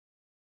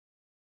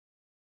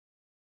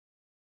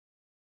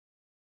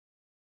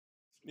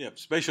Yeah,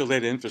 spatial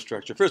data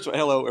infrastructure. First of all,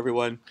 hello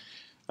everyone.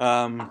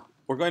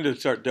 We're going to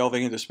start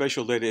delving into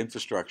spatial data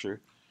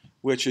infrastructure,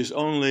 which is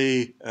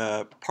only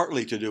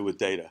partly to do with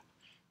data.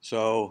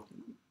 So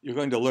you're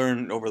going to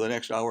learn over the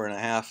next hour and a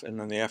half and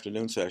then the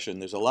afternoon session,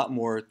 there's a lot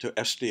more to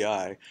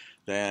SDI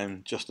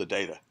than just the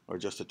data or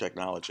just the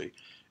technology.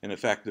 And in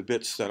fact, the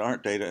bits that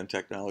aren't data and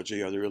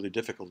technology are the really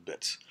difficult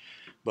bits.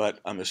 But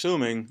I'm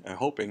assuming,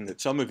 hoping that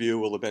some of you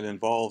will have been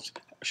involved.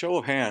 Show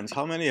of hands,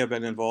 how many have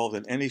been involved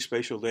in any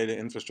spatial data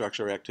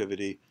infrastructure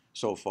activity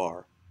so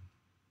far?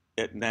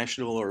 At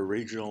national or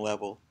regional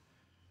level?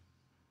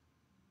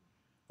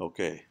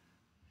 Okay.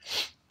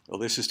 Well,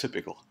 this is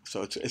typical,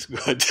 so it's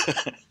good.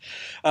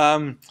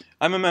 I'm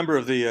a member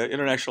of the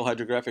International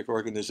Hydrographic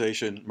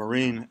Organization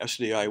Marine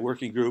SDI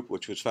Working Group,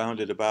 which was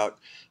founded about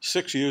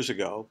 6 years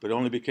ago, but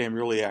only became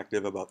really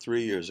active about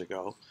 3 years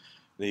ago.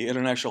 The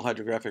International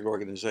Hydrographic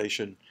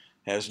Organization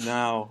has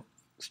now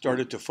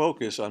started to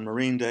focus on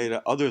marine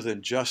data other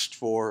than just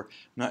for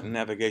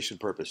navigation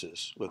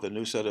purposes, with a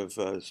new set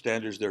of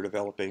standards they're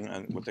developing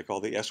on what they call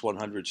the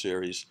S100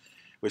 series,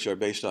 which are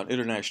based on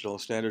International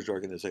Standards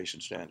Organization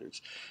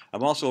standards.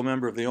 I'm also a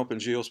member of the Open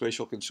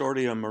Geospatial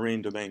Consortium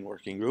Marine Domain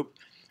Working Group,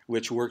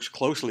 which works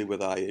closely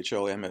with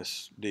IHO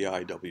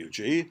MSDI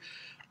WG,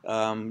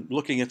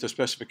 looking at the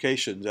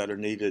specifications that are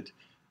needed.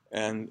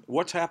 And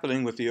what's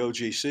happening with the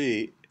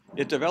OGC,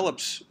 it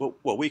develops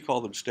what we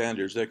call them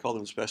standards, they call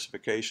them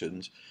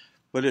specifications,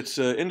 but it's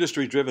an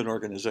industry-driven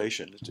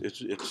organization.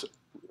 It's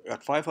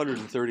got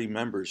 530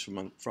 members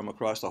from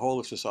across the whole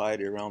of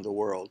society around the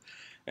world.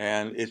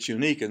 And it's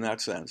unique in that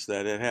sense,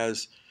 that it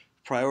has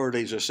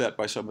priorities are set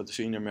by some of the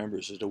senior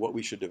members as to what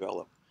we should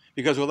develop.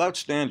 Because without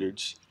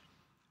standards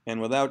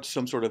and without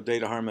some sort of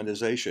data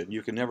harmonization,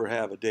 you can never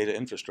have a data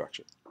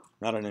infrastructure,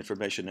 not an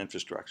information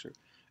infrastructure.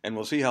 And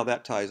we'll see how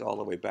that ties all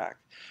the way back.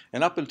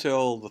 And up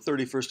until the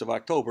 31st of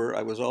October,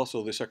 I was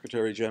also the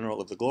Secretary General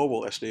of the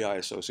Global SDI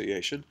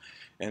Association.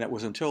 And it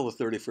was until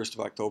the 31st of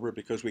October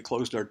because we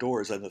closed our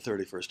doors on the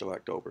 31st of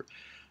October.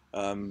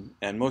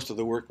 And most of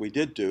the work we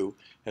did do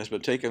has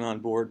been taken on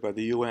board by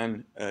the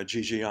UN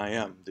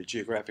GGIM, the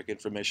Geographic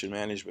Information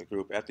Management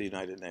Group at the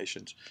United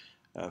Nations,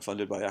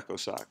 funded by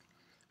ECOSOC,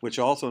 which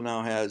also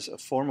now has a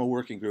formal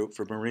working group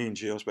for marine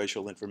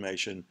geospatial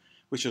information,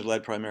 which is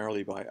led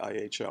primarily by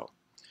IHO.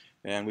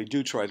 And we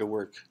do try to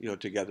work,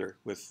 together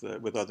with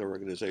other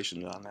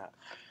organizations on that.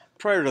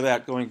 Prior to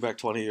that, going back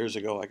 20 years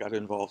ago, I got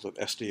involved with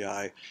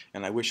SDI,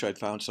 and I wish I'd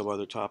found some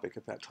other topic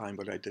at that time,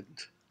 but I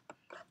didn't.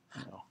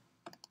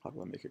 How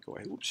do I make it go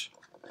away? Oops.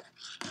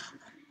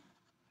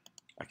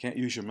 I can't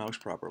use your mouse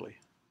properly.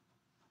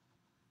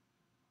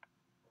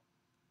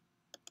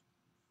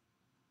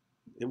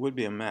 It would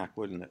be a Mac,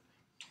 wouldn't it?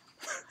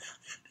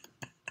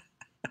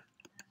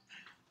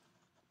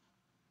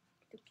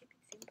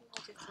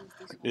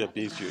 Yeah,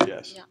 easier,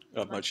 yes.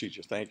 Yeah. Much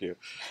easier, thank you.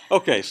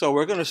 Okay, so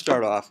we're going to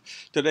start off.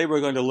 Today we're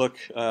going to look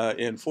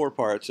in 4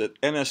 parts at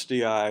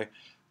NSDI,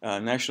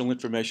 National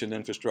Information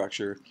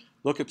Infrastructure,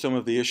 look at some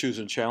of the issues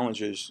and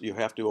challenges you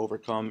have to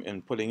overcome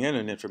in putting in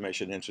an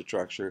information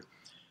infrastructure.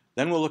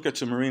 Then we'll look at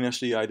some marine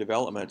SDI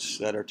developments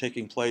that are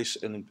taking place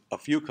in a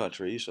few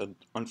countries, and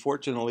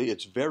unfortunately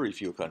it's very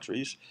few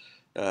countries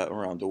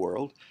around the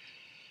world.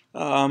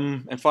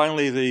 And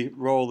finally, the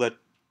role that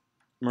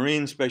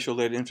marine spatial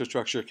data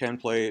infrastructure can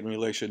play in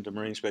relation to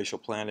marine spatial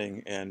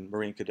planning and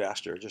marine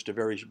cadastre. Just a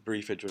very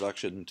brief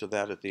introduction to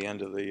that at the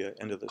end of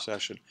the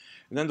session.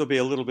 And then there'll be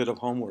a little bit of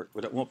homework,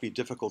 but it won't be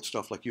difficult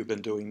stuff like you've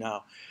been doing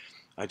now.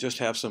 I just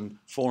have some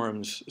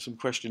forms, some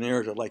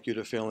questionnaires I'd like you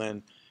to fill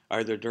in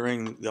either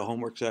during the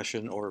homework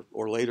session or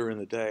later in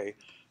the day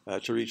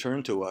to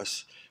return to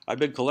us. I've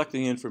been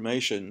collecting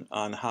information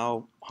on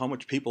how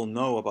much people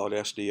know about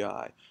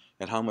SDI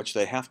and how much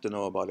they have to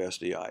know about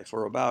SDI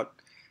for about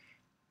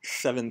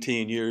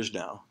 17 years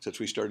now since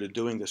we started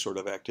doing this sort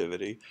of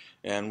activity,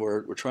 and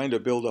we're trying to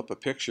build up a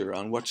picture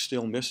on what's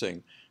still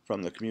missing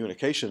from the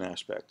communication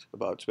aspect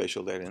about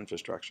spatial data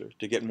infrastructure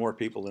to get more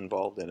people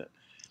involved in it.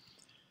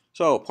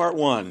 So part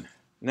 1,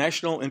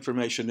 national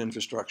information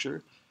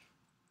infrastructure,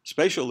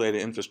 spatial data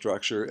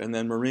infrastructure, and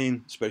then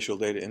marine spatial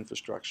data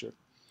infrastructure.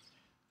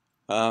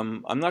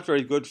 I'm not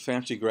very good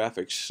fancy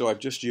graphics, so I've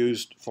just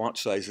used font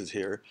sizes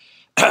here.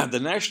 The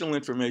national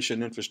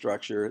information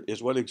infrastructure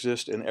is what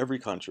exists in every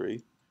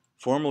country,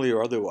 formally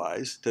or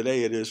otherwise.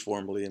 Today it is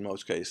formally in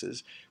most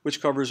cases,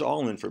 which covers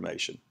all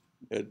information.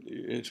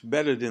 It's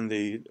embedded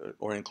in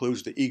or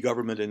includes the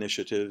e-government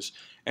initiatives,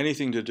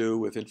 anything to do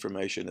with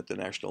information at the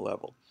national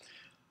level.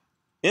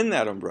 In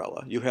that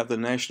umbrella, you have the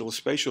national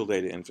spatial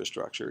data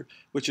infrastructure,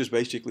 which is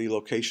basically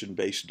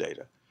location-based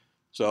data.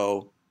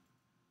 So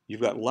you've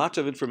got lots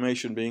of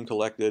information being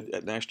collected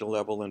at national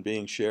level and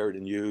being shared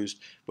and used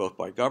both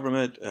by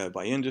government,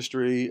 by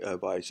industry,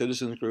 by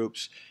citizens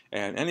groups,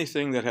 and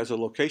anything that has a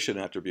location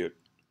attribute,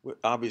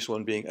 obvious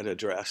one being an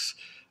address,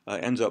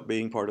 ends up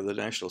being part of the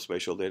national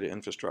spatial data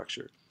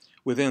infrastructure.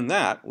 Within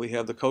that, we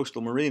have the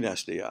coastal marine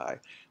SDI,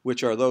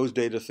 which are those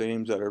data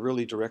themes that are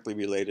really directly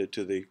related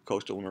to the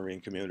coastal marine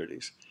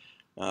communities.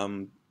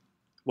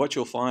 what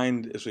you'll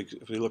find as we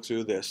look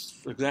through this,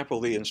 for example,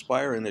 the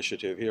INSPIRE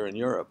initiative here in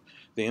Europe,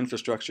 the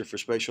Infrastructure for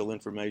Spatial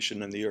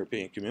Information in the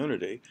European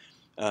Community,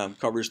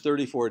 covers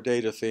 34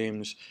 data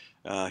themes,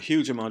 a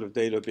huge amount of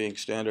data being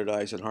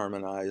standardized and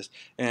harmonized.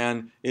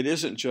 And it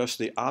isn't just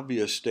the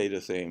obvious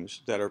data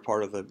themes that are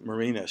part of the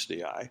marine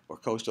SDI or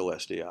coastal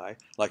SDI,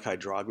 like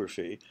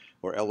hydrography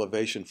or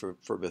elevation for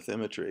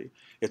bathymetry.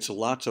 It's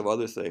lots of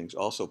other things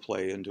also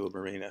play into a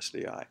marine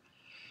SDI.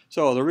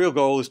 So the real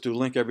goal is to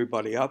link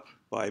everybody up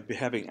by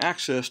having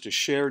access to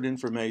shared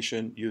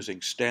information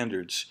using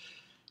standards,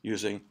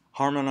 using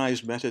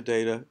harmonized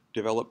metadata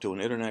developed to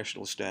an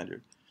international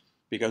standard.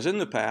 Because in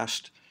the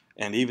past,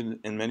 and even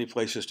in many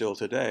places still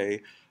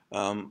today,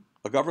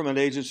 a government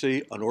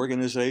agency, an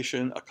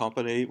organization, a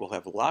company will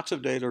have lots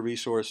of data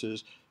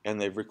resources, and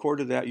they've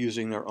recorded that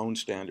using their own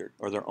standard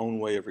or their own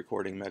way of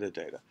recording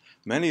metadata.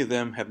 Many of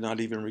them have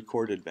not even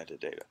recorded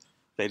metadata.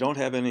 They don't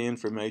have any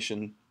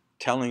information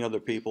telling other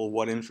people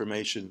what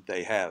information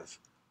they have,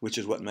 which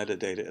is what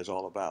metadata is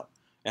all about,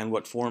 and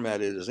what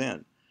format it is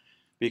in.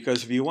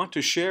 Because if you want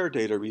to share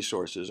data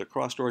resources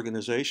across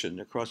organizations,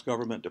 across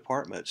government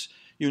departments,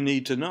 you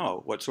need to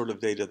know what sort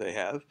of data they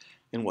have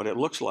and what it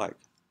looks like.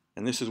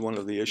 And this is one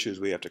of the issues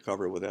we have to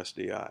cover with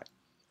SDI.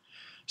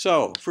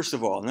 So, first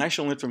of all,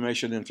 National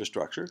Information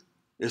Infrastructure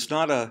is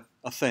not a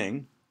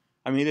thing.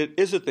 I mean, it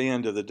is at the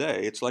end of the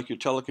day. It's like your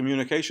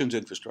telecommunications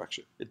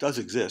infrastructure. It does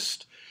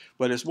exist,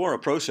 but it's more a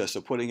process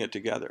of putting it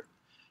together.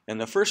 And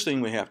the first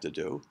thing we have to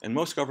do, and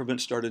most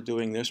governments started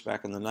doing this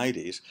back in the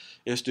 90s,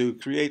 is to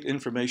create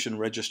information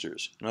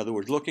registers. In other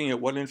words, looking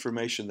at what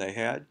information they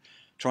had,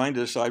 trying to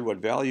decide what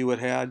value it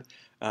had,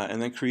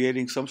 and then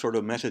creating some sort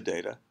of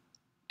metadata,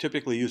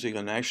 typically using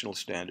a national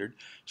standard,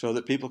 so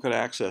that people could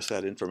access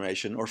that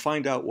information or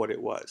find out what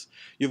it was.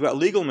 You've got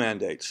legal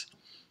mandates.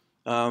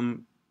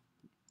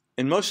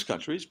 In most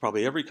countries,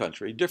 probably every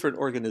country, different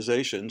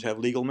organizations have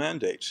legal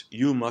mandates.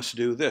 You must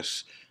do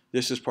this.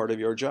 This is part of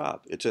your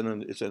job. It's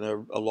in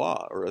a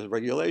law or a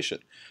regulation.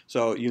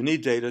 So you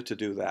need data to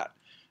do that.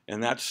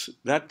 And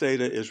that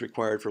data is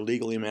required for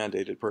legally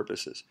mandated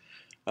purposes.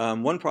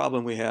 One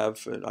problem we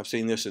have, I've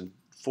seen this in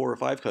 4 or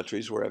 5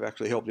 countries where I've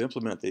actually helped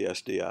implement the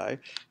SDI.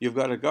 You've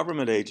got a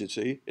government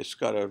agency. It's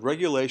got a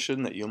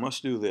regulation that you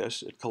must do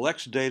this. It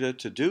collects data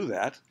to do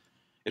that.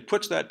 It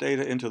puts that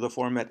data into the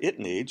format it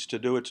needs to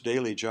do its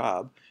daily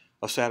job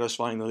of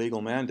satisfying the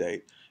legal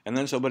mandate. And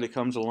then somebody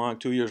comes along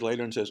 2 years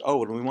later and says,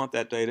 oh, and we want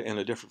that data in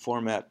a different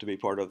format to be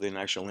part of the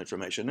National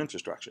Information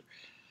Infrastructure.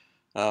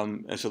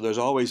 And so there's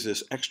always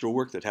this extra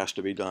work that has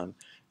to be done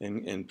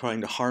in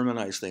trying to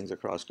harmonize things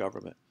across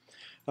government.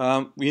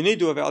 We need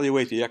to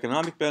evaluate the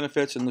economic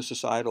benefits and the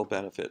societal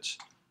benefits,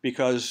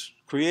 because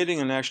creating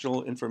a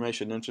national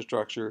information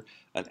infrastructure,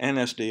 an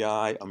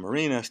NSDI, a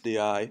marine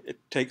SDI, it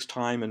takes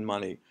time and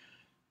money.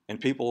 And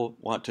people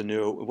want to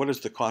know, what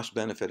is the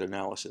cost-benefit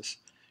analysis?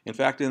 In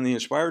fact, in the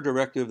INSPIRE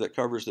directive that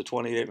covers the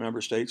 28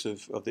 member states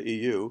of the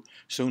EU,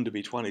 soon to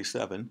be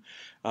 27,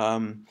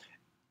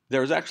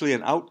 there's actually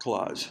an out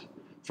clause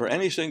for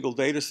any single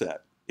data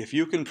set. If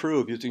you can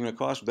prove using a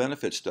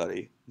cost-benefit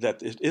study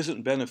that it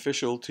isn't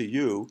beneficial to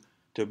you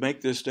to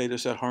make this data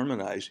set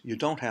harmonized, you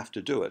don't have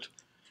to do it.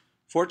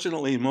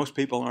 Fortunately, most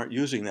people aren't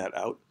using that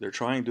out. They're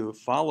trying to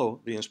follow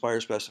the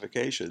INSPIRE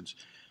specifications.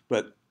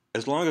 But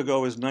as long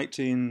ago as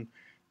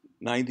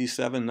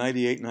 1997,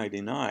 98,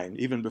 99,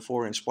 even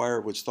before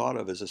INSPIRE was thought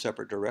of as a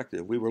separate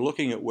directive, we were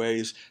looking at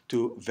ways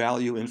to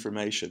value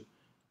information,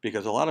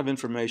 because a lot of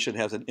information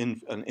has an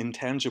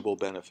intangible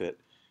benefit.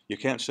 You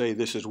can't say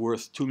this is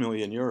worth 2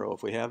 million euro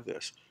if we have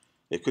this.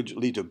 It could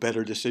lead to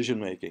better decision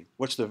making.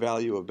 What's the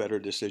value of better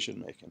decision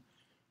making?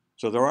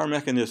 So there are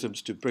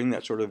mechanisms to bring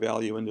that sort of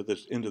value into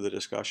the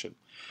discussion.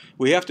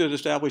 We have to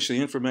establish the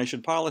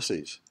information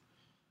policies.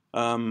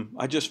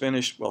 I just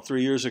finished,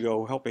 3 years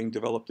ago, helping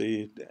develop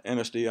the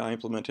NSDI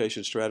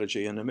implementation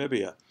strategy in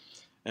Namibia.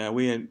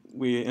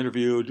 We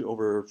interviewed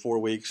over 4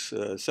 weeks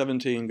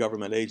 17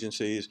 government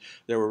agencies.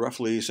 There were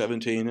roughly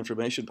 17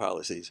 information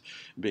policies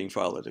being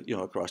followed,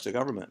 across the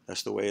government.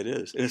 That's the way it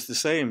is. And it's the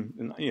same,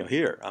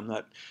 here.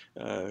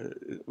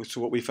 It's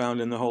what we found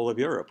in the whole of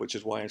Europe, which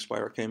is why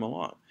INSPIRE came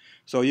along.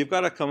 So you've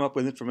got to come up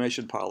with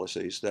information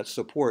policies that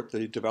support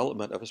the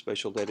development of a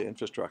spatial data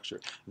infrastructure.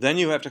 Then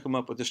you have to come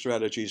up with the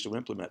strategies to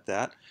implement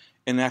that,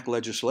 enact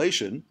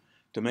legislation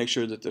to make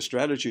sure that the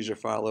strategies are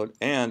followed,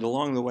 and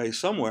along the way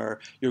somewhere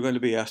you're going to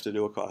be asked to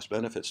do a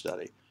cost-benefit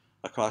study,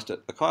 a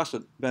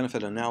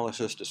cost-benefit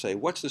analysis to say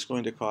what's this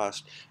going to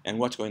cost and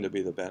what's going to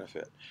be the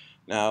benefit.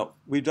 Now,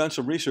 we've done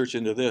some research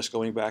into this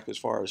going back as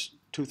far as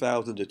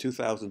 2000 to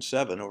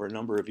 2007, over a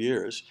number of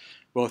years,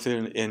 both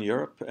in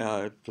Europe,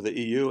 for the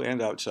EU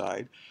and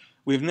outside.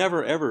 We've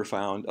never ever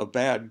found a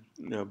bad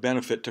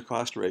benefit to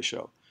cost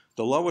ratio.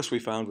 The lowest we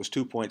found was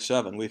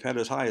 2.7. We've had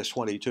as high as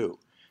 22.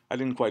 I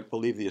didn't quite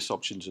believe the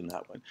assumptions in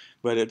that one.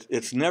 But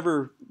it's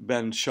never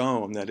been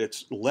shown that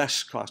it's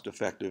less cost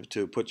effective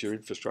to put your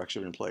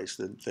infrastructure in place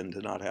than to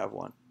not have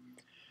one.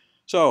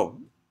 So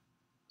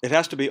it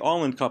has to be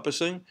all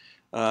encompassing.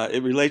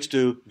 It relates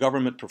to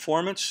government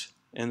performance.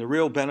 and the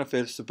real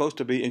benefit is supposed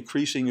to be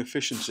increasing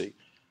efficiency.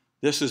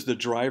 This is the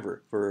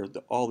driver for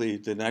all the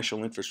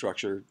national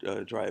infrastructure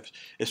drives.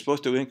 It's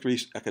supposed to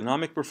increase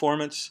economic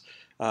performance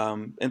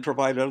and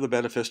provide other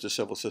benefits to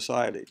civil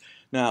society.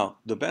 Now,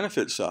 the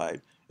benefit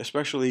side,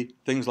 especially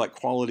things like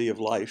quality of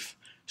life,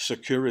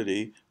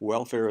 security,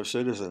 welfare of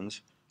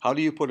citizens, how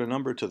do you put a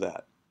number to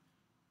that?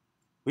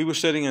 We were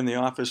sitting in the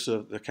office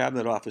of the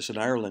Cabinet Office in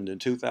Ireland in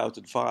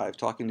 2005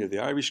 talking to the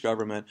Irish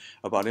government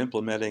about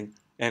implementing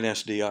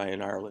MSDI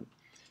in Ireland.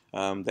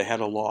 They had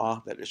a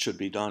law that it should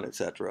be done,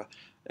 etc.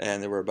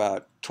 And there were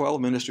about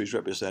 12 ministries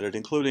represented,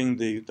 including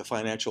the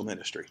financial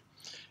ministry.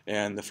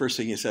 And the first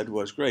thing he said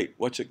was, great,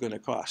 what's it going to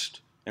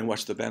cost? And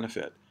what's the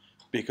benefit?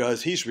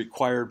 Because he's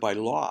required by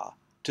law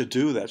to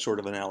do that sort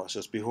of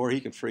analysis before he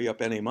can free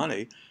up any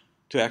money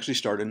to actually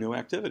start a new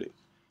activity.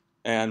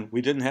 And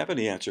we didn't have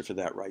any answer for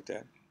that right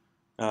then.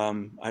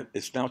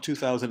 It's now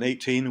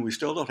 2018, and we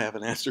still don't have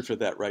an answer for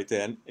that right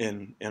then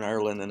in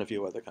Ireland and a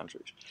few other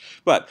countries.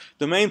 But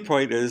the main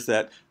point is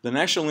that the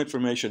National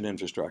Information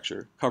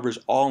Infrastructure covers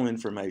all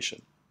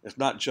information. It's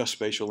not just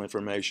spatial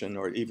information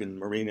or even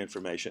marine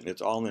information.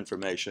 It's all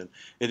information.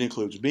 It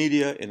includes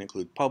media. It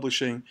includes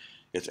publishing.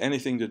 It's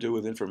anything to do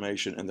with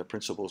information and the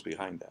principles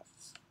behind that.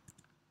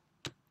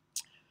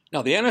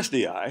 Now, the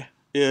MSDI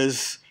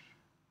is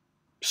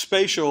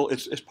spatial.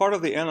 It's part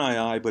of the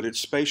NII, but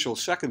it's spatial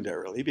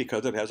secondarily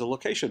because it has a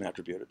location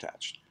attribute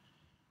attached.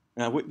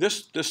 Now,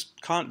 this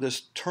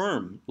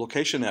term,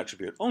 location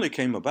attribute, only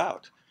came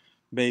about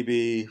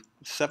maybe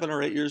 7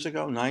 or 8 years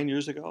ago, 9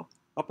 years ago.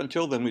 Up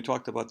until then, we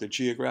talked about the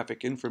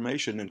geographic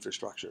information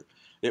infrastructure.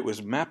 It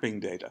was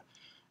mapping data.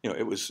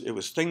 It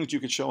was things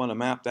you could show on a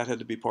map that had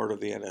to be part of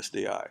the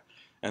NSDI.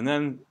 And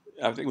then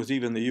I think it was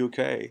even the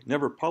UK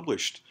never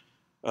published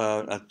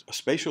a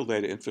spatial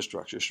data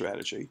infrastructure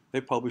strategy.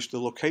 They published the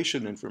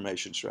location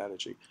information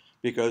strategy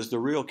because the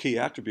real key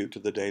attribute to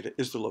the data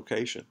is the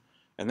location.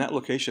 And that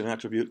location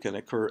attribute can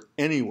occur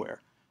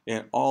anywhere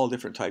in all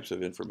different types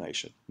of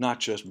information, not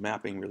just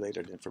mapping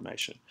related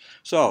information.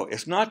 So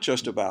it's not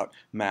just about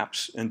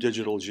maps and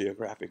digital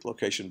geographic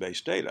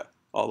location-based data,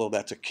 although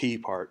that's a key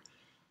part.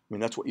 I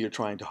mean, that's what you're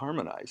trying to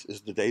harmonize,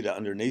 is the data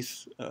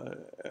underneath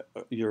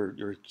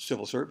your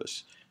civil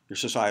service, your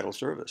societal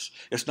service.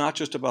 It's not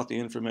just about the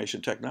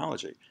information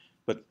technology,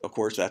 but of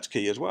course that's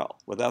key as well.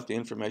 Without the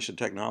information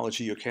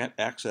technology, you can't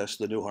access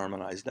the new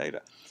harmonized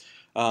data.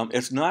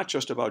 It's not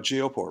just about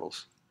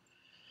geoportals.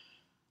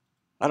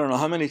 I don't know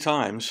how many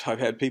times I've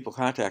had people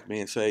contact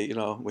me and say,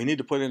 we need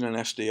to put in an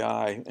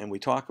SDI, and we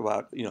talk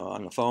about,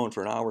 on the phone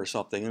for an hour or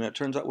something, and it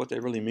turns out what they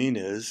really mean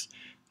is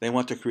they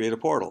want to create a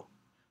portal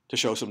to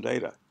show some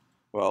data.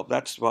 Well,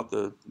 that's about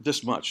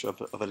this much of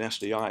an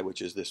SDI,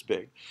 which is this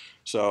big.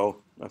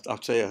 So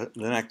I'll say an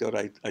anecdote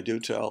I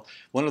do tell.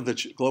 One of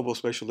the Global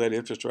Spatial Data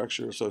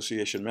Infrastructure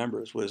Association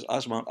members was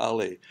Azmat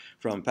Ali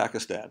from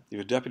Pakistan. He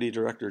was Deputy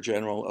Director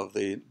General of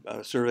the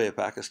Survey of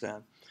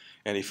Pakistan.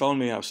 And he phoned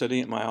me. I was sitting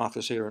at my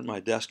office here at my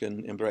desk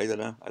in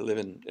Breda. I live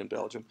in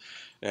Belgium.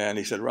 And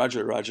he said,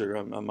 Roger,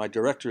 my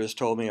director has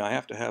told me I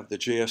have to have the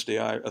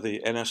GSDI or the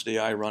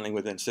NSDI running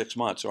within 6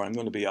 months or I'm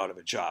going to be out of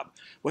a job.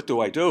 What do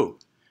I do?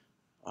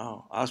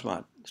 Oh,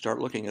 Azmat, start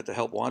looking at the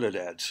help wanted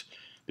ads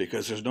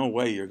because there's no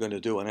way you're going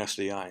to do an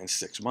SDI in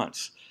 6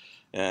 months.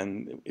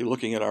 And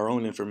looking at our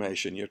own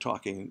information, you're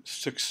talking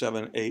 6,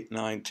 7, 8,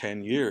 9,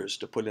 10 years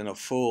to put in a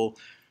full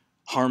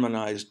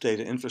harmonized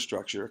data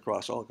infrastructure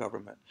across all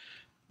government.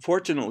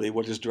 Fortunately,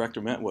 what his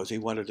director meant was he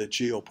wanted a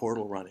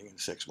geoportal running in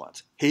 6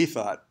 months. He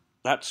thought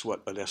that's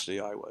what an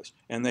SDI was.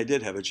 And they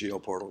did have a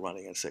geoportal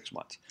running in 6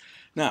 months.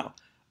 Now,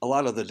 a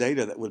lot of the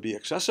data that would be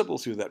accessible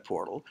through that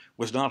portal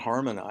was not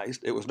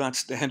harmonized. It was not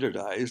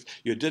standardized.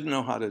 You didn't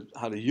know how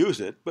to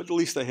use it, but at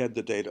least they had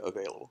the data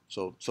available,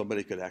 so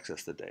somebody could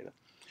access the data.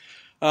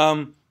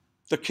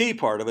 The key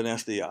part of an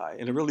SDI,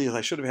 and it really is,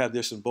 I should have had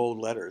this in bold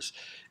letters,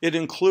 it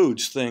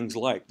includes things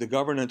like the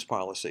governance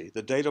policy,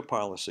 the data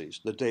policies,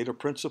 the data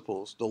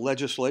principles, the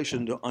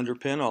legislation to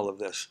underpin all of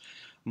this,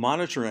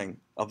 monitoring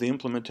of the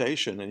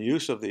implementation and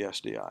use of the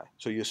SDI,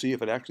 so you see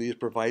if it actually is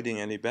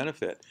providing any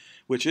benefit,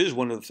 which is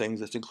one of the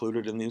things that's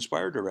included in the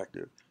INSPIRE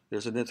directive.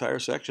 There's an entire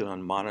section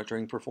on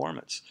monitoring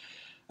performance.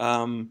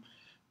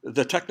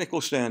 The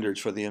technical standards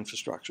for the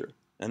infrastructure,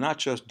 and not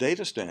just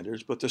data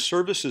standards, but the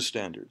services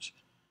standards.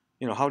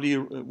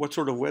 What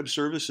sort of web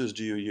services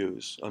do you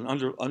use,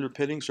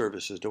 underpinning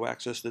services to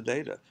access the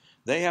data?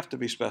 They have to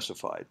be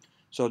specified.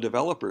 So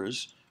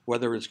developers,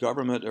 whether it's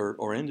government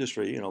or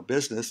industry,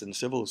 business and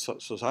civil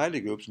society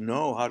groups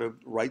know how to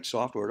write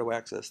software to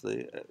access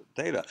the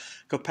data.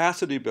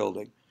 Capacity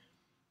building.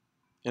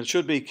 It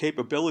should be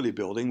capability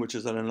building, which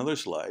is on another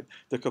slide.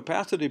 The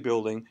capacity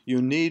building,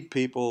 you need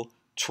people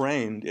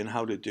trained in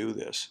how to do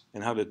this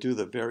and how to do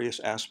the various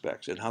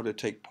aspects and how to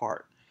take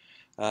part.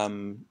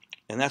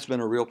 And that's been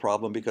a real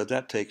problem because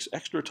that takes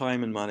extra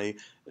time and money.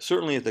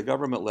 Certainly at the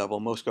government level,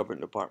 most government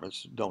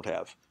departments don't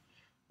have.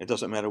 It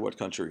doesn't matter what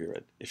country you're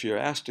in. If you're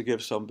asked to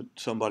give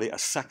somebody a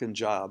second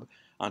job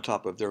on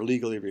top of their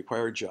legally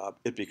required job,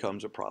 it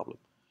becomes a problem.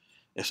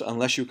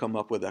 Unless you come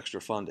up with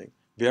extra funding.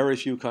 Very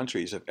few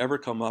countries have ever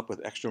come up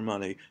with extra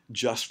money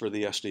just for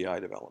the SDI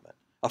development.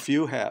 A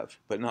few have,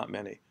 but not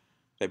many.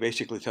 They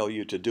basically tell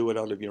you to do it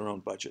out of your own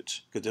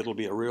budgets because it'll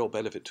be a real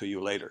benefit to you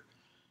later.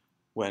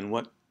 When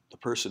what the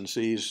person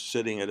sees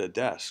sitting at a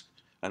desk,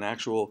 an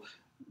actual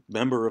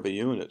member of a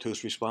unit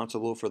who's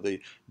responsible for the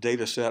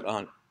data set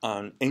on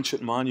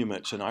ancient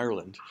monuments in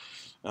Ireland,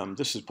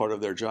 this is part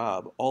of their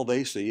job. All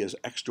they see is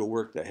extra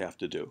work they have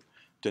to do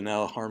to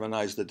now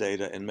harmonize the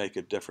data and make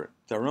it different.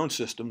 Their own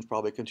systems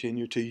probably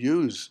continue to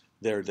use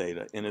their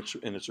data in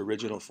its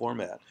original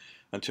format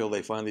until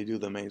they finally do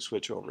the main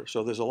switchover.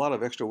 So there's a lot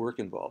of extra work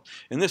involved.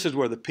 And this is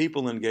where the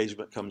people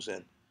engagement comes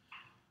in.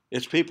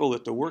 It's people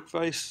at the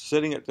workplace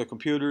sitting at the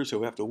computers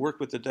who have to work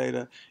with the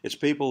data. It's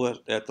people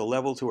at the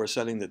levels who are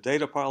setting the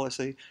data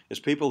policy. It's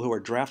people who are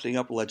drafting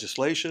up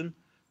legislation,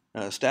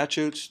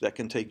 statutes that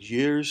can take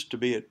years to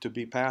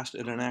be passed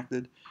and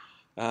enacted.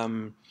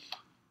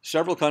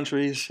 Several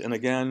countries, and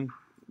again,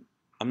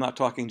 I'm not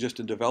talking just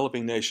in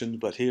developing nations,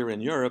 but here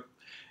in Europe,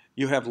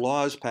 you have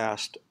laws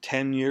passed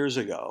 10 years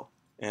ago,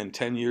 and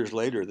 10 years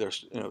later,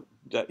 there's,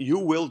 that you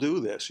will do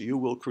this, you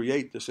will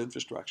create this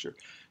infrastructure,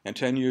 and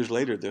 10 years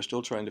later, they're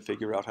still trying to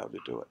figure out how to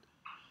do it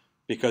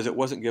because it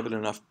wasn't given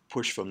enough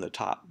push from the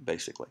top,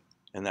 basically.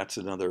 And that's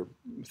another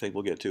thing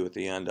we'll get to at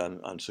the end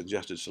on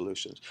suggested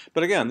solutions.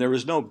 But again, there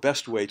is no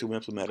best way to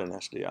implement an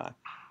SDI.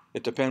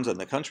 It depends on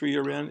the country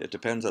you're in. It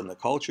depends on the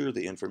culture,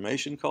 the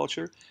information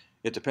culture.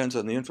 It depends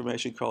on the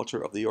information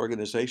culture of the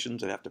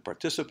organizations that have to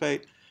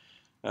participate.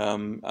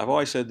 I've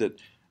always said that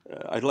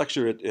I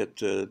lecture at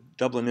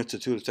Dublin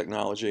Institute of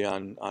Technology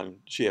on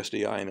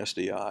GSDI and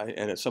SDI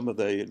and at some of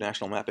the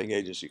National Mapping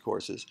Agency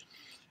courses.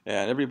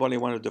 And everybody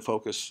wanted to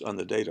focus on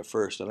the data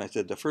first. And I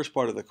said the first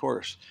part of the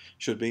course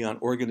should be on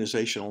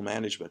organizational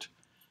management.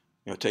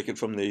 Taken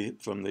from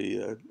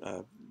the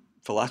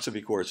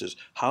philosophy courses.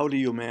 How do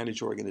you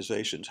manage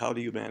organizations? How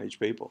do you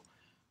manage people?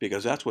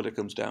 Because that's what it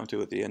comes down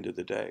to at the end of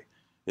the day,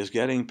 is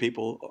getting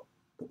people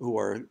who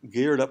are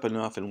geared up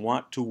enough and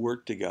want to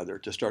work together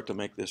to start to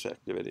make this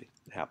activity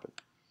happen.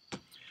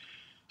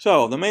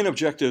 So the main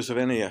objectives of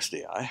any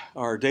SDI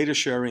are data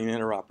sharing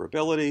and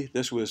interoperability.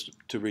 This was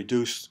to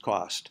reduce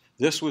cost.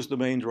 This was the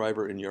main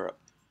driver in Europe.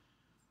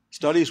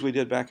 Studies we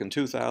did back in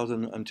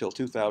 2000 until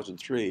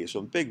 2003,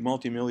 some big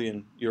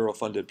multi-million euro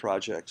funded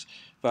projects,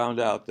 found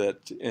out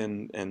that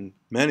in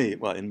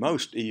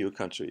most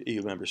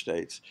EU member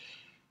states,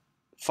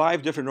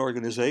 5 different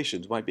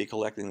organizations might be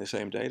collecting the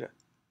same data.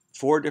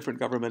 4 different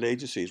government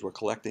agencies were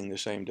collecting the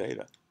same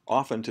data,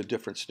 often to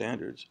different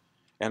standards,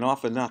 and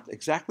often not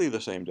exactly the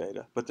same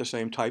data, but the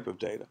same type of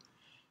data.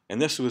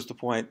 And this was the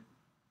point.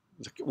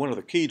 One of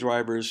the key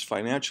drivers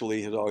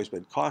financially has always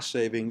been cost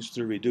savings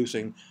through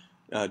reducing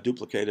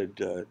duplicated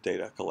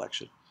data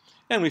collection.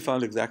 And we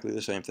found exactly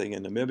the same thing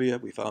in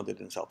Namibia. We found it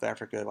in South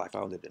Africa. I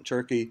found it in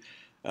Turkey,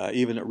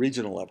 even at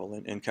regional level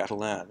in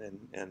Catalan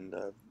and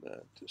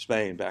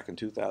Spain back in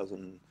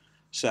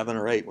 2007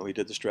 or 8 when we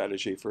did the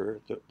strategy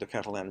for the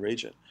Catalan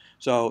region.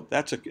 So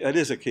that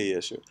is a key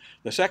issue.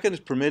 The second is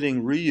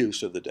permitting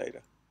reuse of the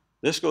data.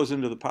 This goes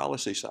into the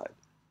policy side.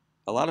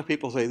 A lot of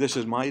people say, this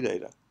is my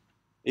data.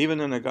 Even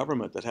in a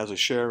government that has a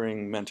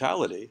sharing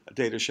mentality, a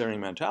data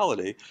sharing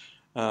mentality,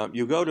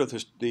 you go to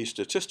the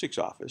statistics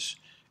office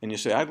and you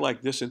say, I'd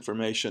like this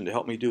information to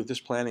help me do this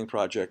planning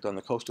project on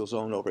the coastal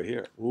zone over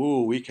here.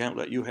 Ooh, we can't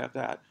let you have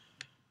that.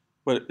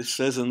 But it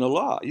says in the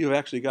law, you've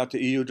actually got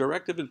the EU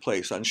directive in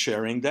place on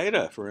sharing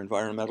data for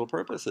environmental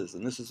purposes.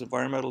 And this is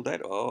environmental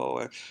data.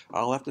 Oh,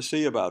 I'll have to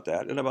see about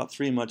that. And about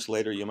 3 months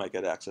later, you might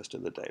get access to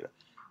the data,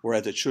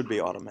 whereas it should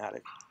be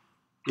automatic.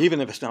 Even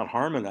if it's not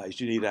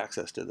harmonized, you need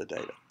access to the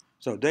data.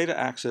 So data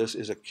access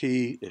is a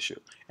key issue,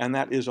 and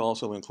that is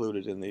also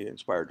included in the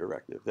INSPIRE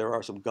directive. There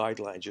are some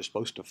guidelines you're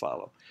supposed to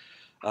follow.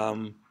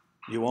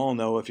 You all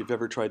know, if you've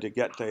ever tried to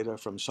get data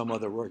from some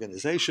other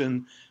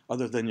organization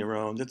other than your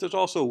own, that there's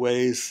also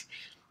ways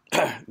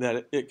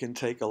that it can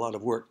take a lot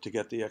of work to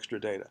get the extra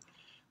data.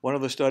 One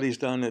of the studies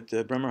done at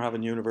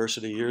Bremerhaven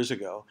University years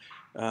ago,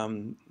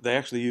 they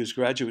actually used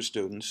graduate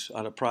students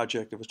on a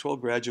project. It was 12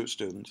 graduate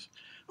students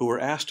who were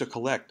asked to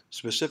collect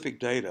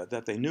specific data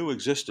that they knew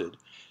existed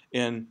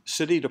in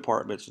city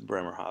departments in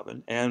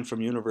Bremerhaven and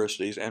from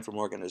universities and from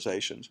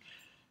organizations.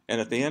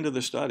 And at the end of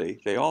the study,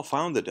 they all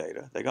found the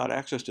data. They got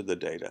access to the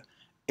data.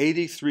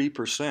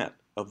 83%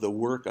 of the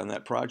work on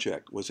that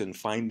project was in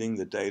finding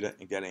the data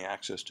and getting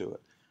access to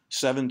it.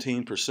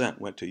 17%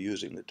 went to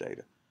using the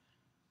data.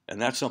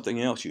 And that's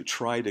something else you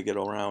try to get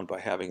around by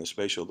having a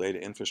spatial data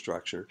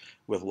infrastructure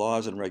with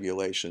laws and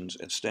regulations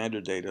and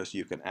standard data so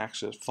you can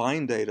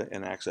find data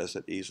and access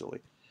it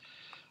easily.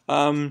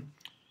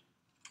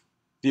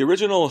 The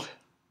original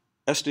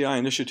SDI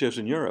initiatives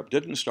in Europe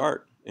didn't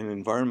start in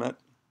Environment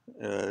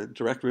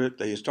Directorate.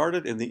 They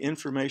started in the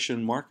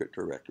Information Market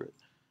Directorate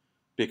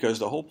because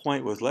the whole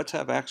point was, let's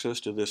have access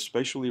to this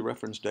spatially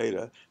referenced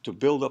data to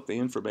build up the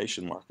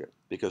information market,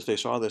 because they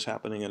saw this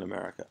happening in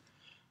America.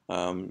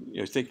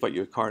 You think about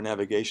your car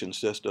navigation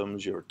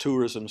systems, your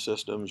tourism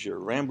systems, your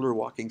rambler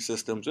walking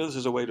systems. This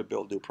is a way to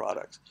build new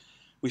products.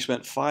 We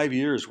spent 5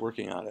 years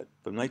working on it,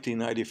 from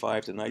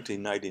 1995 to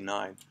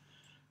 1999.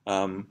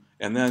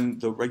 And then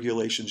the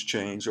regulations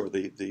changed, or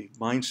the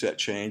mindset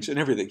changed, and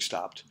everything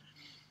stopped.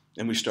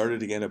 And we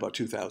started again about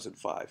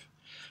 2005.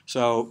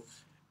 So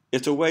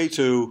it's a way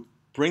to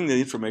bring the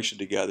information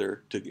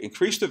together to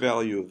increase the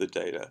value of the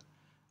data.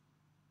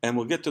 And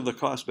we'll get to the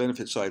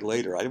cost-benefit side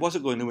later. I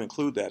wasn't going to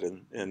include that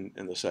in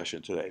the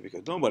session today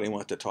because nobody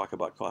wants to talk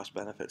about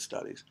cost-benefit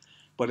studies.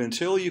 But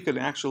until you can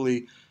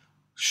actually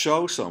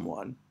show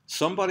someone,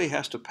 somebody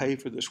has to pay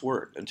for this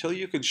work. Until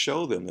you can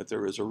show them that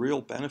there is a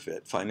real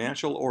benefit,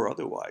 financial or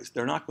otherwise,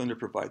 they're not going to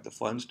provide the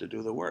funds to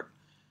do the work.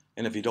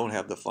 And if you don't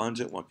have the funds,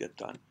 it won't get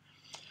done.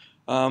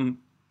 A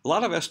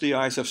lot of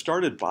SDIs have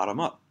started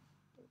bottom-up.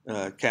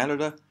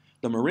 Canada,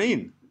 the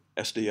Marine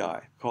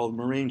SDI, called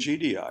Marine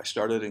GDI,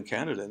 started in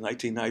Canada in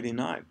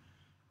 1999,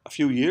 a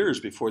few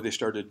years before they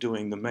started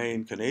doing the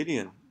main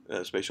Canadian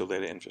spatial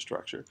data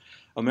infrastructure.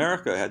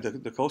 America had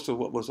the coastal,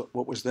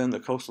 what was then the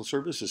Coastal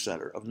Services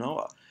Center of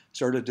NOAA,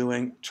 started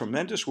doing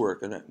tremendous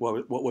work in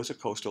what was a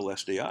coastal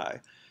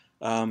SDI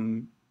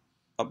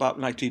about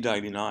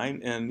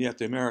 1999, and yet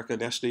the American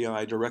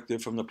SDI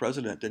directive from the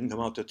president didn't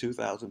come out to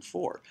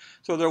 2004.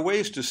 So there are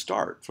ways to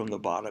start from the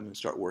bottom and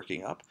start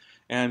working up,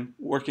 and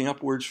working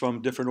upwards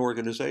from different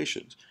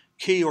organizations.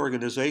 Key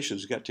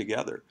organizations get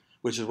together,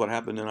 which is what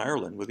happened in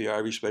Ireland with the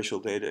Irish Spatial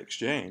Data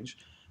Exchange.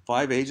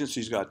 5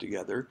 agencies got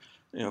together,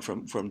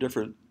 from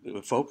different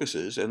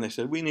focuses, and they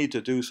said, we need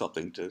to do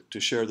something to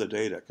share the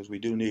data because we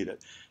do need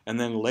it. And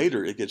then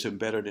later it gets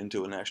embedded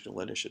into a national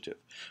initiative.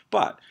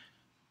 But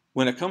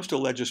when it comes to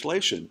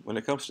legislation, when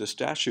it comes to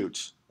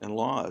statutes and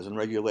laws and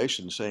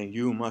regulations saying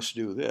you must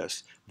do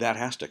this, that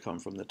has to come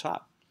from the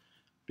top.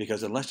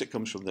 Because unless it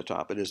comes from the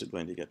top, it isn't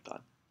going to get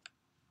done.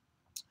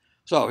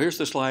 So here's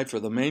the slide for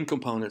the main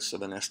components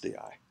of an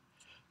SDI.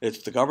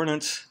 It's the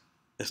governance,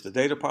 it's the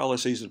data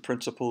policies and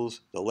principles,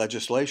 the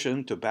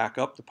legislation to back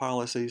up the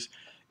policies,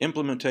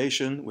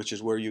 implementation, which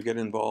is where you get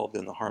involved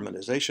in the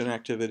harmonization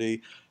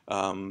activity,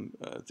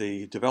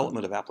 the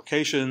development of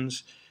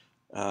applications,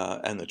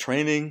 and the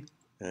training,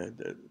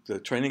 the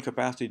training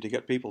capacity to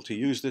get people to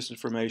use this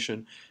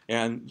information,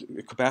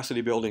 and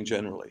capacity building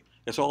generally.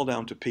 It's all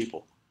down to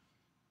people.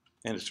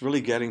 And it's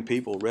really getting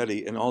people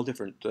ready in all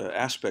different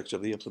aspects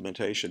of the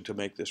implementation to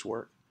make this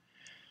work.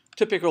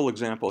 Typical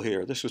example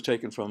here, this was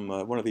taken from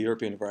one of the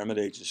European Environment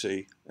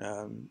Agency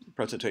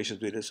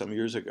presentations we did some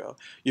years ago.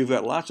 You've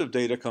got lots of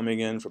data coming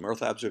in from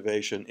Earth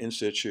observation, in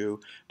situ,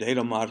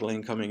 data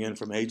modeling coming in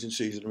from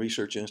agencies and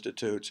research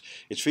institutes.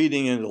 It's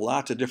feeding into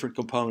lots of different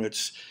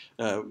components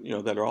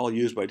that are all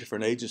used by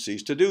different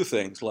agencies to do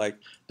things like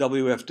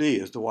WFD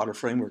is the Water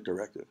Framework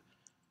Directive.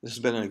 This has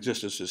been in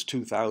existence since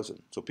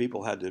 2000, so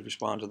people had to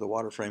respond to the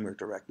Water Framework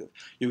Directive.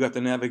 You've got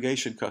the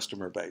navigation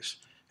customer base,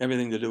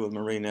 everything to do with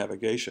marine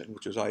navigation,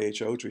 which is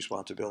IHO's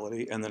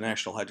responsibility, and the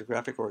National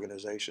Hydrographic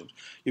Organizations.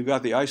 You've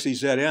got the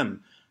ICZM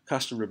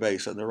customer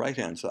base on the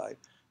right-hand side,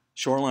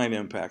 shoreline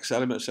impact,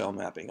 sediment cell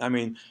mapping. I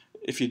mean,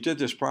 if you did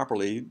this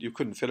properly, you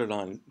couldn't fit it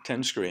on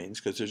 10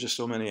 screens because there's just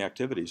so many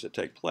activities that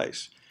take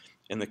place.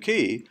 And the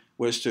key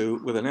was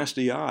to, with an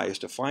SDI, is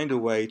to find a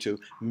way to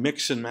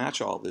mix and match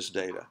all this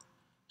data.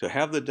 To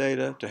have the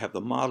data, to have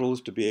the models,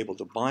 to be able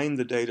to bind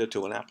the data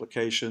to an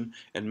application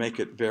and make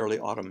it fairly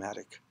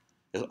automatic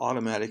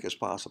as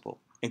possible,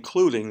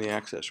 including the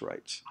access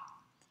rights.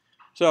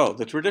 So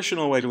the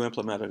traditional way to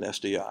implement an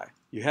SDI,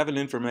 you have an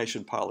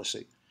information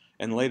policy,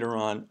 and later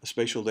on a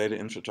spatial data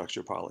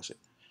infrastructure policy,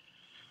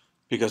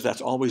 because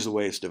that's always the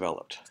way it's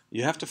developed.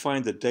 You have to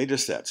find the data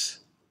sets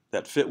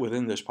that fit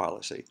within this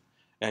policy,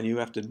 and you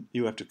have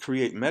to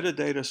create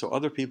metadata so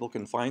other people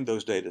can find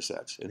those data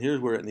sets. And here's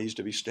where it needs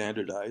to be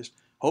standardized,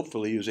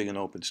 hopefully using an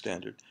open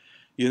standard.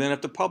 You then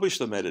have to publish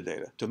the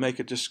metadata to make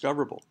it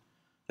discoverable.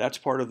 That's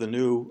part of the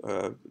new,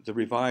 the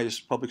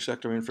revised Public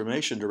Sector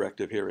Information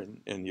Directive here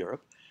in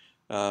Europe,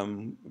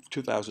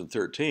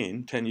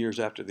 2013, 10 years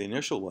after the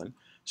initial one,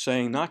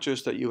 saying not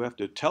just that you have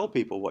to tell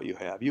people what you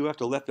have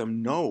to let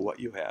them know what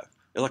you have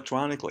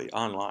electronically,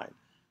 online,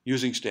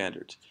 using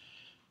standards.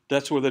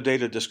 That's where the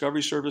Data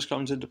Discovery Service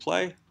comes into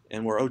play,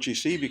 and where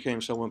OGC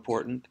became so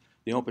important,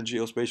 the Open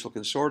Geospatial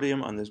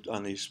Consortium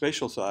on the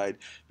spatial side,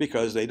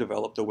 because they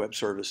developed the web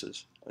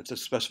services. It's the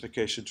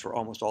specifications for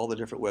almost all the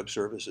different web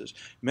services,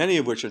 many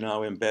of which are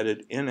now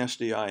embedded in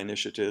SDI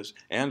initiatives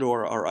and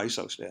or are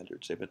ISO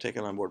standards. They've been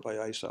taken on board by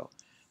ISO.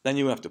 Then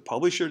you have to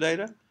publish your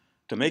data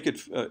to make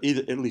it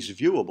either at least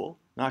viewable,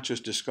 not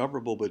just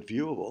discoverable, but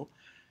viewable.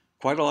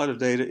 Quite a lot of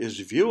data is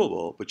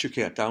viewable, but you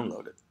can't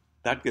download it.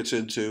 That gets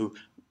into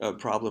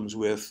problems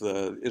with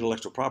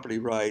intellectual property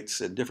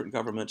rights and different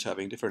governments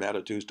having different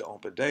attitudes to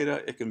open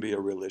data. It can be a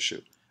real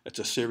issue. It's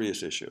a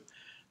serious issue.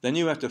 Then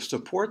you have to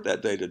support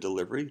that data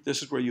delivery.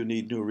 This is where you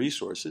need new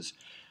resources.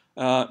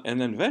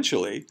 And then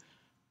eventually,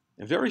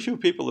 and very few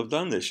people have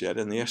done this yet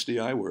in the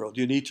SDI world,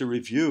 you need to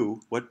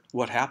review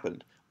what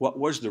happened. What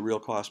was the real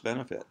cost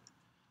benefit?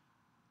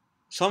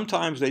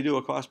 Sometimes they do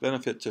a cost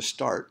benefit to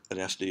start an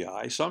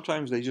SDI.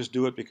 Sometimes they just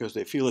do it because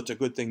they feel it's a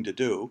good thing to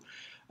do.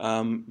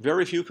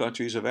 Very few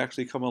countries have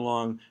actually come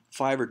along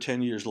 5 or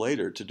 10 years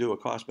later to do a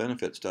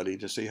cost-benefit study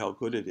to see how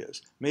good it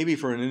is. Maybe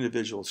for an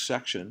individual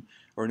section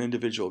or an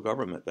individual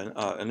government,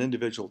 an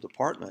individual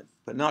department,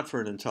 but not for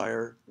an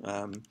entire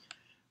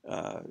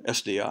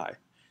SDI.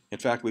 In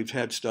fact, we've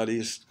had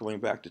studies going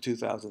back to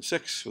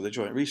 2006 with the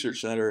Joint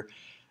Research Center.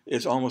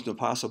 It's almost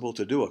impossible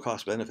to do a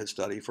cost-benefit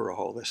study for a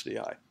whole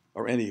SDI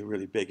or any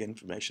really big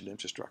information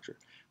infrastructure.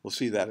 We'll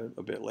see that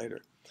a bit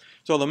later.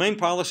 So the main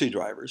policy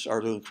drivers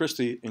are to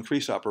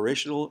increase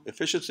operational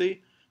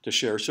efficiency, to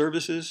share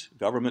services,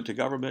 government to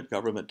government,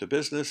 government to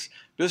business,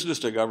 business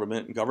to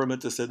government,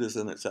 government to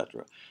citizen,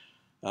 etc.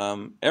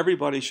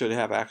 Everybody should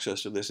have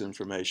access to this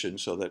information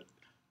so that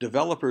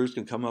developers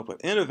can come up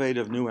with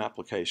innovative new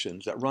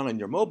applications that run on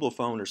your mobile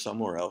phone or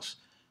somewhere else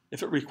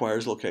if it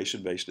requires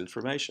location-based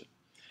information.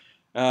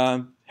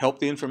 Help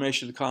the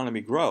information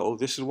economy grow.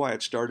 This is why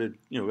it started,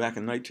 back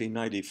in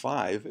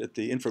 1995 at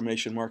the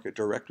Information Market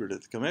Directorate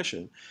at the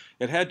Commission.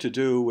 It had to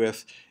do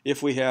with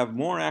if we have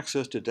more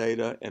access to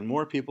data and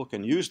more people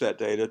can use that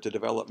data to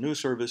develop new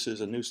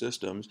services and new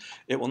systems,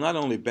 it will not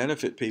only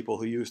benefit people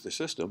who use the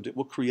systems, it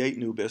will create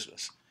new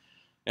business.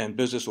 And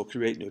business will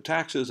create new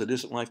taxes, and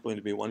isn't life going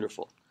to be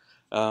wonderful?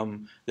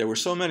 There were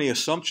so many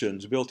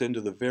assumptions built into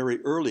the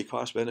very early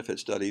cost-benefit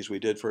studies we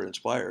did for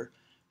Inspire,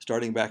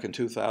 starting back in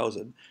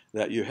 2000,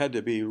 that you had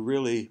to be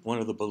really one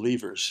of the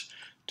believers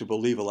to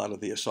believe a lot of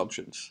the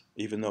assumptions,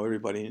 even though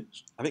everybody,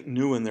 I think,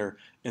 knew in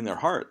their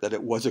heart that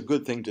it was a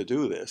good thing to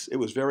do this. It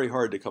was very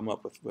hard to come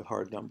up with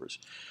hard numbers.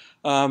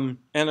 And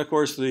of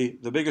course, the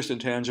biggest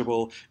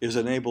intangible is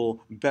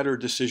enable better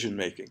decision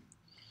making.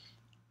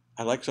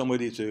 I'd like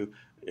somebody to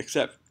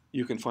accept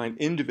you can find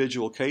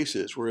individual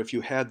cases where if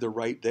you had the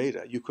right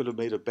data, you could have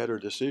made a better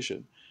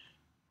decision.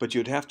 But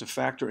you'd have to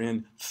factor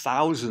in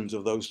thousands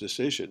of those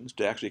decisions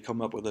to actually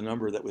come up with a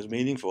number that was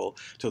meaningful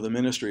to the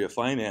Ministry of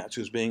Finance,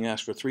 who's being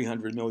asked for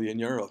 300 million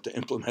euro to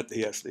implement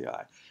the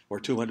SDI, or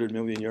 200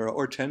 million euro,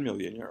 or 10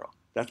 million euro.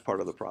 That's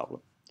part of the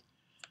problem.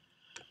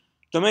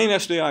 The main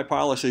SDI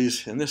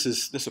policies, and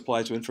this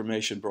applies to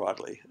information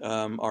broadly,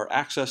 are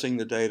accessing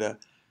the data,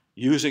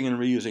 using and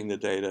reusing the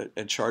data,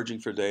 and charging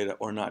for data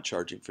or not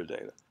charging for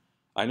data.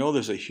 I know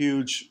there's a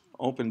huge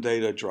open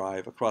data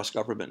drive across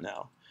government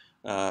now,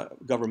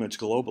 governments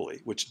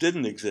globally, which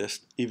didn't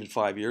exist even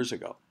 5 years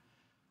ago.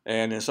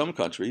 And in some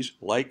countries,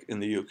 like in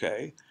the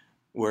UK,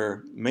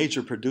 where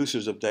major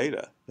producers of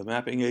data, the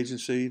mapping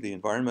agency, the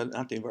environment,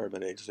 not the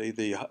environment agency,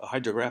 the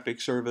hydrographic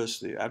service,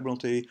 the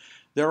admiralty,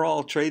 they're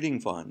all trading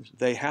funds.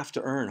 They have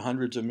to earn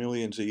hundreds of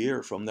millions a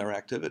year from their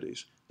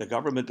activities. The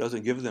government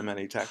doesn't give them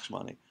any tax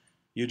money.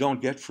 You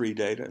don't get free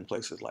data in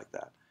places like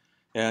that.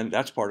 And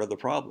that's part of the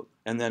problem.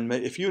 And then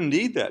if you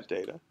need that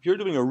data, if you're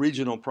doing a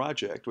regional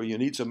project where you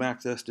need some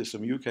access to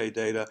some UK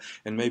data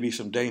and maybe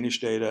some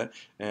Danish data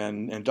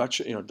and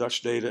Dutch,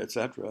 Dutch data,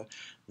 etc.,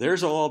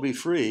 theirs will all be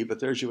free, but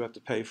theirs you have to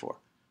pay for.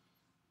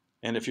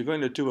 And if you're going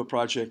to do a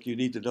project, you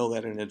need to know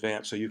that in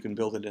advance so you can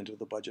build it into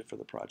the budget for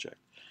the project.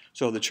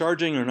 So the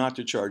charging or not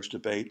to charge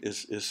debate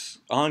is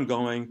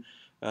ongoing.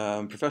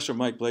 Professor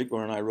Mike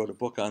Blakemore and I wrote a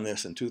book on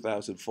this in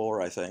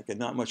 2004, I think, and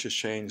not much has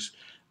changed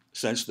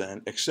since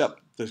then,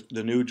 except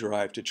the new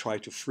drive to try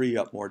to free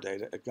up more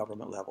data at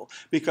government level.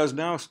 Because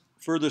now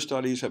further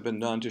studies have been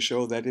done to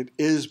show that it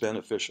is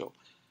beneficial.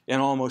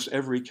 In almost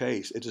every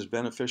case, it is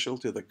beneficial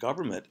to the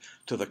government,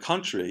 to the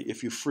country,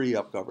 if you free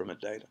up government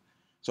data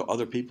so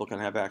other people can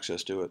have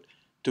access to it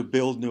to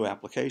build new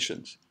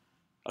applications.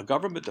 A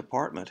government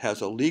department has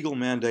a legal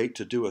mandate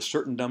to do a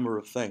certain number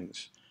of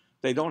things.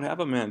 They don't have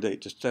a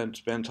mandate to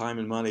spend time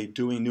and money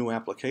doing new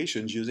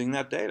applications using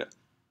that data.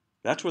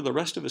 That's where the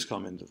rest of us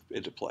come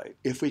into play,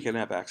 if we can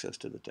have access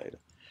to the data.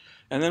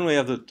 And then we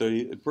have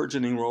the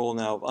burgeoning role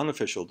now of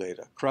unofficial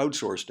data,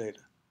 crowdsourced data.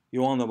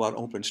 You all know about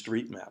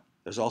OpenStreetMap.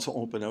 There's also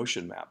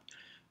OpenOceanMap.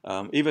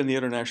 Even the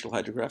International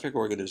Hydrographic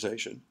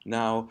Organization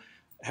now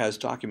has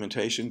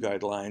documentation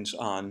guidelines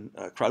on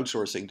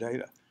crowdsourcing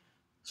data.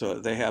 So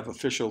they have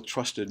official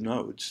trusted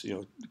nodes,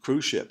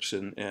 cruise ships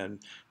and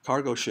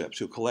cargo ships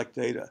who collect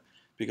data,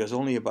 because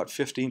only about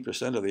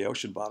 15% of the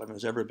ocean bottom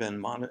has ever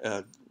been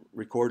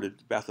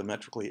recorded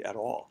bathymetrically at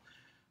all,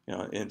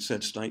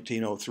 since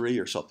 1903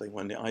 or something,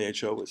 when the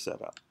IHO was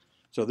set up.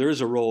 So there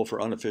is a role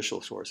for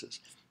unofficial sources.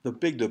 The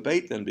big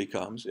debate then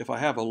becomes, if I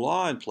have a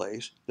law in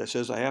place that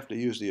says I have to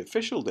use the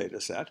official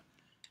data set,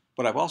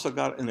 but I've also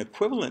got an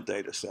equivalent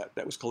data set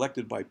that was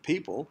collected by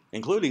people,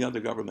 including other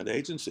government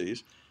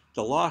agencies,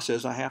 the law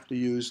says I have to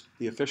use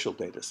the official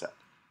data set,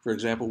 for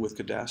example, with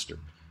cadastre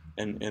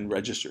and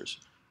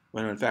registers,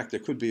 when in fact there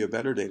could be a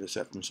better data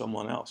set from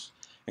someone else.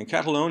 In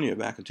Catalonia,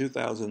 back in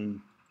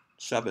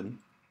 2007,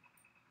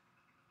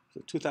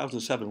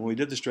 when we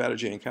did the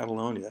strategy in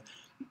Catalonia,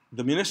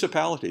 the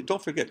municipality,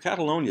 don't forget,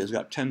 Catalonia has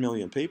got 10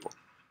 million people.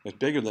 It's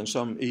bigger than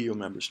some EU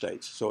member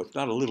states, so it's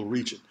not a little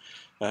region.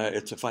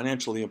 It's a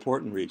financially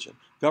important region.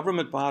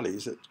 Government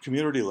bodies at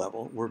community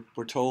level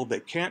were told they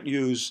can't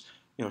use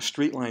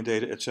street line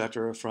data, et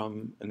cetera,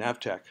 from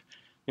Navtech,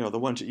 the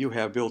ones that you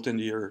have built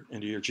into your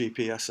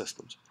GPS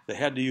systems. They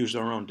had to use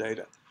their own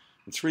data.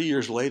 And 3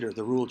 years later,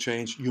 the rule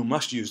changed. You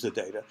must use the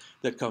data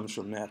that comes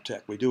from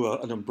NavTech. We do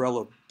an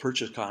umbrella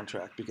purchase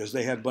contract because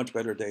they had much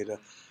better data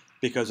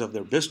because of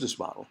their business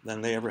model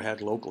than they ever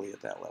had locally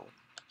at that level.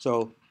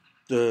 So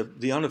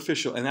the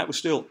unofficial, and that was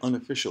still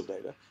unofficial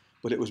data,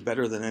 but it was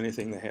better than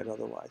anything they had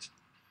otherwise.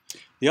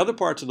 The other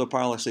parts of the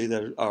policy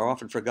that are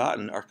often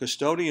forgotten are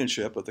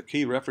custodianship of the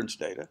key reference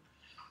data,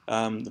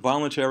 the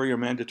voluntary or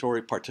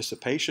mandatory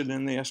participation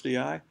in the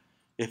SDI.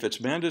 If it's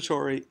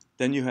mandatory,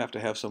 then you have to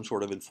have some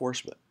sort of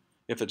enforcement.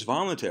 If it's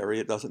voluntary,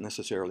 it doesn't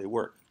necessarily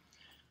work.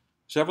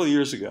 Several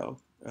years ago,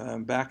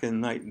 back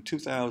in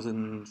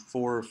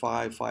 2004,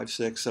 5, 5,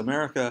 6,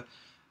 America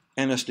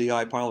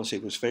NSDI policy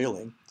was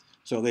failing.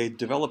 So they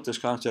developed this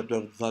concept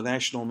of the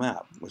national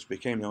map, which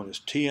became known as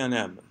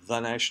TNM, the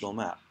national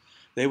map.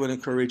 They would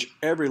encourage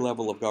every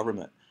level of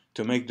government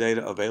to make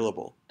data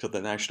available to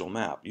the national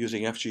map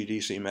using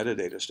FGDC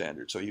metadata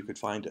standards so you could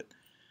find it.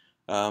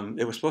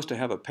 It was supposed to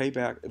have a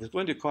payback. It was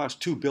going to cost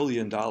 $2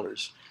 billion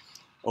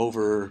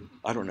over,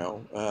 I don't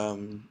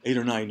know, 8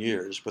 or 9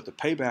 years, but the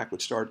payback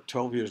would start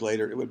 12 years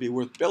later. It would be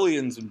worth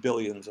billions and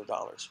billions of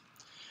dollars.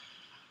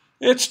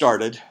 It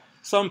started.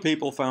 Some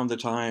people found the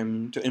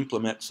time to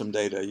implement some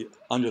data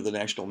under the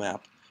national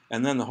map,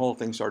 and then the whole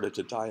thing started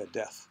to die a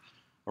death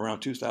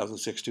around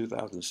 2006,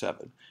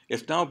 2007.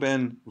 It's now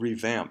been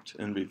revamped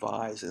and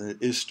revised, and it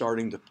is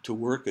starting to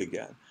work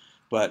again.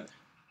 But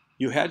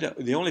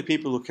the only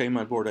people who came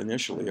on board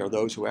initially are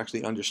those who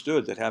actually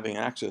understood that having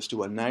access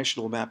to a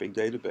national mapping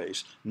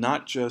database,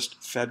 not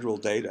just federal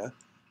data,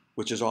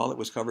 which is all that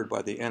was covered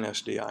by the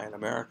NSDI in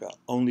America,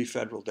 only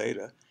federal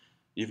data.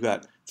 You've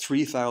got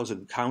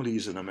 3,000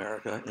 counties in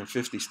America in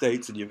 50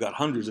 states, and you've got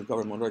hundreds of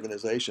government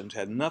organizations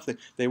had nothing.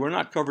 They were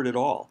not covered at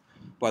all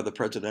by the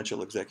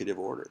presidential executive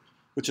order,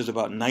 which is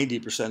about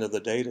 90% of the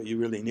data you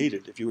really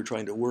needed if you were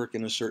trying to work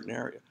in a certain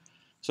area.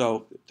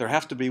 So there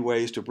have to be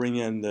ways to bring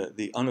in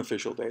the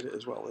unofficial data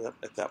as well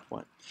at that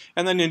point.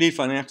 And then you need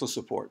financial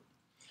support.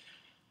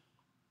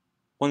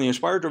 When the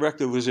Inspire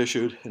Directive was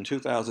issued in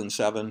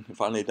 2007 and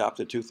finally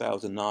adopted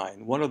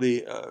 2009, one of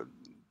the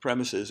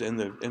premises in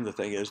the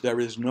thing is there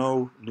is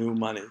no new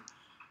money.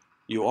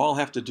 You all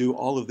have to do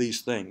all of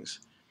these things.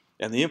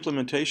 And the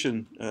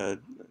implementation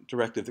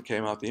directive that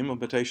came out, the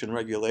implementation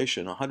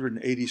regulation,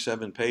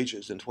 187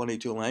 pages in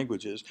 22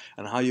 languages,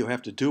 and how you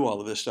have to do all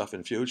of this stuff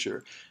in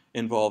future,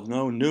 involved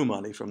no new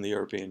money from the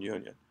European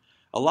Union.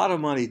 A lot of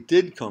money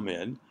did come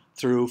in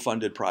through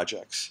funded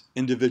projects,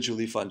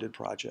 individually funded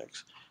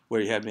projects,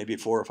 where you had maybe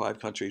 4 or 5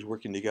 countries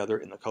working together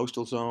in the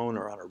coastal zone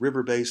or on a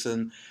river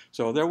basin.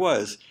 So there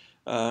was,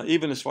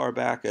 even as far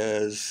back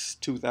as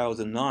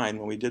 2009,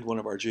 when we did one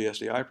of our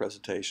GSDI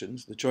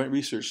presentations, the Joint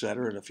Research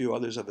Center and a few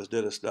others of us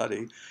did a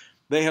study.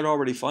 They had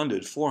already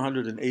funded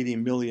 480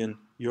 million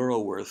euro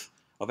worth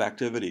of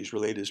activities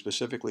related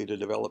specifically to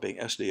developing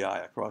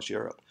SDI across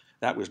Europe.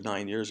 That was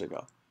 9 years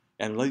ago.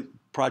 And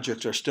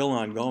projects are still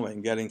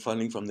ongoing, getting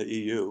funding from the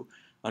EU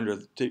under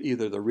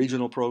either the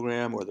regional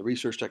program or the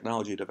Research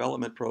Technology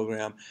Development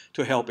Program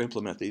to help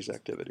implement these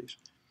activities.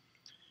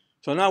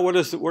 So now where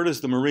does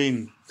the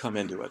Marine come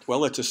into it?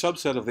 Well, it's a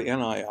subset of the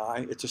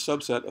NII. It's a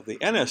subset of the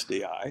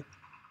NSDI,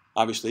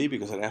 obviously,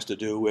 because it has to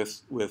do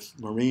with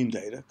marine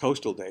data,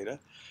 coastal data.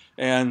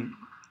 And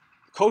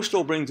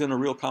coastal brings in a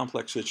real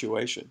complex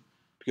situation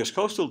because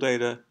coastal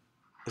data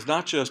is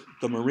not just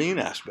the marine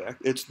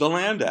aspect, it's the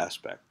land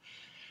aspect.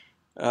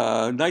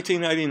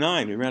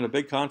 1999, we ran a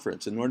big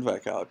conference in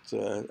Nordwijk out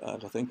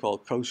at a thing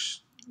called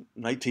Coast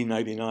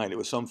 1999. It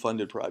was some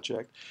funded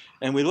project.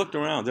 And we looked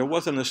around. There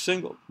wasn't a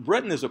single,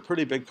 Britain is a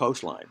pretty big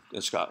coastline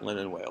in Scotland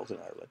and Wales and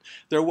Ireland.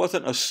 There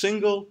wasn't a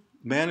single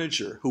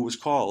manager who was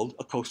called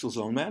a coastal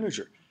zone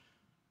manager.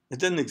 It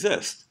didn't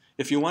exist.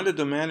 If you wanted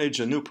to manage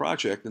a new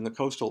project in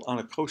the on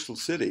a coastal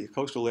city,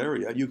 coastal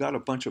area, you got a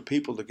bunch of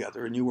people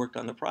together and you worked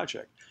on the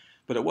project.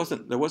 But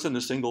there wasn't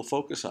a single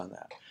focus on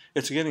that.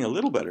 It's getting a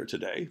little better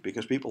today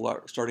because people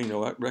are starting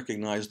to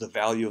recognize the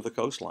value of the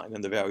coastline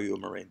and the value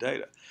of marine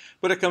data.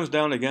 But it comes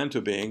down again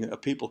to being a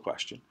people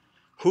question.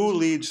 Who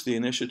leads the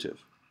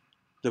initiative?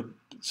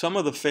 Some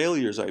of the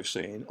failures I've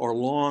seen are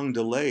long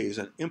delays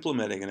in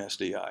implementing an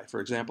SDI.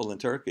 For example, in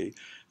Turkey,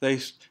 they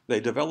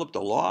developed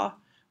a law.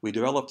 We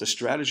developed a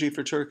strategy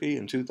for Turkey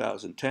in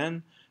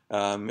 2010.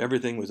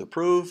 Everything was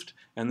approved,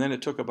 and then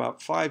it took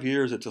about 5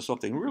 years until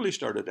something really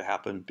started to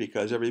happen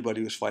because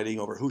everybody was fighting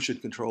over who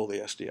should control the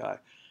SDI.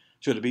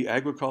 Should it be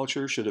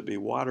agriculture? Should it be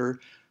water?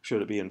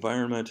 Should it be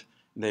environment?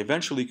 And they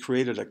eventually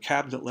created a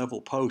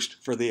cabinet-level post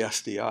for the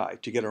SDI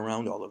to get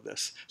around all of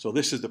this. So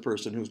this is the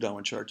person who's now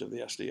in charge of the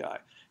SDI,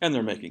 and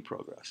they're making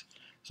progress.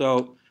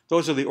 So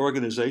those are the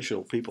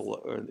organizational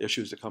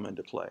issues that come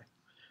into play.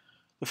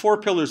 The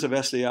 4 pillars of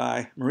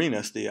SDI, marine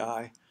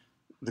SDI,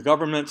 the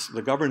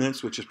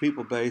governance, which is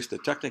people-based, the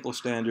technical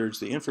standards,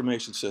 the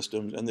information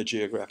systems, and the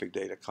geographic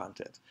data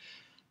content.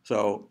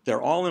 So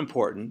they're all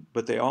important,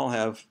 but they all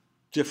have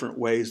different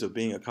ways of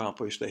being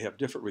accomplished. They have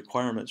different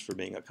requirements for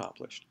being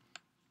accomplished.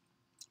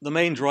 The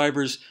main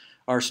drivers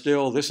are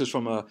still, this is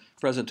from a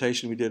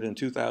presentation we did in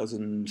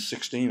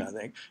 2016, I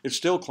think. It's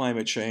still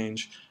climate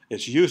change.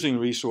 It's using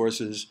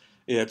resources.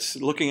 It's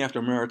looking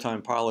after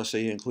maritime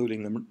policy,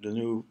 including the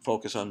new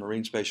focus on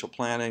marine spatial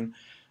planning.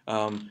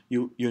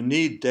 You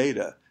need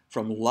data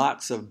from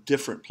lots of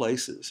different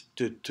places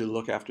to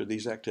look after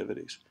these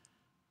activities.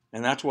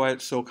 And that's why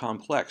it's so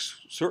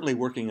complex, certainly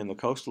working in the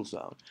coastal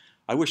zone.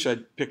 I wish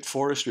I'd picked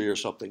forestry or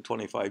something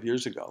 25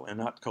 years ago and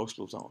not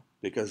coastal zone,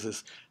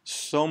 because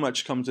so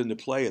much comes into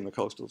play in the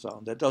coastal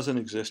zone that doesn't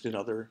exist in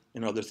other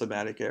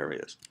thematic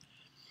areas.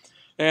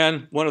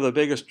 And one of the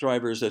biggest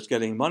drivers that's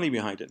getting money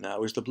behind it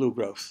now is the blue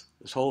growth,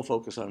 this whole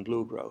focus on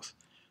blue growth,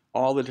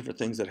 all the different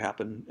things that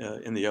happen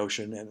in the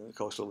ocean and in the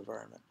coastal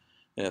environment.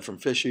 From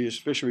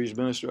fisheries,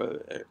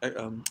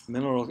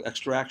 mineral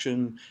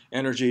extraction,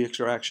 energy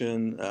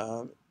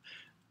extraction.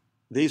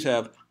 These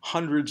have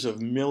hundreds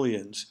of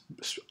millions,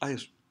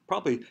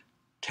 probably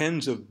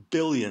tens of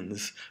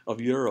billions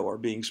of euro are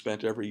being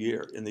spent every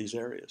year in these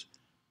areas.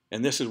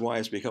 And this is why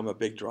it's become a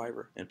big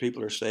driver. And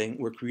people are saying,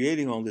 we're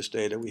creating all this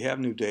data, we have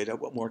new data,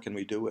 what more can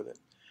we do with it?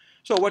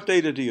 So what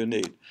data do you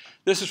need?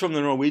 This is from the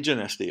Norwegian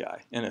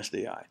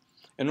NSDI.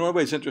 And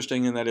Norway is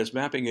interesting in that its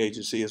mapping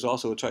agency is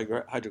also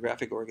a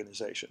hydrographic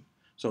organization.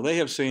 So they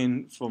have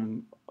seen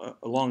from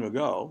long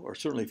ago, or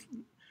certainly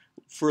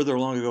further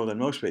long ago than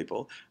most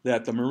people,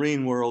 that the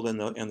marine world and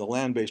the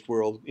land-based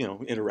world,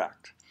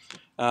 interact.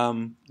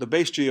 The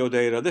base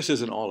geodata, this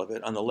isn't all of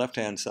it. On the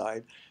left-hand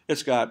side,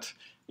 it's got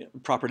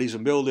properties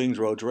of buildings,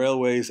 roads,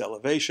 railways,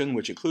 elevation,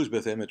 which includes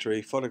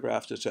bathymetry,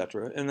 photographs,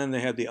 etc. And then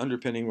they had the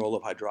underpinning role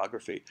of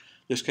hydrography.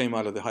 This came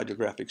out of the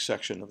hydrographic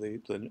section of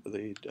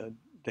the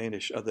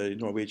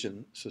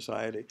Norwegian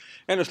Society.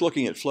 And it's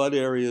looking at flood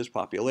areas,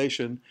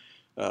 population,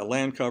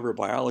 land cover,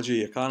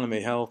 biology,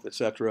 economy, health,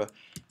 etc.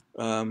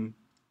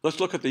 Let's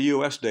look at the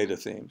U.S. data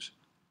themes.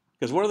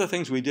 Because one of the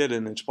things we did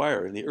in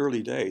Inspire in the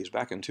early days,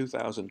 back in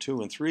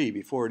 2002 and 3,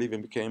 before it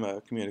even became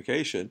a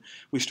communication,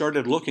 we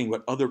started looking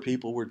what other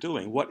people were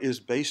doing. What is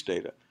base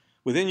data?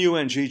 Within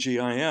UN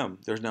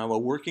GGIM, there's now a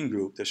working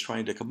group that's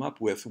trying to come up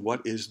with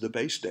what is the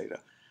base data.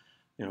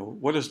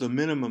 What is the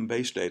minimum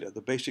base data,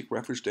 the basic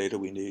reference data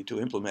we need to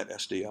implement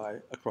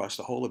SDI across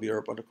the whole of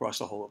Europe and across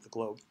the whole of the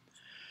globe.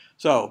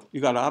 So you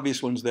got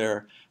obvious ones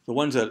there. The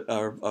ones that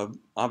are of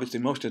obviously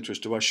most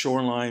interest to us: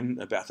 shoreline,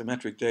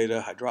 bathymetric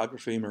data,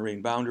 hydrography,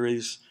 marine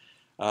boundaries.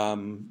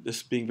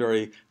 This being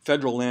very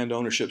federal land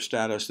ownership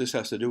status, this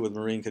has to do with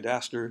marine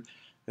cadastre.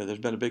 There's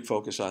been a big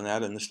focus on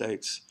that in the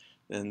States.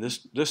 And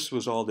this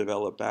was all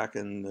developed back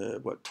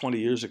in, 20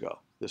 years ago.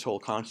 This whole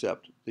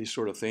concept, these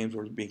sort of themes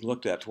were being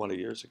looked at 20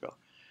 years ago.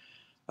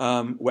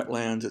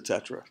 Wetlands,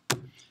 etc.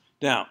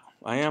 Now,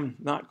 I am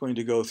not going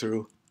to go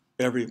through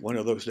every one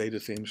of those data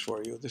themes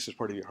for you. This is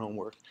part of your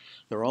homework.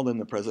 They're all in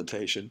the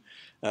presentation.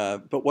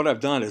 But what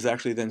I've done is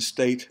actually then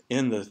state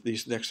in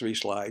these next 3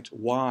 slides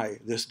why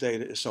this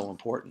data is so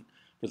important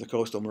for the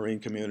coastal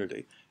marine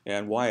community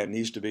and why it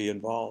needs to be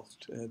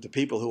involved. The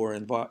people who are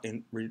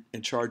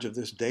in charge of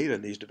this data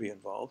needs to be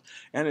involved.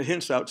 And it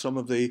hints out some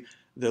of the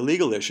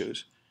legal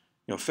issues.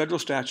 Federal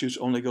statutes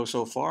only go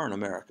so far in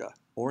America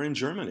or in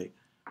Germany.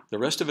 The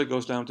rest of it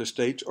goes down to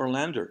states or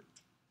lander.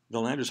 The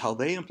landers, how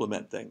they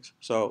implement things.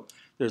 So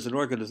there's an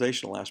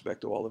organizational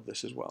aspect to all of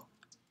this as well.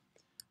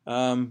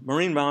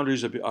 Marine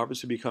boundaries are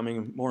obviously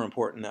becoming more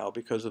important now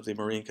because of the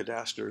marine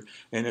cadastre,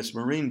 and it's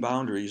marine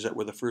boundaries that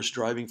were the first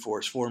driving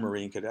force for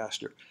marine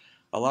cadastre.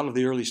 A lot of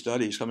the early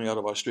studies coming out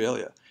of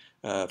Australia,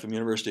 from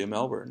University of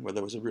Melbourne, where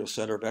there was a real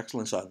center of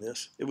excellence on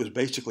this, it was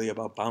basically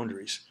about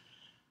boundaries.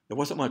 There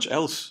wasn't much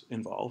else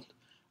involved.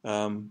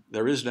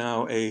 There is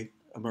now a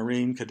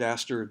marine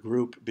cadastre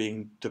group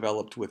being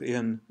developed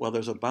within, well,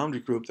 there's a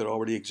boundary group that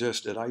already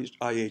exists at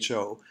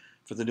IHO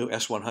for the new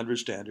S100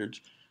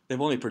 standards.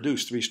 They've only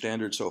produced 3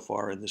 standards so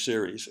far in the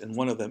series, and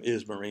one of them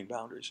is marine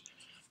boundaries.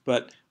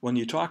 But when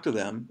you talk to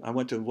them, I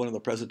went to one of the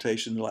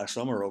presentations last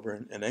summer over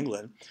in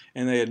England,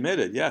 and they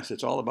admitted, yes,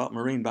 it's all about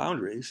marine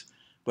boundaries,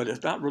 but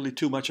it's not really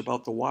too much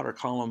about the water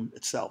column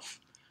itself.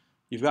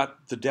 You've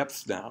got the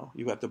depth now,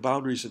 you've got the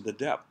boundaries of the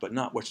depth, but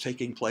not what's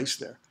taking place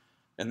there.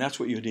 And that's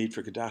what you need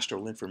for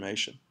cadastral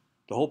information.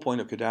 The whole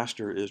point of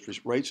cadastre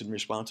is rights and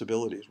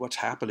responsibilities, what's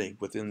happening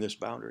within this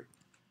boundary.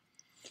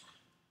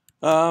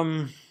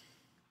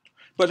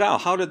 But now,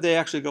 how did they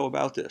actually go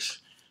about this?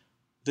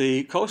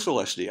 The coastal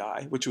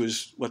SDI, which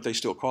was what they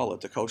still call it,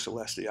 the coastal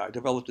SDI,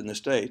 developed in the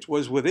States,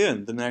 was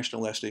within the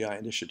National SDI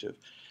Initiative,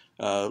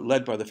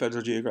 led by the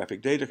Federal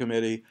Geographic Data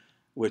Committee,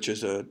 which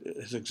has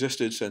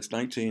existed since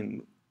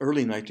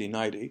early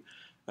 1990,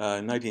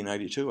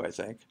 1992, I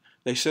think.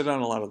 They sit on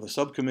a lot of the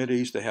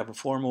subcommittees. They have a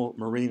formal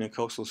Marine and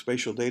Coastal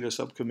Spatial Data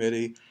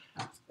Subcommittee,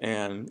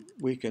 and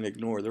we can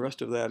ignore the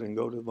rest of that and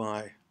go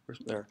to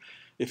there.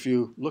 If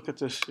you look at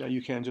this,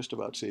 you can just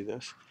about see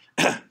this.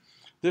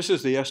 This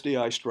is the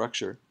SDI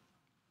structure,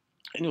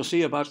 and you'll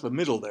see about the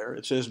middle there,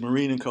 it says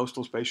Marine and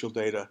Coastal Spatial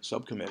Data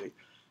Subcommittee.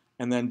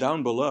 And then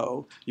down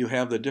below, you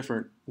have the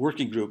different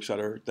working groups that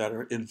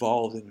are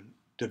involved in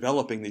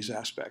developing these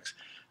aspects.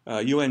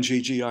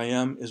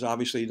 UNGGIM is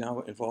obviously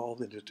now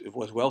involved, and it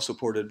was well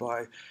supported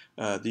by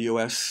the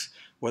U.S.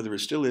 Whether it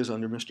still is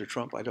under Mr.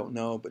 Trump, I don't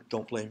know, but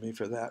don't blame me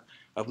for that.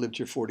 I've lived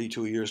here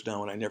 42 years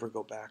now, and I never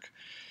go back.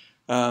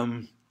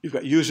 You've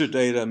got user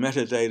data,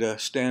 metadata,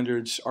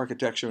 standards,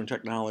 architecture and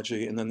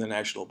technology, and then the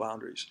national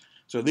boundaries.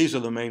 So these are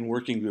the main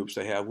working groups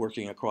they have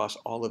working across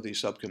all of these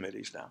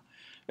subcommittees now.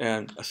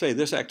 And I say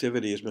this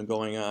activity has been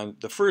going on.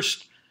 The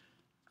first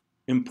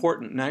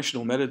important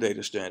national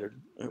metadata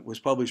standard was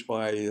published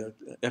by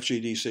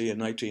FGDC in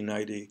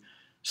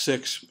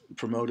 1996,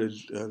 promoted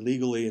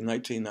legally in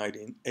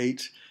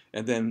 1998,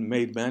 and then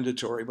made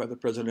mandatory by the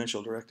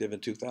presidential directive in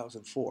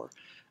 2004.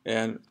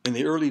 And in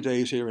the early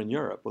days here in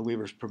Europe, when we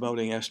were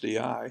promoting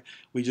SDI,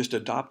 we just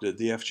adopted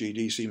the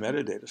FGDC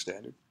metadata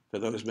standard for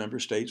those member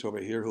states over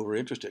here who were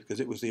interested,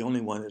 because it was the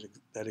only one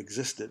that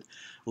existed.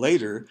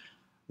 Later,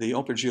 the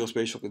Open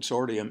Geospatial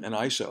Consortium and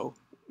ISO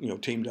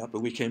teamed up,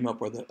 and we came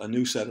up with a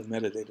new set of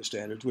metadata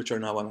standards, which are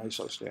now an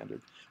ISO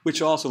standard,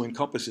 which also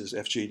encompasses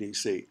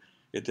FGDC.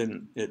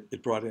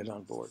 It brought it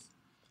on board.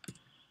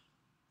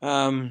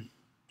 The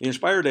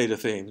Inspire data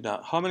theme.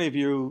 Now, how many of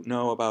you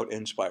know about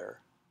Inspire?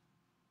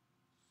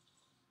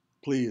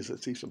 Please,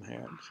 let's see some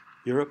hands.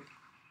 Europe?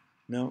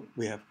 No,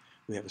 we have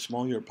a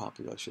small Europe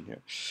population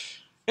here.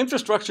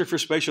 Infrastructure for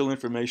spatial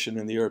information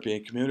in the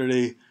European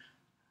community.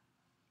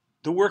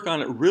 The work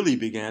on it really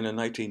began in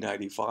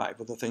 1995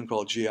 with a thing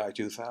called GI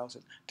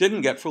 2000.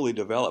 Didn't get fully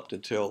developed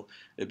until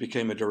it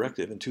became a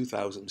directive in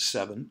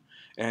 2007,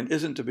 and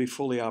isn't to be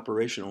fully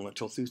operational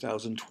until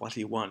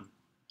 2021.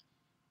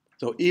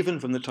 So even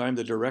from the time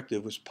the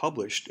directive was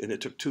published, and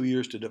it took 2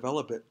 years to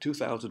develop it,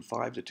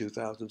 2005 to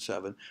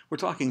 2007, we're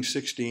talking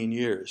 16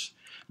 years.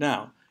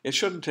 Now, it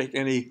shouldn't take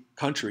any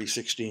country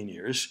 16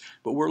 years,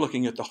 but we're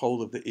looking at the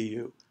whole of the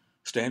EU,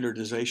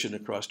 standardization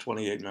across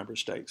 28 member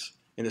states.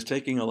 And it's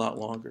taking a lot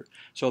longer.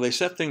 So they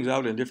set things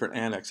out in different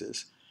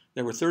annexes.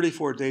 There were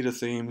 34 data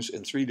themes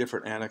in 3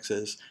 different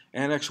annexes.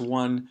 Annex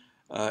 1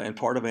 and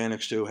part of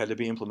Annex 2 had to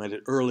be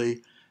implemented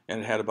early, and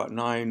it had about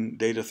 9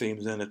 data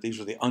themes in it. These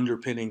were the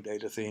underpinning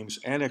data themes.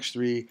 Annex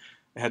 3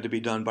 had to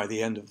be done by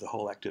the end of the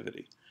whole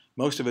activity.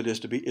 Most of it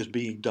is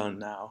being done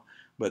now,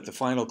 but the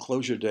final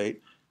closure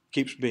date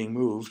keeps being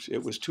moved.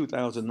 It was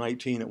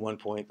 2019 at one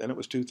point, then it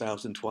was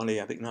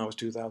 2020, I think now it's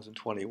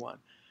 2021.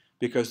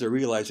 Because they're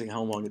realizing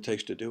how long it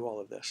takes to do all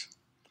of this.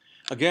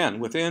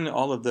 Again, within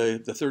all of the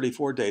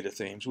 34 data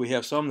themes, we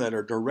have some that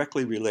are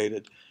directly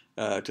related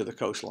to the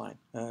coastline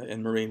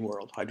in marine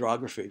world.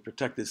 Hydrography,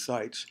 protected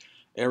sites,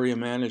 area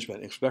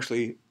management,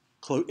 especially,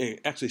 it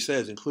actually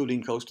says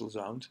including coastal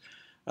zones,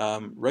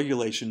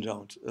 regulation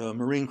zones,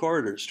 marine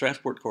corridors,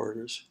 transport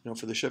corridors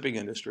for the shipping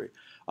industry,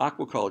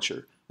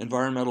 aquaculture,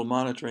 environmental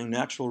monitoring,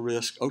 natural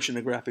risk,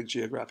 oceanographic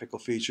geographical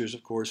features,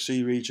 of course,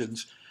 sea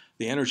regions,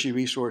 the energy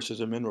resources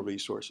and mineral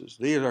resources.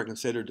 These are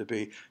considered to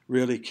be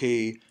really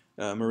key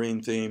marine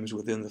themes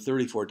within the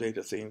 34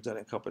 data themes that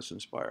encompass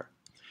Inspire.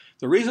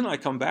 The reason I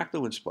come back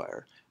to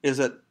Inspire is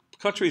that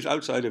countries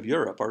outside of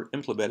Europe are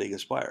implementing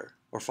Inspire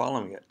or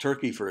following it.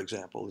 Turkey, for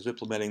example, is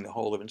implementing the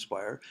whole of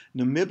Inspire.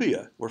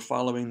 Namibia, we're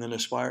following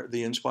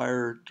the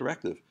Inspire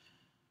directive.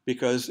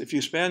 Because if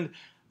you spend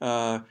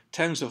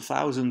tens of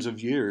thousands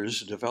of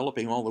years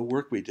developing all the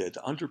work we did to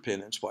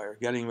underpin Inspire,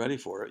 getting ready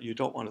for it, you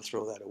don't want to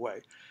throw that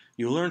away.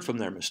 You learn from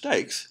their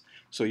mistakes,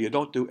 so you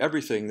don't do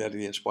everything that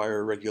the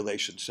Inspire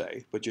regulations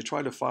say, but you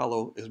try to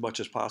follow as much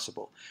as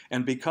possible.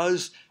 And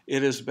because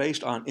it is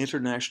based on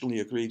internationally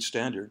agreed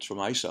standards from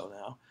ISO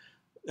now,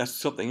 that's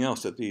something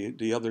else that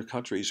the other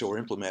countries who are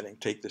implementing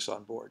take this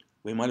on board.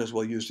 We might as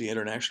well use the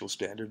international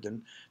standard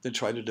than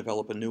try to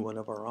develop a new one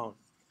of our own.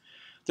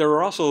 There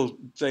are also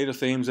data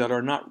themes that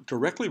are not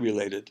directly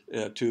related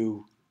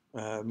to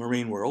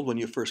marine world when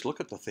you first look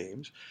at the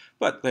themes,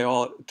 but they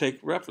all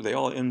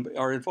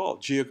are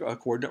involved.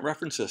 Coordinate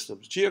reference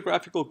systems,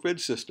 geographical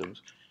grid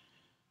systems.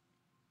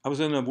 I was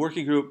in a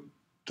working group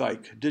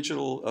like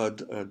Digital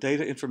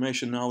Data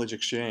Information Knowledge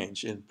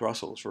Exchange in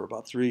Brussels for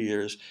about 3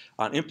 years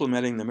on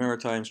implementing the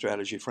Maritime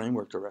Strategy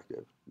Framework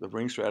Directive, the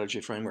Marine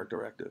Strategy Framework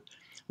Directive.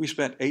 We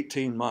spent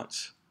 18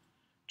 months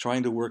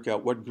trying to work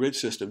out what grid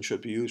system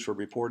should be used for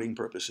reporting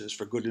purposes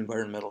for good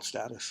environmental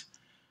status.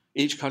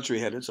 Each country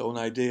had its own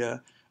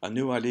idea. A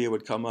new idea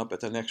would come up at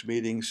the next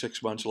meeting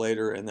 6 months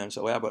later, and then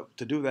so, yeah, but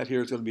to do that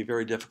here is going to be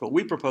very difficult.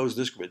 We proposed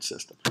this grid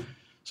system.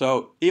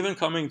 So even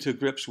coming to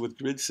grips with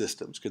grid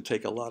systems could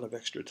take a lot of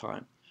extra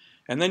time.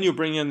 And then you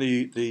bring in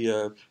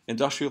the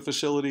industrial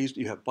facilities.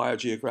 You have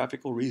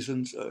biogeographical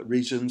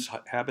regions,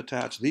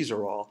 habitats. These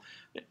are all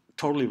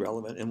totally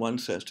relevant in one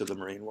sense to the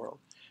marine world.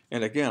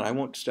 And again, I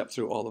won't step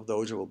through all of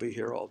those or we'll be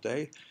here all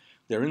day.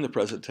 They're in the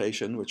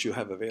presentation, which you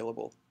have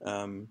available.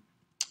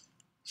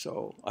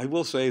 So I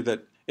will say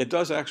that it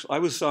does actually, I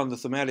was on the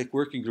thematic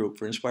working group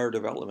for Inspire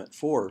Development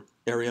for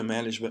area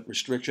management,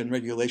 restriction,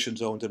 regulation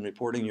zones, and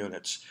reporting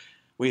units.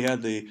 We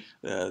had the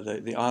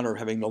honor of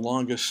having the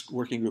longest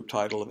working group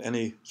title of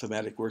any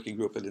thematic working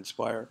group at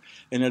Inspire.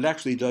 And it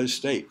actually does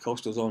state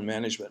coastal zone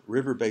management,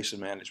 river basin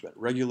management,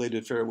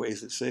 regulated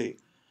fairways at sea.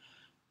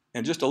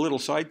 And just a little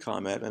side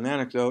comment, an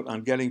anecdote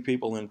on getting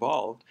people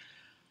involved.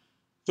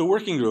 The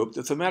working group,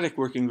 the thematic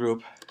working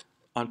group,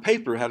 on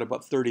paper had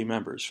about 30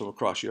 members from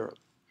across Europe.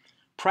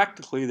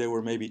 Practically, there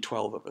were maybe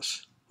 12 of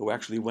us who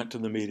actually went to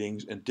the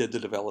meetings and did the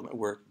development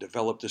work,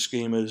 developed the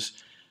schemas,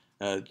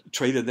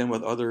 traded them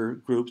with other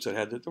groups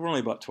that there were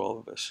only about 12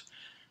 of us.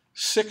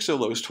 6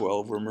 of those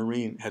 12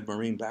 had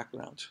marine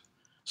backgrounds.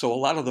 So a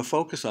lot of the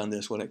focus on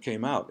this when it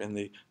came out, and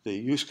the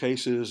use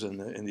cases and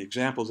the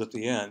examples at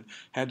the end,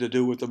 had to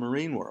do with the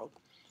marine world.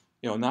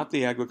 Not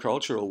the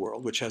agricultural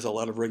world, which has a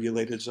lot of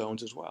regulated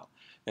zones as well.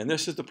 And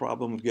this is the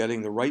problem of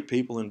getting the right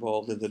people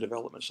involved in the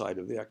development side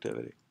of the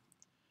activity.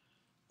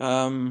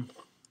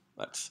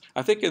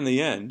 I think in the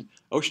end,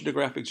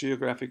 oceanographic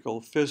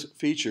geographical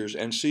features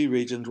and sea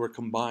regions were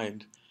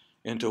combined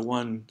into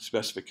one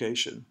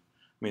specification.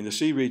 I mean, the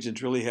sea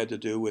regions really had to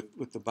do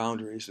with the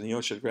boundaries, and the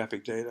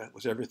oceanographic data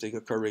was everything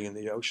occurring in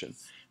the ocean.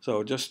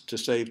 So just to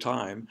save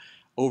time,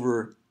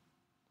 over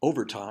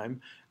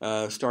time,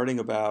 starting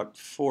about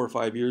 4 or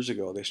 5 years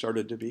ago, they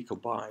started to be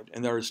combined.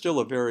 And there is still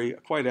a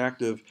quite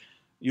active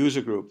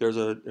user group. There's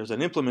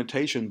an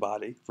implementation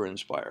body for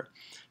Inspire.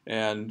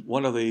 And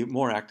one of the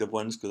more active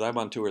ones, because I'm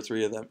on 2 or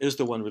 3 of them, is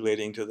the one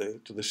relating to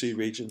the sea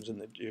regions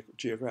and the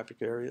geographic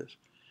areas.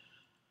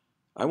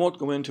 I won't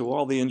go into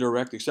all the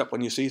indirect, except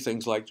when you see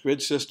things like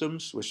grid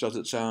systems, which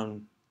doesn't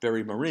sound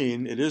very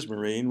marine. It is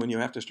marine when you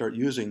have to start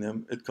using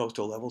them at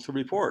coastal level to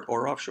report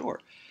or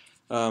offshore.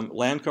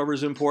 Land cover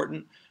is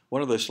important.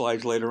 One of the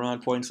slides later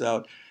on points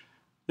out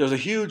there's a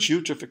huge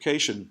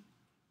eutrophication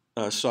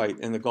site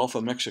in the Gulf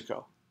of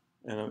Mexico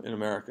in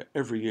America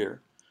every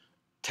year.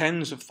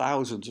 Tens of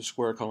thousands of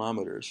square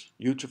kilometers,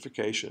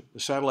 eutrophication. The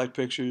satellite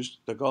pictures,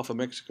 the Gulf of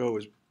Mexico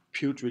is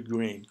putrid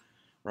green,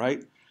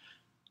 right?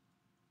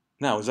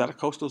 Now, is that a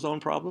coastal zone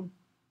problem?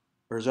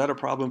 Or is that a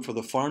problem for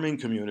the farming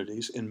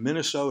communities in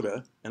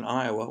Minnesota and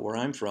Iowa, where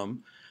I'm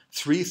from,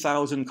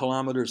 3,000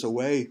 kilometers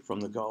away from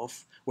the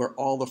Gulf, where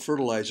all the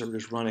fertilizer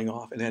is running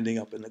off and ending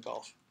up in the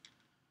Gulf?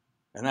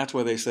 And that's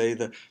why they say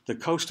the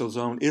coastal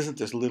zone isn't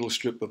this little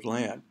strip of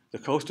land. The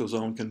coastal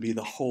zone can be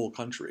the whole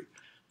country,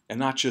 and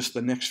not just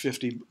the next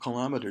 50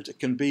 kilometers. It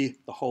can be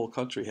the whole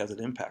country has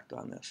an impact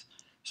on this.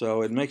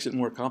 So it makes it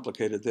more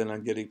complicated than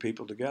on getting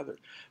people together.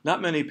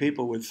 Not many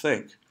people would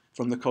think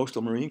from the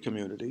coastal marine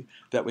community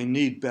that we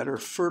need better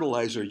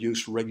fertilizer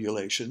use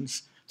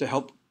regulations to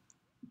help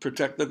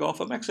protect the Gulf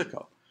of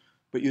Mexico.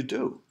 But you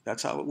do.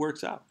 That's how it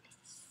works out.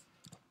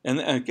 And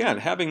again,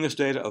 having this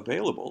data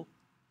available,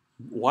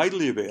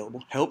 widely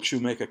available, helps you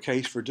make a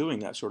case for doing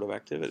that sort of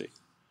activity.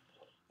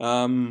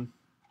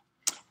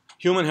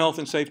 Human health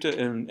and safety.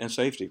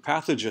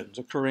 Pathogens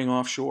occurring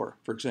offshore,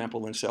 for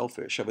example, in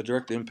shellfish, have a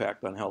direct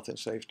impact on health and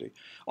safety.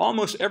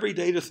 Almost every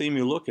data theme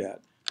you look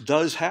at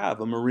does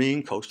have a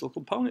marine coastal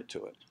component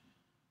to it.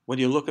 When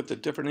you look at the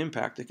different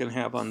impact it can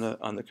have on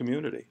the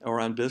community, or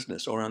on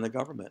business, or on the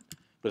government,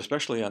 but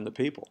especially on the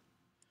people.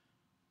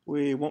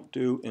 We won't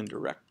do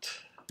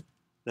indirect.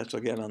 That's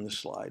again on this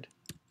slide.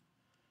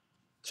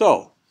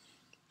 So,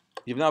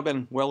 you've now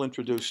been well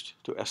introduced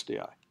to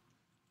SDI.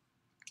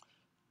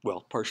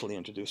 Well, partially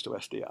introduced to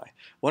SDI.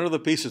 One of the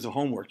pieces of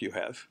homework you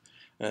have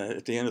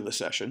at the end of the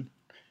session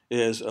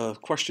is a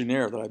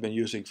questionnaire that I've been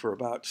using for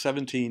about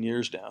 17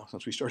 years now,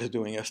 since we started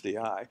doing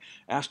SDI,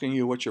 asking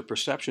you what your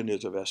perception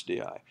is of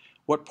SDI.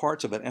 What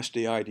parts of an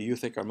SDI do you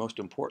think are most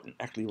important?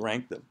 Actually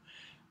rank them.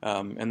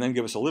 And then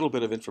give us a little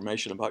bit of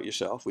information about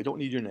yourself. We don't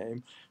need your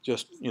name.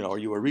 Just, are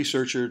you a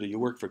researcher? Do you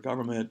work for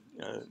government?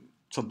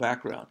 Some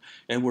background.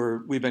 And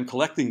we've been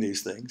collecting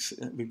these things.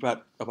 We've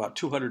got about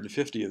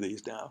 250 of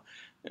these now,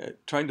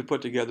 trying to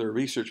put together a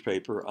research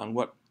paper on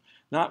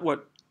not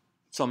what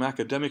some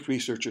academic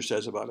researcher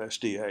says about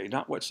SDA,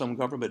 not what some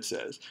government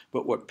says,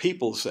 but what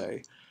people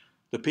say,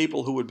 the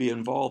people who would be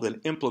involved in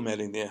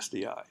implementing the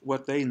SDI,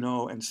 what they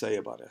know and say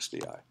about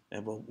SDI.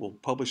 And we'll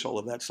publish all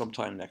of that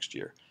sometime next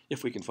year,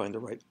 if we can find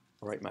the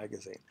right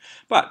magazine.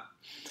 But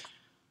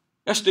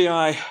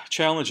SDI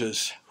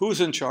challenges: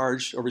 who's in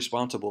charge or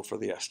responsible for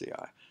the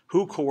SDI?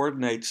 Who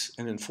coordinates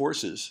and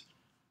enforces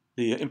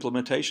the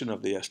implementation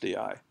of the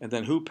SDI? And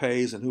then who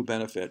pays and who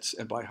benefits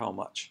and by how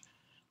much?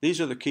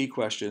 These are the key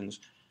questions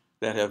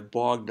that have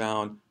bogged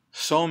down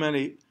so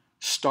many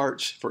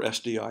starts for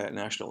SDI at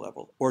national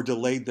level, or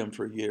delayed them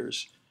for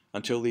years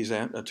until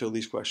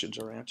these questions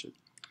are answered.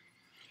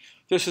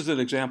 This is an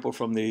example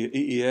from the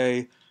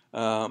EEA,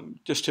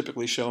 just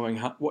typically showing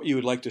what you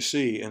would like to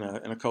see in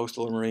a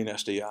coastal or marine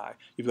SDI.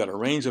 You've got a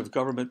range of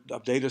government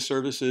data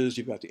services.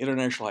 You've got the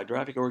International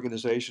Hydrographic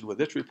Organization with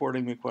its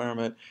reporting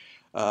requirement.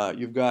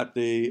 You've got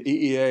the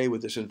EEA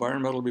with this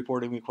environmental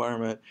reporting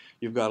requirement.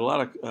 You've got a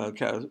lot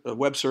of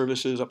web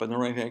services up in the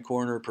right-hand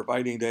corner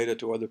providing data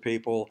to other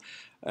people.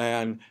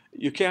 And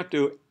you can't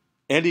do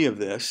any of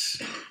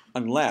this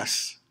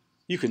unless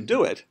you can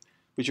do it,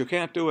 but you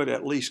can't do it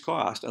at least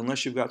cost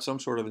unless you've got some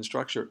sort of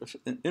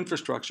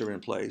infrastructure in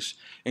place,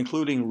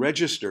 including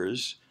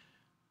registers,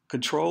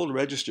 controlled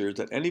registers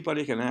that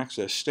anybody can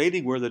access,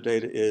 stating where the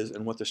data is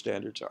and what the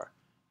standards are.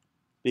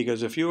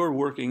 Because if you're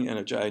working in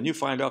a GIS and you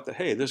find out that,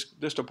 hey, this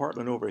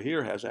department over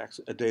here has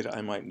data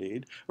I might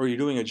need, or you're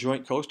doing a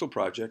joint coastal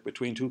project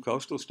between 2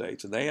 coastal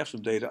states and they have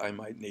some data I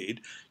might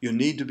need, you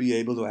need to be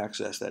able to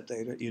access that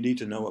data. You need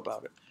to know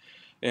about it.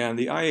 And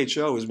the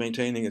IHO is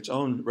maintaining its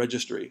own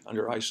registry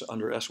under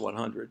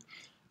S100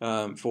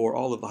 for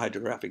all of the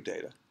hydrographic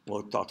data.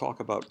 I'll talk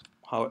about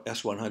how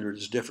S100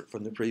 is different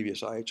from the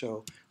previous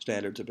IHO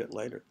standards a bit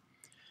later.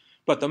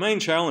 But the main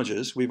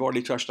challenges, we've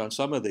already touched on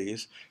some of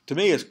these, to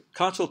me is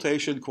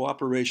consultation,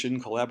 cooperation,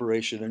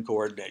 collaboration, and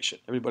coordination.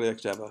 Everybody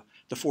likes to have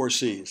the 4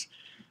 C's,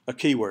 a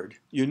keyword.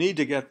 You need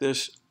to get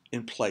this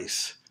in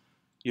place.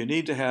 You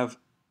need to have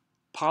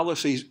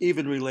policies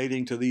even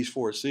relating to these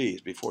 4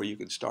 C's before you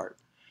can start.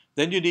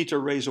 Then you need to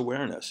raise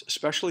awareness,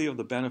 especially of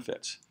the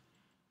benefits.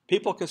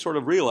 People can sort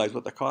of realize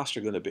what the costs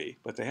are going to be,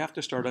 but they have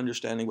to start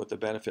understanding what the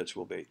benefits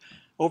will be.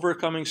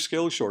 Overcoming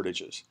skill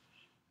shortages.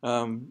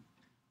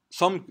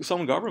 Some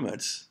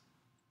governments,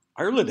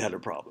 Ireland had a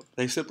problem.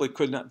 They simply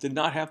did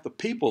not have the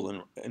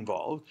people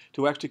involved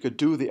who actually could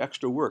do the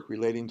extra work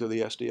relating to the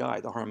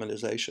SDI, the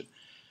harmonization.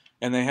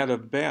 And they had a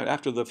ban,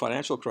 after the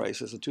financial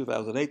crisis in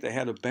 2008, they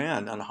had a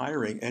ban on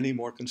hiring any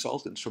more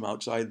consultants from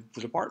outside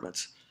the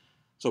departments.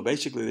 So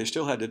basically, they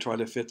still had to try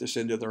to fit this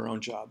into their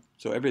own job.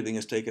 So everything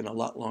has taken a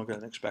lot longer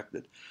than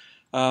expected.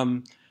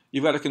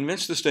 You've got to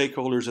convince the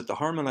stakeholders that the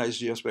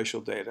harmonized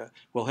geospatial data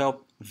will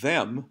help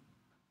them,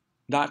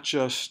 not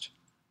just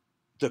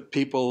the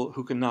people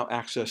who can now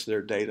access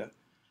their data,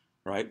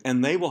 right?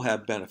 And they will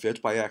have benefits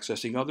by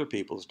accessing other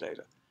people's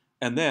data.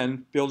 And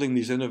then building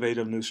these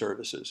innovative new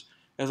services.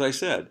 As I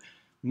said,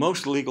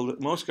 most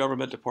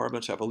government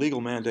departments have a legal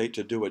mandate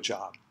to do a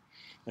job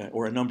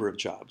or a number of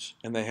jobs,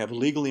 and they have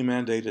legally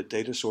mandated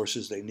data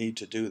sources they need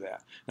to do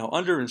that. Now,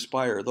 under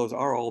Inspire, those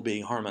are all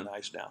being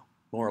harmonized now,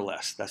 more or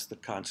less. That's the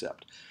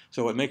concept.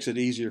 So it makes it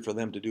easier for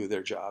them to do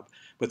their job.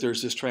 But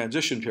there's this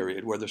transition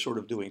period where they're sort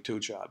of doing 2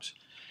 jobs.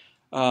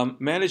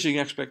 Managing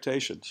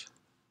expectations.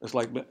 It's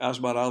like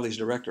Asmat Ali's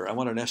director. I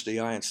want an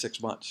SDI in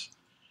 6 months.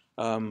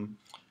 I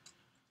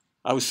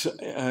guess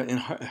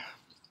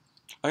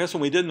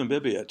when we did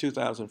Namibia,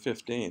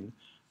 2015,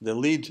 the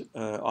lead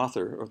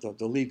author, or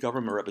the lead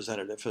government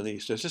representative for the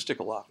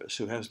statistical office,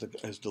 who has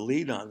the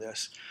lead on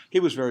this, he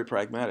was very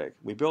pragmatic.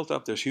 We built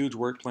up this huge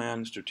work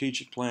plan,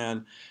 strategic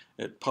plan.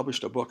 It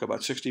published a book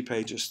about 60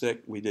 pages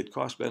thick. We did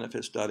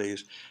cost-benefit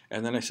studies.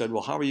 And then I said,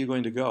 well, how are you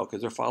going to go? Because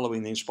they're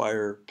following the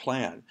Inspire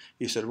plan.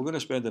 He said, we're going to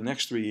spend the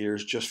next 3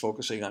 years just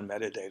focusing on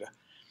metadata.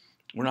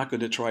 We're not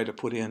going to try to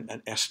put in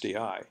an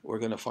SDI. We're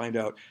going to find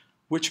out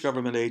which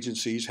government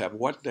agencies have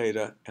what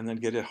data, and then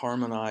get it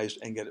harmonized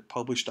and get it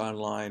published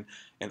online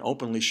and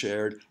openly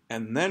shared,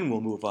 and then we'll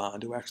move on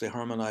to actually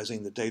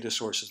harmonizing the data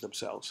sources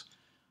themselves.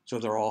 So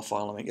they're all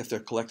following. If they're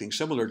collecting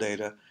similar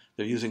data,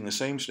 they're using the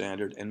same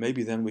standard, and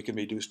maybe then we can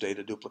reduce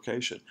data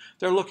duplication.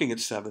 They're looking at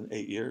 7,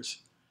 8 years.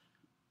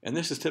 And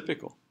this is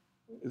typical.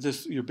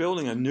 You're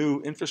building a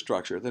new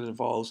infrastructure that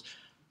involves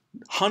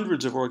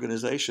hundreds of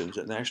organizations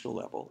at national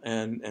level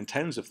and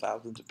tens of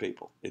thousands of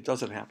people. It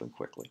doesn't happen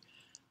quickly.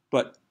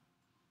 But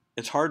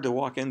it's hard to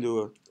walk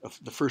into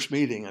the first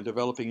meeting on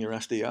developing your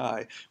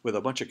SDI with a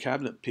bunch of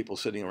cabinet people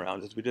sitting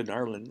around, as we did in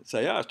Ireland, and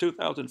say, it's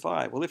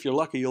 2005. Well, if you're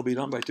lucky, you'll be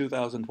done by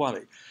 2020.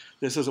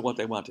 This isn't what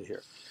they want to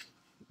hear.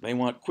 They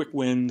want quick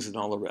wins and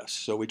all the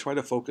rest. So we try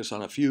to focus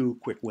on a few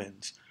quick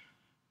wins.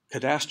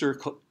 Cadastre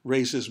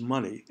raises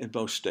money in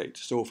most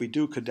states. So if we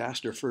do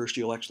cadastre first,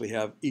 you'll actually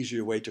have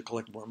easier way to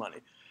collect more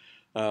money.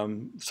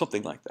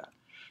 Something like that.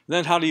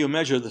 Then how do you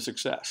measure the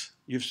success?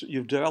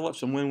 You've developed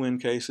some win-win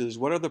cases.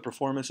 What are the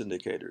performance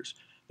indicators?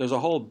 There's a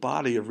whole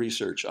body of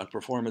research on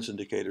performance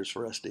indicators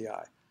for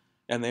SDI,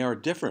 and they are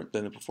different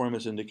than a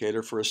performance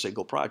indicator for a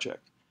single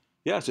project.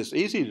 Yes, it's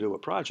easy to do a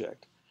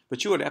project,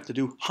 but you would have to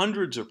do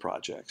hundreds of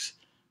projects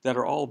that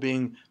are all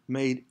being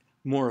made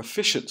more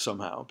efficient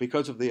somehow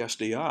because of the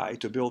SDI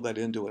to build that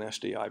into an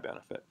SDI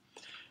benefit.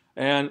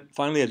 And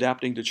finally,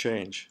 adapting to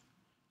change.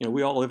 You know,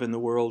 we all live in the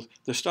world.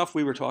 The stuff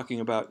we were talking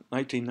about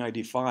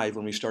 1995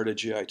 when we started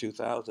GI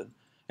 2000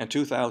 and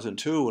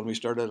 2002 when we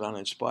started on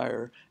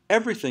Inspire,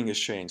 everything has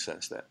changed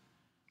since then.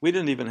 We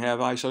didn't even have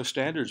ISO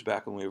standards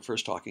back when we were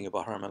first talking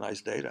about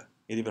harmonized data,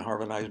 and even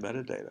harmonized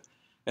metadata.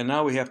 And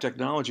now we have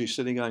technology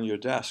sitting on your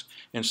desk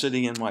and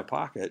sitting in my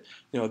pocket,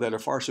 that are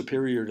far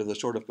superior to the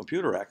sort of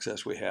computer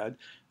access we had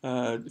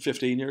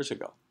 15 years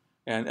ago.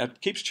 And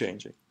it keeps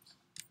changing.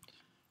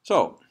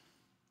 So,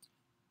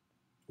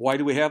 why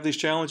do we have these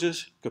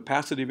challenges?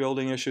 Capacity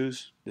building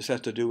issues. This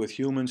has to do with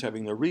humans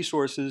having the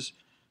resources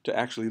to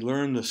actually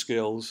learn the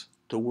skills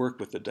to work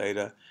with the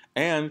data,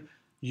 and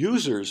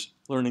users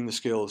learning the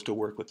skills to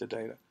work with the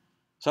data.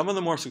 Some of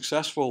the more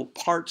successful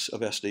parts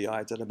of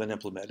SDI that have been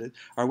implemented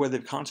are where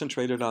they've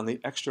concentrated on the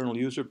external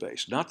user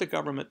base, not the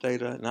government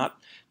data,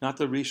 not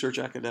the research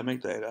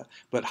academic data,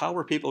 but how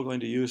are people going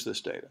to use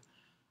this data?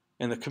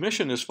 And the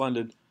Commission has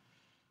funded,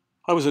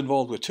 I was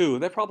involved with 2,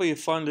 they probably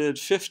funded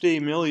 50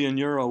 million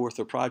euro worth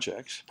of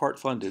projects, part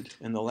funded,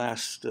 in the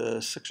last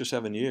 6 or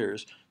 7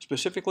 years,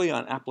 specifically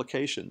on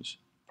applications,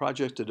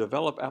 projects to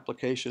develop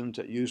applications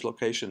that use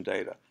location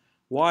data,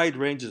 wide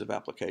ranges of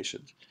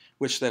applications,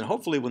 which then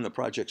hopefully when the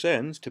project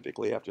ends,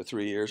 typically after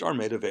 3 years, are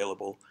made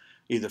available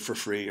either for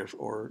free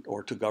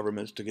or to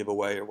governments to give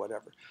away or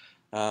whatever.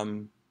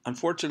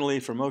 Unfortunately,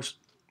 for most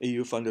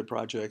EU-funded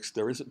projects,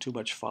 there isn't too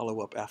much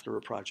follow-up after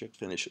a project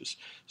finishes.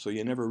 So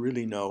you never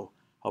really know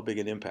how big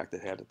an impact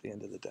it had at the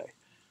end of the day.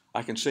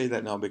 I can say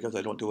that now because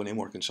I don't do any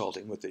more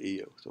consulting with the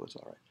EU, so it's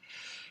all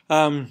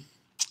right.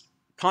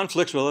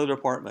 Conflicts with other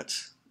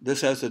departments.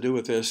 This has to do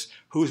with this,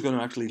 who's going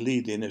to actually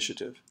lead the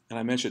initiative. And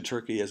I mentioned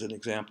Turkey as an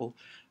example.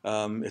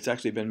 It's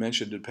actually been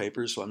mentioned in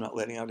papers, so I'm not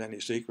letting out any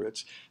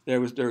secrets.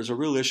 There's a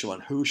real issue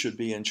on who should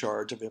be in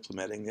charge of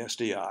implementing the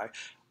SDI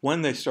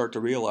when they start to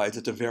realize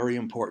it's a very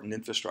important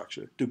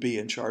infrastructure to be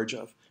in charge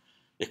of,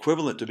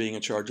 equivalent to being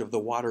in charge of the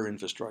water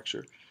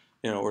infrastructure,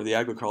 or the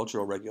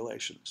agricultural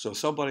regulation. So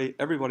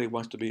everybody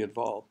wants to be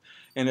involved.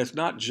 And it's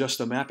not just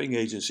the mapping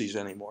agencies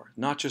anymore,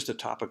 not just a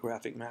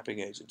topographic mapping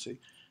agency.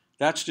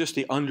 That's just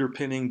the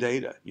underpinning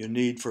data you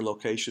need for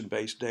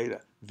location-based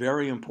data.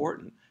 Very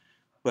important.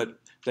 But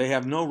they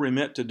have no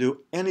remit to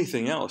do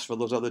anything else for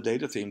those other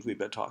data themes we've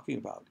been talking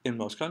about in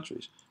most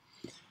countries.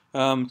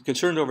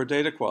 Concerned over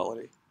data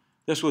quality.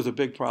 This was a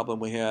big problem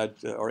we had,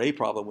 or a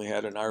problem we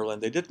had in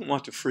Ireland. They didn't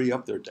want to free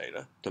up their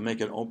data to make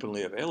it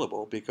openly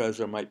available because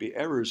there might be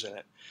errors in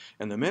it.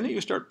 And the minute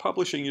you start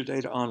publishing your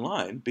data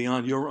online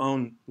beyond your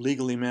own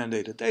legally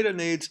mandated data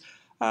needs,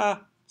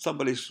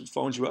 somebody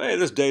phones you, hey,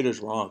 this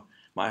data's wrong.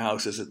 My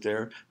house isn't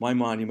there. My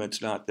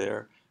monument's not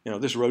there.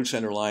 This road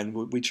center line,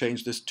 we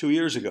changed this 2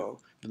 years ago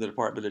for the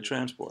Department of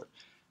Transport.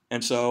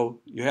 And so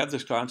you have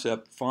this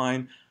concept,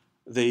 fine.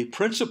 The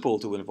principle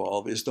to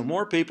involve is the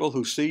more people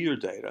who see your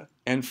data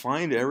and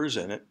find errors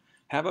in it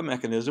have a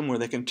mechanism where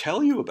they can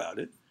tell you about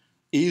it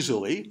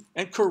easily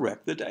and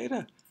correct the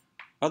data.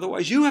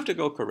 Otherwise, you have to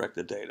go correct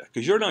the data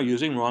because you're now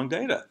using wrong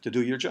data to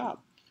do your job.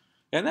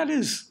 And that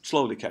is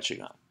slowly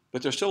catching on.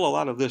 But there's still a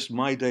lot of this,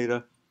 my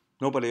data,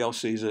 nobody else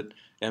sees it,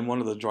 and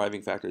one of the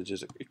driving factors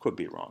is it could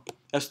be wrong.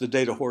 That's the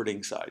data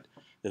hoarding side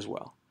as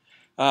well.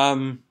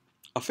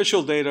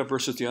 Official data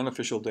versus the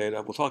unofficial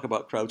data. We'll talk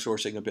about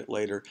crowdsourcing a bit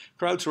later.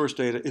 Crowdsourced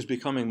data is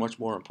becoming much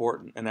more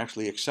important and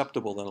actually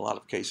acceptable in a lot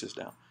of cases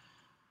now.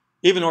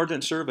 Even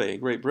Ordnance Survey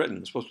in Great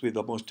Britain is supposed to be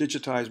the most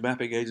digitized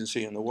mapping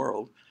agency in the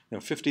world.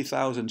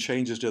 50,000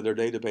 changes to their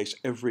database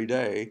every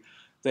day.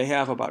 They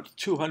have about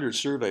 200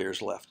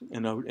 surveyors left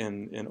in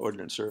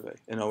Ordnance Survey,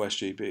 in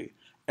OSGB.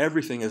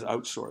 Everything is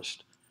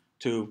outsourced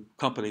to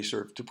companies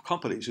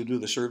who do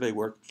the survey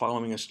work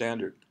following a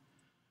standard.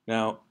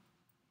 Now,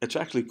 it's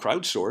actually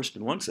crowdsourced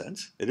in one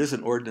sense. It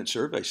isn't Ordnance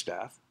Survey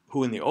staff,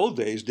 who in the old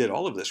days did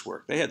all of this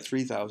work. They had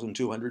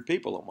 3,200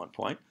 people at one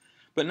point.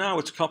 But now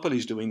it's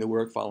companies doing the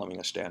work following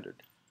a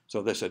standard.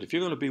 So they said, if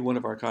you're going to be one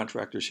of our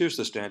contractors, here's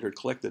the standard,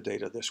 collect the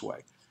data this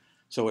way.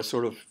 So it's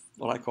sort of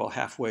what I call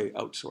halfway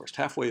outsourced,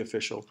 halfway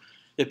official.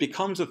 It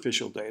becomes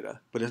official data,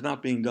 but it's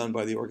not being done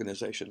by the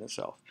organization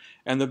itself.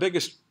 And the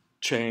biggest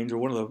change, or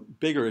one of the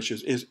bigger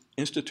issues, is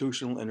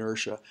institutional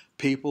inertia.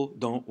 People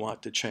don't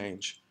want to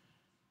change.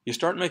 You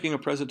start making a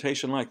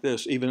presentation like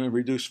this, even in a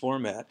reduced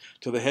format,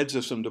 to the heads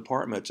of some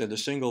departments and a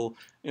single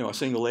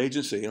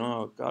agency.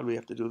 Oh God, we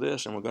have to do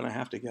this, and we're going to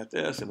have to get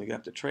this, and we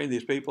have to train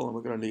these people, and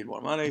we're going to need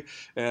more money,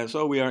 and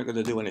so we aren't going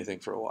to do anything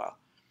for a while.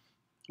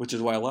 Which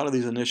is why a lot of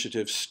these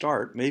initiatives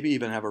start, maybe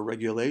even have a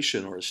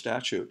regulation or a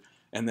statute,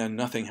 and then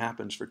nothing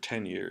happens for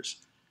 10 years,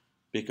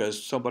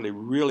 because somebody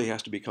really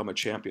has to become a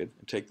champion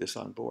and take this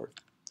on board.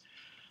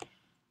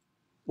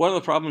 One of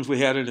the problems we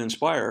had at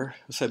Inspire,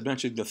 as I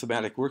mentioned, the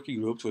thematic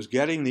working groups, was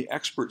getting the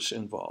experts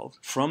involved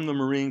from the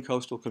marine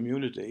coastal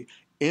community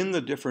in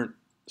the different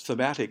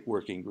thematic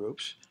working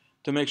groups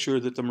to make sure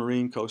that the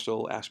marine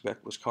coastal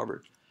aspect was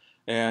covered.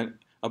 And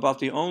about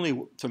the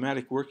only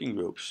thematic working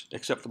groups,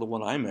 except for the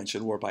one I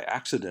mentioned, where by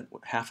accident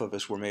half of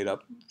us were made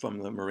up from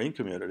the marine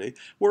community,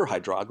 were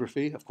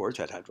hydrography, of course,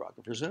 had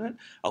hydrographers in it.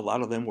 A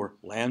lot of them were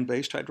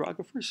land-based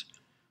hydrographers.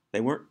 They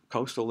weren't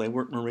coastal, they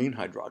weren't marine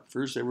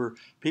hydrographers. They were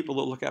people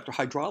that look after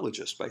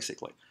hydrologists,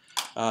 basically.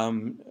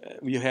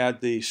 You had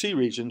the sea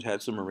regions,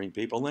 had some marine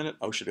people in it,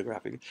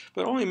 oceanographic,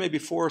 but only maybe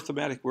 4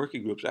 thematic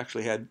working groups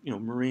actually had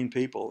marine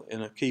people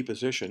in a key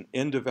position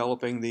in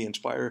developing the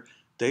Inspire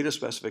data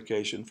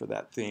specification for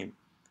that theme,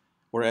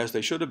 whereas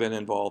they should have been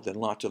involved in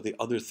lots of the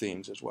other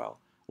themes as well,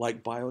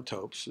 like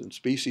biotopes and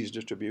species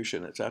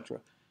distribution, etc.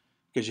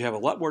 Because you have a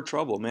lot more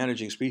trouble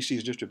managing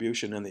species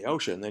distribution in the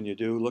ocean than you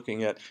do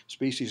looking at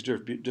species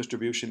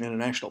distribution in a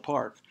national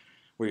park,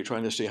 where you're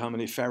trying to see how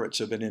many ferrets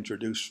have been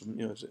introduced from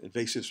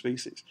invasive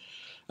species.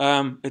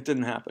 It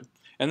didn't happen.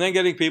 And then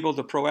getting people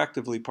to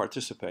proactively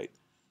participate,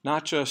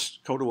 not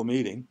just go to a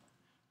meeting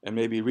and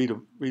maybe read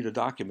a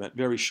document,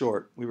 very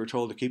short. We were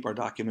told to keep our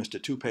documents to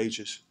 2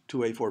 pages, 2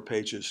 A4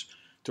 pages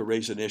to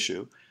raise an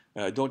issue.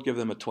 Don't give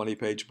them a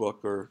 20-page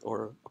book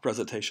or a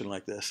presentation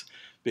like this,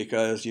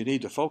 because you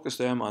need to focus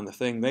them on the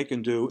thing they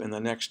can do in the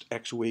next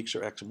X weeks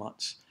or X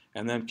months,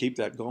 and then keep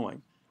that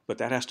going. But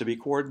that has to be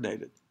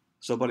coordinated.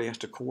 Somebody has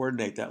to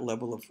coordinate that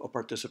level of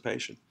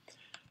participation.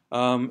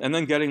 And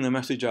then getting the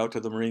message out to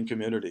the marine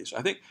communities.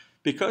 I think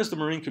because the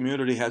marine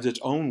community has its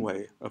own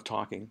way of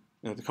talking,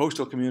 the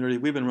coastal community,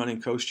 we've been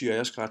running Coast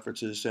GIS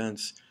conferences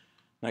since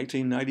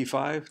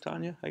 1995,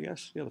 Tanya, I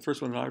guess. Yeah, the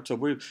first one in Ireland. So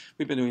we've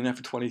been doing that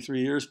for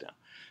 23 years now.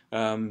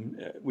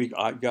 We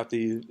got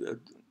the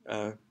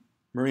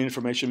Marine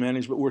Information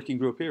Management Working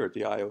Group here at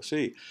the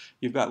IOC.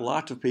 You've got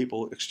lots of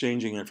people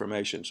exchanging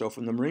information. So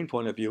from the Marine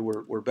point of view,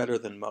 we're better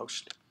than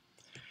most.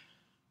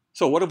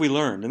 So what have we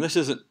learned? And this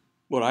isn't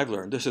what I've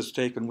learned. This is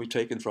we've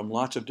taken from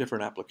lots of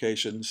different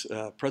applications,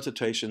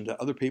 presentations that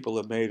other people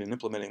have made in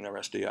implementing their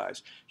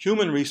SDIs.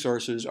 Human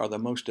resources are the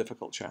most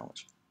difficult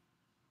challenge,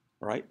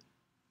 right?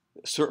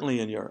 Certainly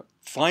in Europe.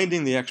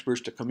 Finding the experts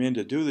to come in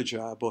to do the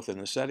job, both in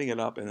the setting it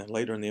up and then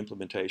later in the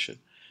implementation.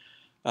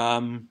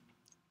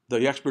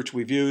 The experts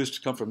we've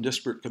used come from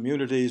disparate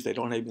communities. They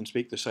don't even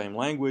speak the same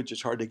language.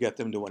 It's hard to get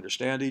them to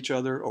understand each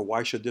other. Or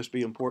why should this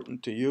be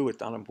important to you?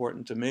 It's not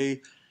important to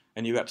me.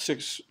 And you got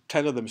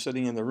 10 of them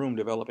sitting in the room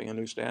developing a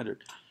new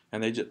standard,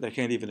 and they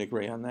can't even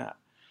agree on that.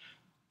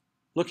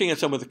 Looking at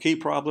some of the key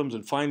problems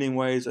and finding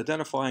ways,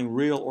 identifying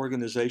real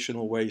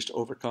organizational ways to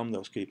overcome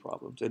those key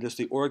problems. It is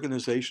the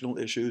organizational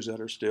issues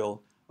that are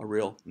still a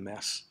real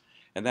mess,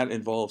 and that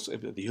involves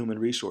the human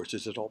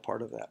resources is all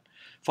part of that.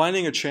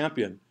 Finding a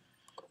champion.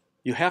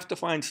 You have to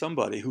find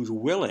somebody who's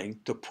willing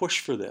to push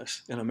for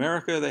this. In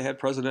America, they had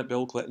President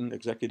Bill Clinton,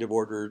 Executive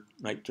Order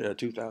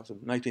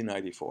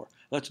 1994.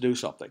 Let's do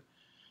something.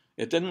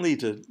 It didn't lead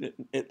to,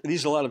 it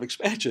needs a lot of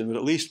expansion, but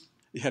at least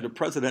you had a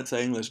president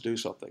saying, let's do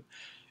something.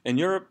 In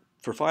Europe,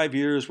 for 5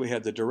 years, we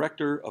had the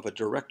director of a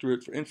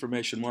directorate for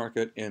information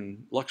market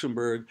in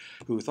Luxembourg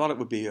who thought it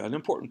would be an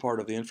important part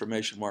of the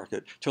information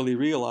market till he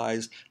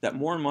realized that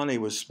more money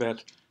was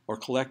spent or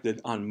collected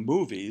on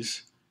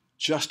movies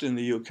just in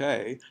the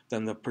UK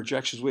than the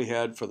projections we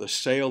had for the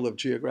sale of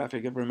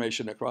geographic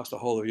information across the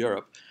whole of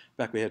Europe.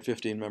 In fact, we had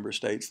 15 member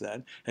states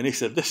then. And he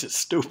said, this is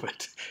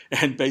stupid.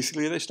 And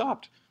basically they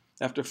stopped.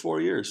 After 4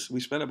 years, we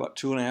spent about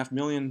 €2.5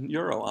 million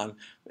on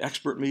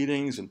expert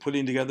meetings and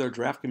putting together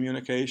draft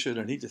communication,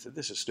 and he just said,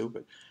 this is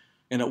stupid.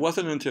 And it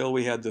wasn't until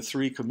we had the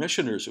 3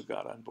 commissioners who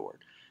got on board.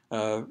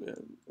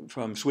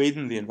 From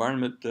Sweden, the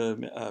environment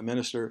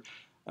minister,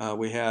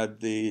 we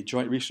had the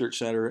Joint Research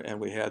Center, and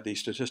we had the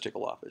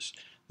Statistical Office.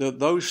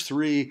 Those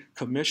 3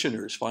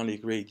 commissioners finally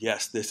agreed,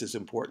 yes, this is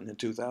important in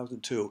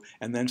 2002,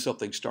 and then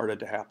something started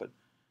to happen.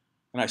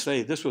 And I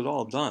say, this was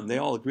all done. They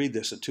all agreed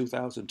this in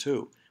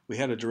 2002. We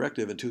had a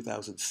directive in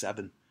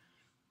 2007,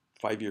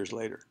 5 years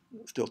later.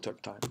 It still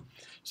took time.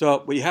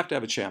 So you have to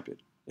have a champion.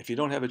 If you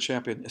don't have a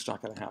champion, it's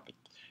not going to happen.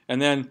 And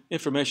then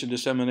information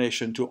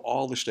dissemination to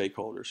all the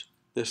stakeholders.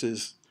 This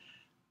is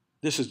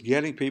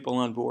getting people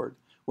on board.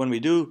 When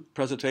we do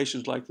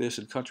presentations like this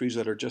in countries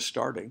that are just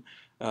starting,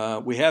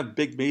 we have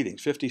big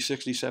meetings. 50,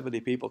 60, 70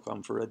 people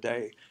come for a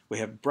day. We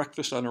have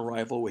breakfast on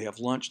arrival. We have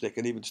lunch. They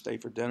can even stay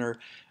for dinner.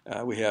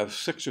 We have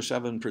 6 or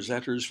 7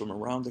 presenters from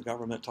around the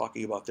government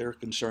talking about their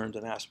concerns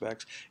and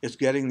aspects. It's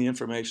getting the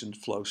information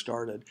flow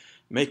started,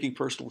 making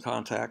personal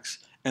contacts,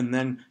 and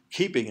then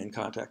keeping in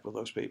contact with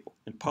those people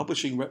and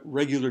publishing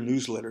regular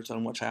newsletters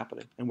on what's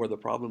happening and where the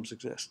problems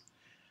exist.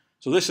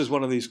 So this is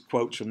one of these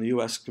quotes from the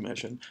U.S.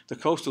 Commission. The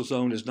coastal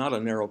zone is not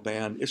a narrow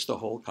band. It's the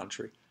whole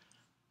country.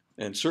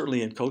 And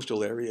certainly in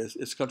coastal areas,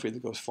 it's a country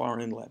that goes far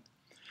inland.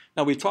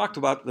 Now, we talked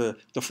about the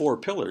 4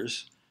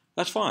 pillars.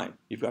 That's fine.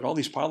 You've got all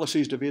these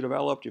policies to be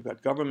developed. You've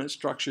got government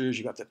structures.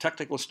 You've got the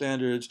technical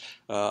standards,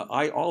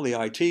 all the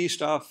IT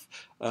stuff,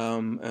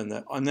 and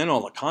then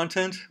all the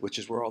content, which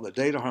is where all the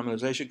data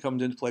harmonization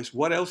comes into place.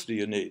 What else do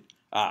you need?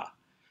 Well,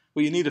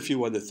 you need a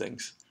few other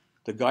things.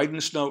 The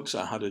guidance notes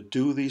on how to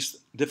do these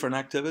different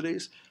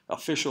activities,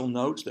 official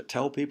notes that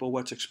tell people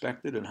what's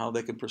expected and how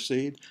they can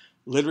proceed,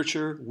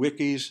 literature,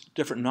 wikis,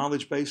 different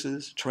knowledge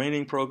bases,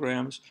 training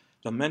programs,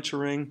 the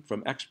mentoring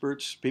from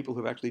experts, people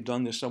who've actually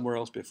done this somewhere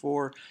else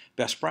before,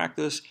 best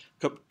practice,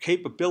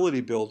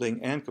 capability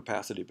building, and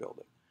capacity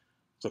building.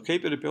 So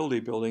capability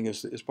building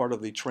is part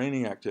of the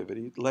training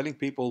activity, letting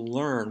people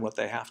learn what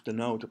they have to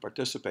know to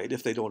participate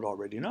if they don't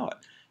already know it.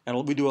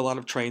 And we do a lot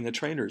of train the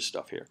trainers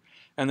stuff here.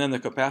 And then the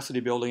capacity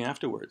building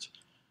afterwards.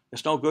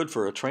 It's no good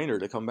for a trainer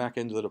to come back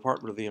into the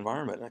Department of the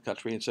Environment in a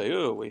country and say,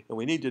 oh,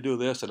 we need to do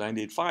this, and I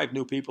need 5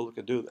 new people who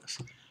can do this.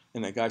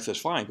 And the guy says,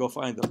 fine, go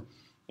find them.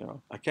 You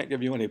know, I can't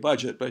give you any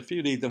budget, but if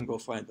you need them, go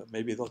find them.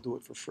 Maybe they'll do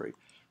it for free.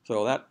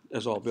 So that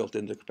is all built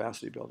into the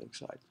capacity building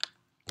side.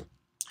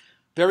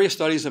 Various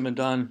studies have been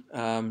done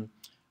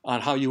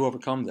on how you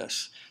overcome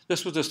this.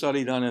 This was a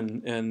study done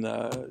in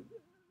the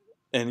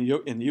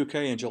UK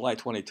in July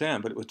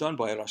 2010, but it was done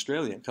by an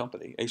Australian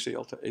company,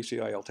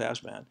 ACIL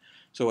Tasman.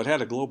 So it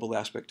had a global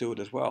aspect to it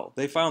as well.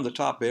 They found the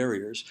top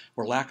barriers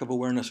were lack of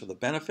awareness of the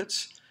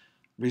benefits,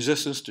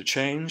 resistance to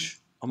change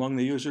among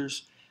the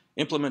users,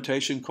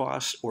 implementation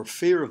costs or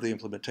fear of the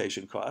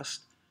implementation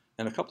costs,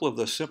 and a couple of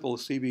the simple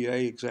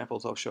CBA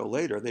examples I'll show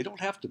later, they don't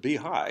have to be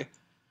high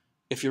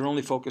if you're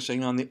only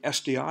focusing on the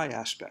SDI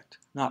aspect,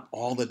 not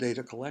all the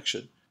data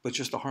collection, but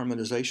just the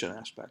harmonization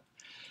aspect.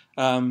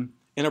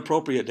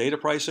 Inappropriate data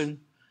pricing,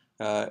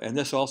 and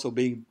this also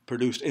being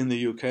produced in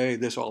the UK.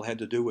 This all had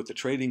to do with the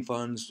trading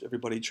funds,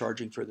 everybody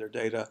charging for their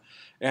data,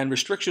 and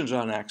restrictions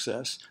on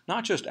access,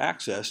 not just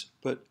access,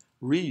 but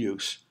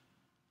reuse.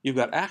 You've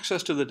got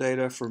access to the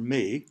data for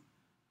me,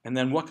 and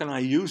then what can I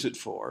use it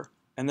for,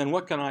 and then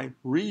what can I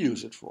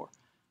reuse it for?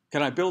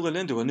 Can I build it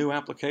into a new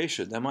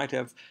application that might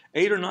have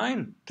 8 or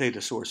 9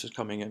 data sources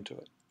coming into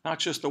it, not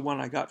just the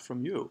one I got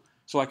from you,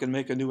 so I can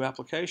make a new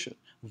application?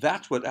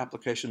 That's what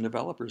application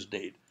developers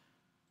need.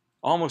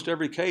 Almost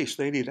every case,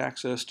 they need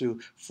access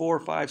to 4,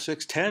 5,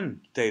 6,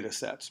 10 data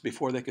sets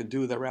before they can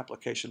do their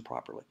application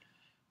properly.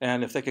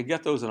 And if they can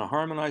get those in a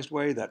harmonized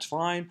way, that's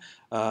fine.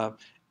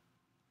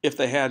 If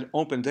they had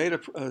open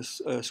data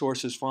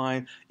sources,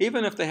 fine.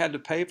 Even if they had to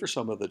pay for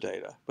some of the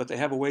data, but they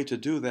have a way to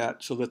do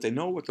that so that they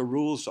know what the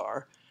rules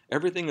are.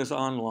 Everything is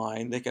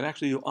online. They can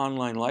actually do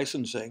online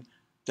licensing.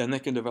 Then they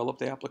can develop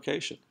the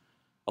application.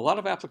 A lot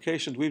of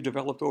applications we've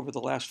developed over the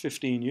last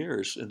 15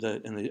 years in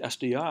the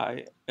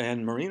SDI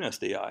and Marine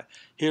SDI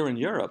here in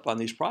Europe on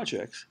these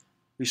projects,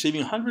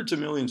 receiving hundreds of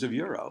millions of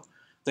euro.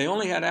 They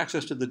only had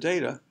access to the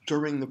data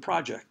during the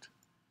project.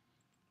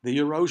 The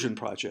erosion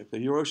project,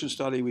 the erosion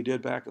study we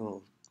did back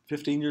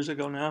 15 years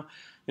ago now,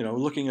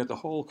 looking at the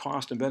whole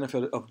cost and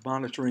benefit of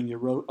monitoring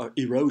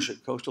erosion,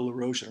 coastal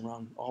erosion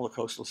around all the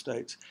coastal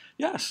states.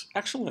 Yes,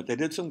 excellent. They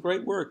did some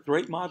great work,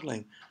 great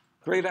modeling,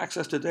 great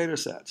access to data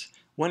sets.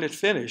 When it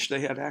finished, they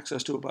had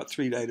access to about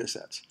 3 data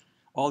sets.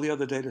 All the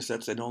other data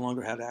sets they no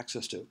longer had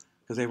access to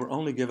because they were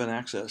only given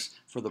access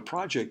for the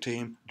project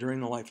team during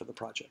the life of the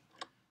project.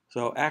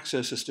 So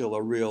access is still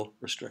a real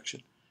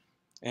restriction,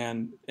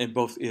 and in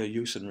both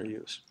use and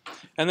reuse.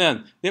 And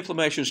then the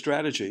implementation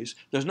strategies.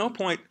 There's no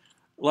point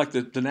like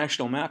the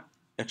national map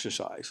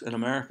exercise in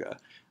America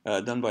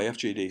done by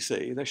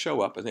FGDC. They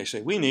show up and they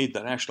say, we need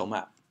the national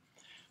map.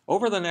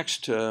 Over the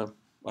next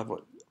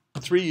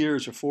 3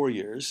 years or 4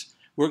 years,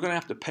 we're going to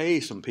have to pay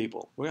some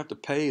people. We have to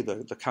pay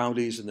the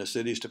counties and the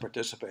cities to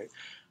participate.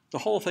 The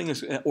whole thing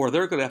is, or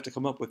they're going to have to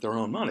come up with their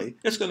own money.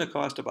 It's going to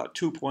cost about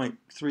 $2.3,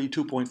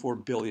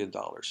 $2.4 billion.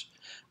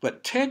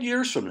 But 10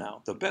 years from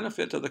now, the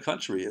benefit to the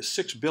country is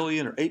 $6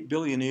 billion or $8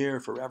 billion a year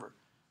forever.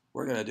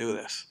 We're going to do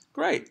this.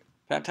 Great.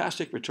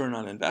 Fantastic return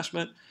on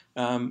investment.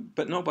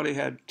 But nobody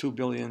had $2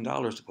 billion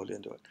to put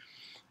into it.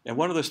 And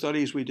one of the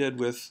studies we did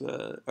with,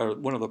 or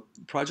one of the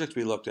projects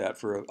we looked at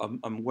for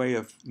a way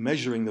of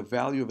measuring the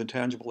value of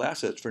intangible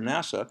assets for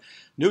NASA,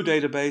 new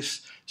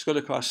database, it's going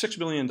to cost $6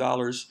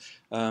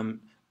 million.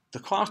 The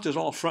cost is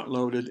all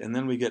front-loaded, and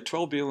then we get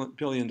 $12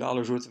 billion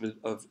worth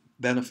of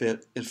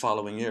benefit in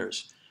following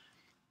years.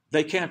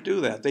 They can't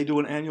do that. They do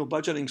an annual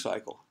budgeting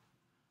cycle.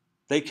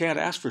 They can't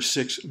ask for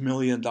 $6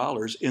 million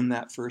in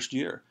that first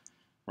year,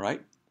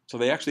 right? So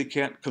they actually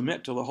can't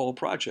commit to the whole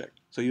project.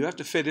 So you have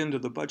to fit into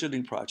the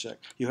budgeting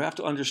project. You have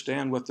to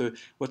understand what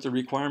the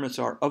requirements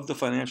are of the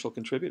financial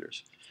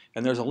contributors.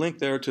 And there's a link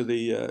there to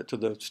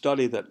the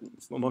study that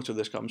most of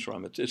this comes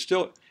from. It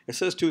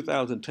says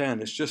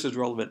 2010. It's just as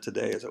relevant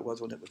today as it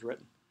was when it was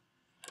written.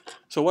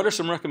 So what are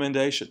some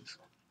recommendations?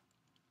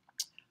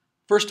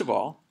 First of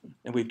all,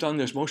 and we've done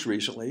this most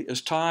recently,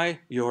 is tie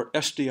your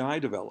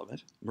SDI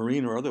development,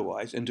 marine or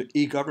otherwise, into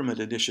e-government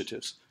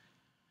initiatives.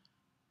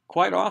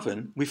 Quite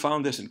often, we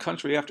found this in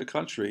country after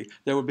country,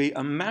 there would be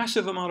a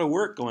massive amount of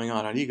work going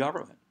on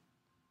e-government,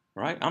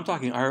 right? I'm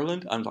talking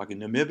Ireland, I'm talking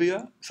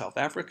Namibia, South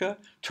Africa,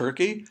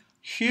 Turkey,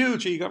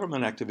 huge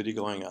e-government activity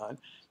going on,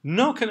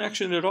 no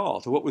connection at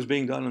all to what was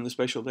being done in the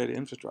spatial data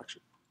infrastructure.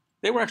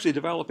 They were actually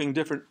developing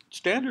different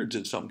standards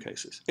in some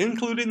cases,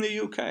 including the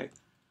UK,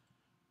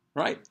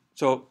 right?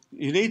 So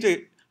you need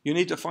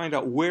to find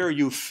out where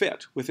you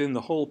fit within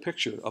the whole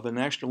picture of a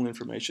national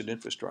information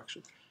infrastructure.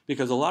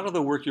 Because a lot of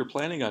the work you're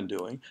planning on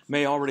doing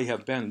may already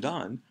have been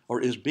done,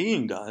 or is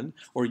being done,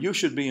 or you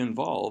should be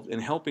involved in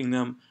helping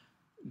them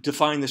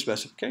define the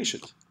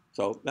specifications.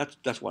 So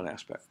that's one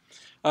aspect.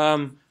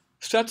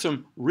 Set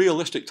some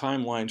realistic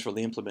timelines for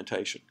the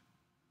implementation.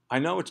 I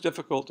know it's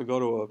difficult to go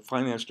to a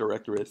finance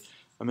directorate,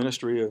 a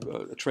ministry of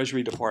a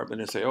treasury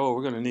department, and say, oh,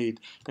 we're going to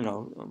need,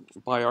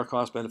 by our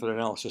cost benefit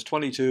analysis,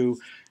 22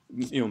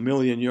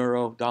 million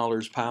euro,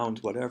 dollars,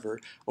 pounds, whatever,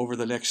 over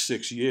the next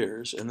 6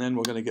 years, and then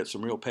we're going to get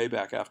some real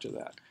payback after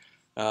that.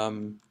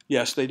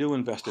 Yes, they do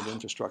invest in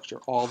infrastructure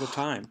all the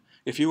time.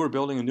 If you were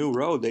building a new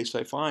road, they'd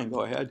say, fine,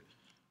 go ahead.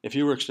 If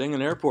you were extending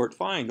an airport,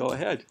 fine, go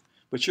ahead.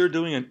 But you're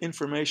doing an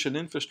information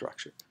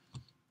infrastructure.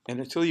 And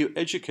until you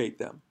educate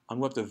them on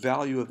what the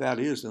value of that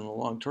is in the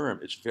long term,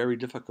 it's very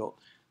difficult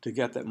to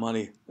get that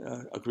money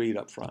agreed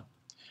up front.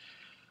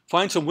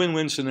 Find some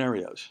win-win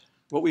scenarios.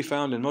 What we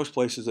found in most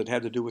places, it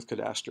had to do with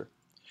cadastre.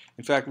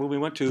 In fact, when we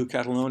went to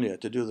Catalonia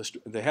to do this,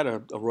 they had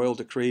a royal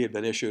decree had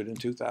been issued in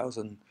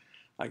 2000,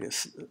 I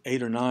guess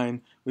 8 or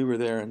 9. We were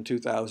there in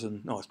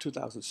 2000. No, it's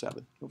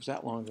 2007. It was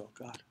that long ago.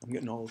 God, I'm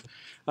getting old.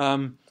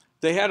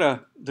 They had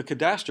the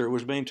cadastre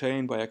was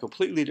maintained by a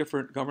completely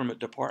different government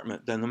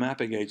department than the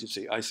mapping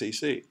agency,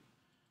 ICC.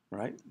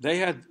 Right? They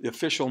had the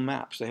official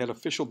maps. They had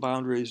official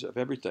boundaries of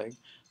everything.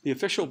 The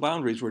official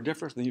boundaries were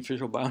different than the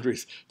official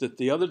boundaries that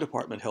the other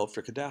department held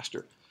for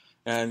cadastre.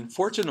 And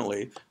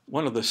fortunately,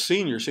 one of the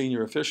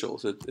senior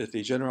officials at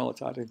the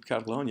Generalitat in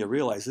Catalonia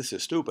realized this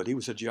is stupid. He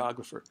was a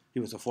geographer. He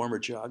was a former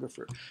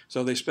geographer.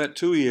 So they spent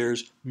 2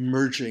 years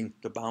merging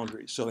the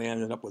boundaries. So they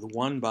ended up with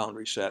one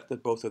boundary set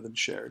that both of them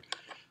shared.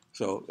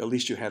 So at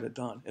least you had it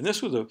done. And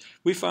this was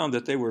we found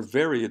that they were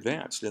very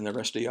advanced in their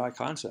SDI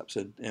concepts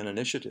and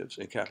initiatives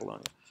in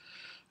Catalonia.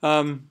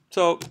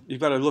 So you've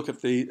got to look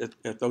at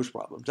those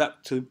problems.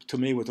 That, to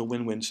me, was a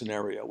win-win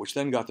scenario, which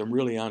then got them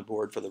really on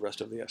board for the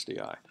rest of the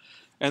SDI.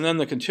 And then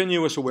the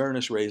continuous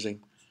awareness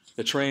raising,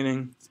 the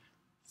training,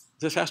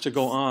 this has to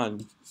go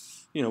on.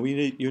 You know,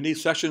 you need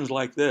sessions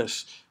like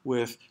this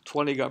with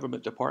 20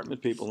 government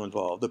department people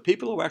involved. The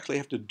people who actually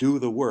have to do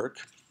the work,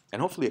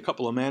 and hopefully a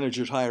couple of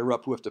managers higher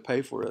up who have to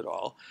pay for it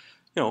all,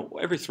 you know,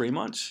 every 3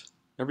 months,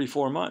 every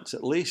 4 months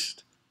at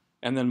least.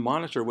 And then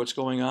monitor what's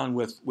going on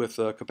with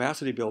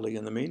capacity building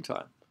in the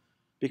meantime.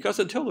 Because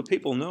until the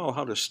people know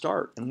how to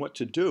start and what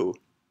to do,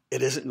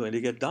 it isn't going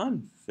to get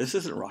done. This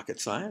isn't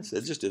rocket science.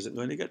 It just isn't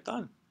going to get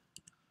done.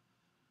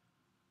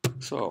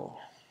 So,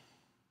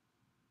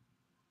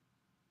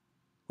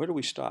 where do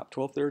we stop?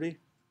 12:30?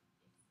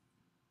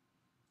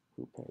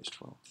 Who pays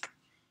 12?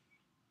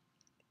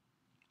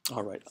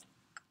 All right.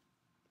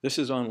 This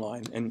is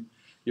online, and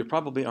you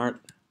probably aren't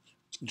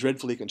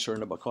dreadfully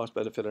concerned about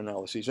cost-benefit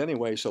analyses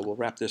anyway, so we'll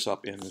wrap this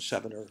up in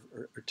 7 or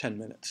 10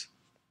 minutes.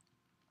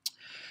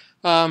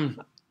 I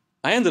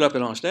ended up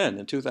in Ostend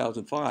in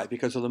 2005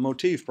 because of the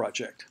MOTIV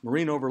project,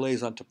 Marine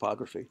Overlays on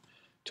Topography.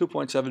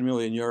 2.7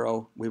 million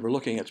euro. We were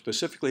looking at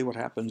specifically what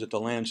happens at the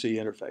land-sea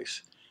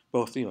interface,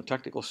 both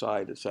technical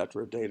side, et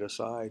cetera, data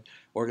side,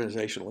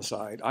 organizational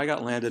side. I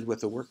got landed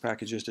with the work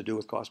packages to do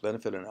with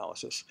cost-benefit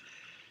analysis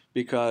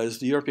because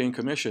the European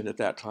Commission at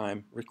that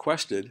time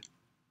requested.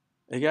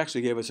 They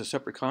actually gave us a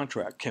separate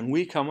contract. Can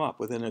we come up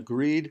with an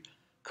agreed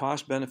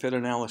cost-benefit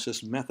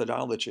analysis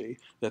methodology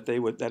that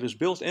is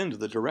built into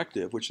the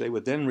directive, which they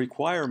would then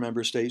require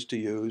member states to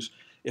use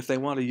if they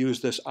want to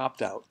use this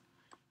opt-out,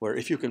 where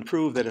if you can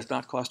prove that it's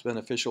not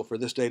cost-beneficial for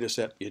this data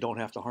set, you don't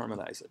have to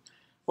harmonize it.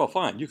 Well,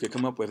 fine, you could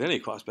come up with any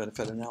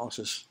cost-benefit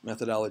analysis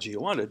methodology you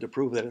wanted to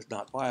prove that it's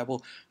not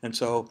viable, and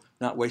so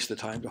not waste the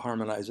time to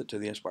harmonize it to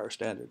the Inspire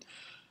standard.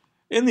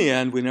 In the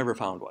end, we never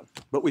found one,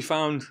 but we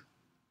found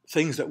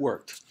things that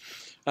worked.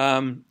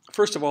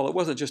 First of all, it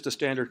wasn't just a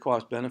standard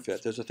cost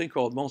benefit. There's a thing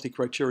called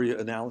multi-criteria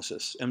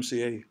analysis,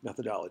 MCA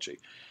methodology.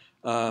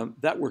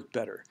 That worked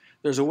better.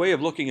 There's a way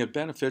of looking at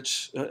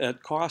benefits,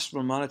 at cost from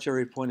a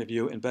monetary point of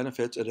view, and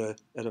benefits at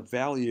a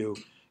value,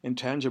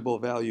 intangible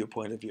value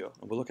point of view.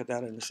 And we'll look at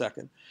that in a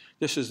second.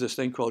 This is this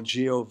thing called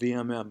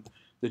GeoVMM,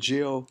 the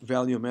Geo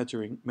Value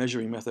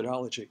Measuring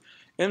Methodology.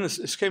 And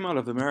this came out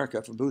of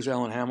America from Booz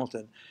Allen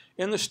Hamilton.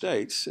 In the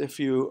States, if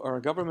you are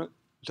a government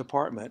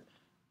department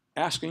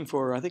asking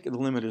for, I think the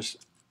limit is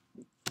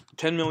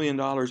 $10 million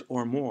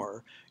or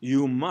more,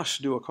 you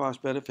must do a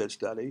cost-benefit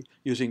study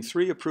using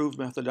 3 approved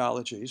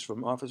methodologies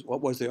from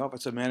what was the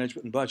Office of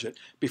Management and Budget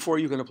before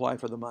you can apply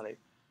for the money.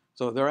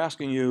 So they're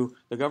asking you,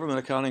 the Government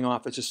Accounting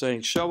Office is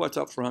saying, show us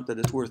up front that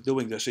it's worth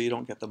doing this so you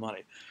don't get the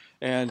money.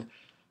 And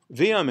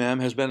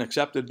VMM has been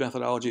accepted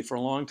methodology for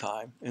a long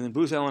time, and then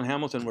Booz Allen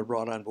Hamilton were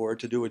brought on board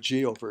to do a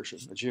geo version,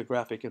 a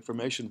geographic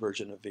information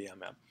version of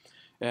VMM.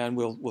 And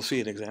we'll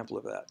see an example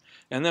of that.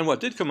 And then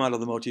what did come out of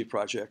the MOTIV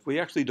project, we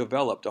actually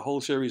developed a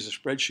whole series of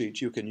spreadsheets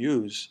you can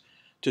use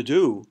to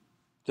do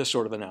this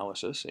sort of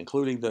analysis,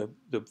 including the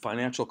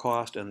financial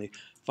cost and the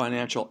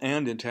financial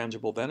and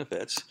intangible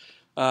benefits.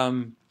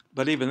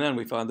 But even then,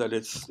 we found that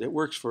it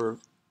works for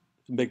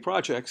big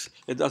projects.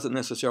 It doesn't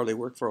necessarily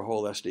work for a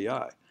whole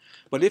SDI.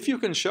 But if you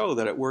can show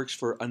that it works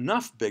for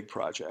enough big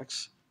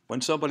projects, when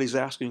somebody's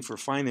asking for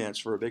finance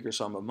for a bigger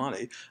sum of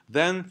money,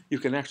 then you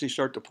can actually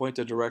start to point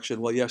the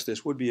direction, well, yes,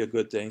 this would be a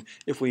good thing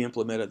if we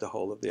implemented the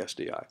whole of the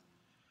SDI.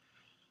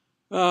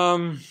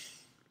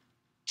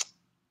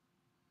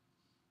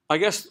 I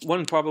guess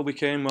one probably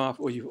came off,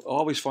 well, you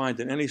always find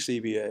in any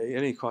CBA,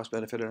 any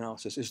cost-benefit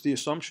analysis, is the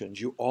assumptions.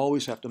 You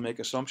always have to make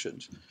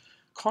assumptions.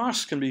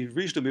 Costs can be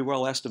reasonably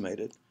well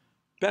estimated.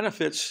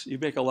 Benefits, you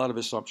make a lot of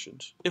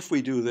assumptions. If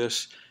we do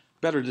this,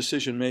 better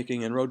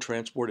decision-making in road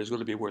transport is going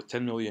to be worth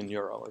 10 million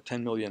euro or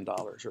 $10 million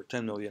or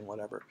 10 million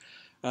whatever.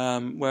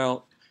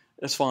 Well,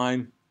 that's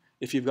fine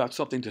if you've got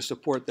something to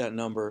support that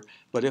number,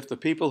 but if the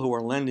people who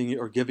are lending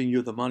you or giving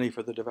you the money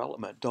for the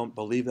development don't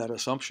believe that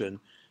assumption,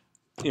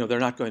 they're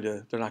not going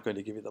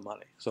to give you the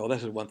money. So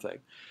this is one thing.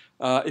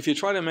 If you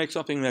try to make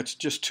something that's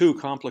just too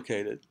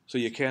complicated, so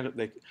you can't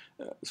make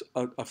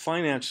a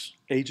finance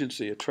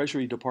agency, a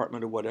treasury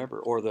department or whatever,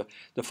 or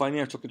the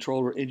financial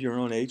controller in your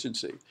own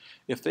agency,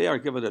 if they are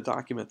given a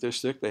document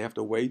this thick, they have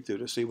to wade through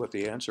to see what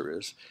the answer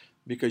is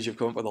because you've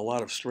come up with a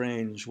lot of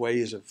strange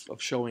ways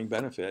of showing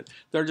benefit.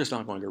 They're just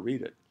not going to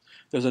read it.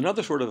 There's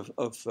another sort of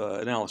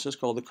analysis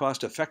called the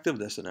cost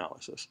effectiveness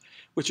analysis,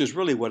 which is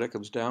really what it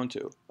comes down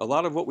to. A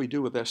lot of what we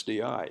do with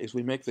SDI is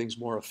we make things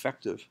more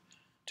effective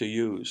to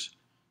use.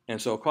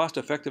 And so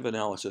cost-effective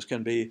analysis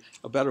can be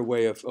a better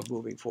way of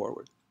moving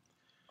forward.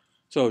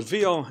 So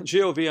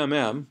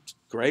GeoVMM,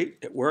 great,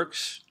 it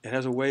works. It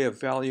has a way of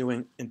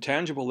valuing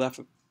intangible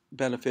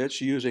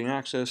benefits using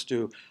access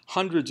to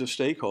hundreds of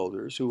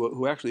stakeholders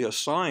who actually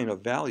assign a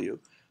value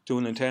to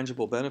an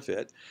intangible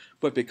benefit.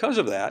 But because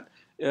of that,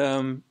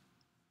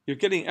 you're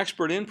getting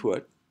expert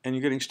input and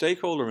you're getting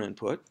stakeholder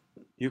input.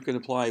 You can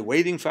apply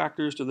weighting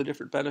factors to the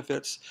different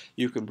benefits.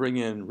 You can bring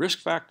in risk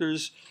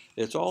factors.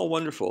 It's all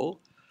wonderful,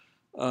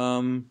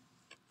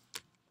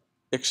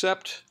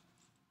 except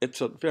it's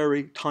a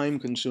very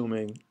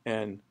time-consuming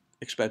and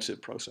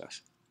expensive process.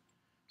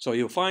 So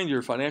you'll find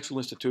your financial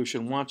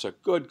institution wants a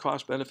good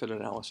cost-benefit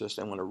analysis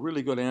and want a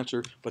really good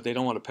answer, but they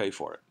don't want to pay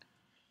for it.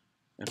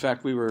 In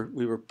fact,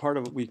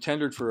 we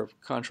tendered for a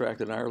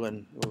contract in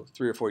Ireland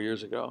 3 or 4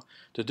 years ago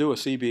to do a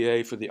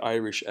CBA for the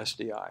Irish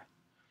SDI.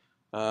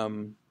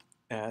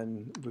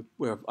 And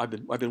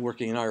I've been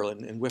working in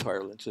Ireland and with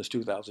Ireland since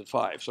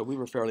 2005, so we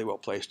were fairly well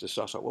placed to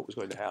suss out what was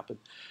going to happen.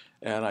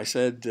 And I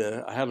said,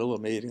 I had a little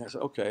meeting. I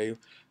said, okay,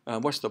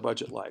 what's the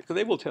budget like? Because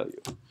they will tell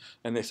you.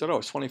 And they said, oh,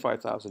 it's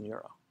 25,000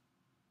 euro.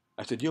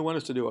 I said, you want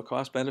us to do a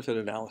cost-benefit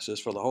analysis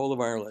for the whole of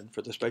Ireland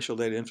for the spatial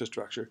data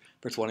infrastructure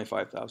for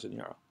 25,000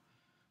 euro.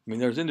 I mean,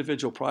 there's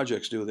individual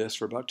projects do this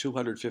for about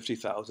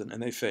 250,000,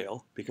 and they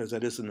fail because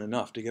that isn't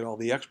enough to get all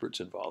the experts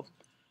involved.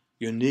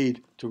 You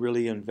need to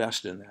really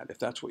invest in that if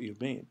that's what you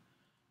mean.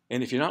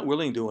 And if you're not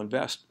willing to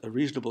invest a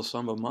reasonable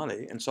sum of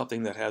money in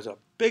something that has a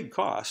big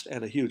cost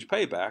and a huge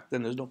payback,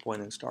 then there's no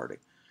point in starting.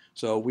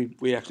 So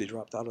we actually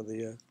dropped out of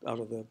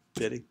the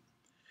bidding.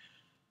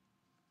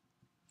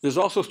 There's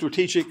also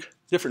strategic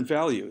different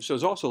values.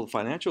 There's also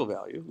financial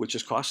value, which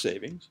is cost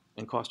savings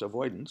and cost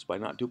avoidance by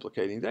not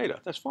duplicating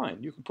data. That's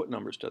fine. You can put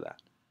numbers to that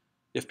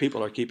if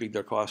people are keeping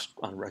their costs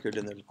on record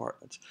in their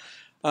departments.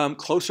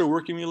 Closer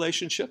working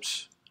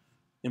relationships,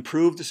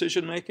 improved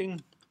decision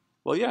making.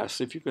 Well,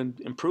 yes, if you can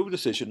improve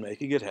decision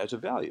making, it has a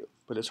value.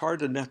 But it's hard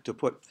to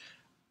put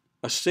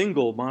a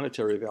single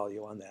monetary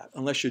value on that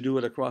unless you do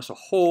it across a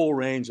whole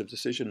range of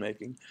decision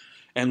making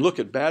and look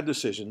at bad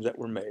decisions that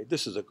were made.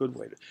 This is a good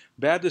way to.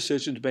 Bad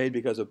decisions made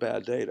because of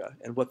bad data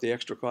and what the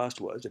extra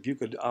cost was. If you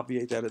could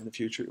obviate that in the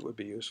future, it would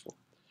be useful.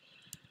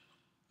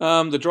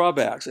 The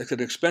drawbacks. It's an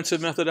expensive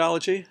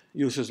methodology,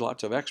 uses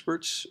lots of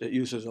experts. It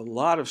uses a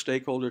lot of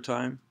stakeholder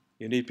time.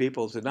 You need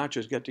people to not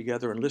just get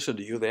together and listen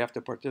to you. They have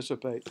to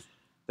participate.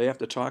 They have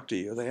to talk to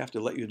you. They have to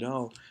let you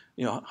know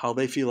how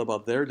they feel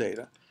about their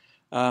data.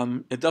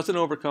 It doesn't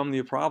overcome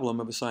the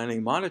problem of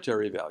assigning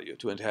monetary value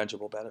to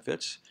intangible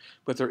benefits,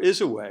 but there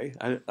is a way.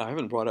 I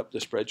haven't brought up the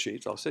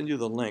spreadsheets. I'll send you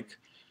the link.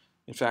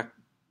 In fact,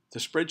 the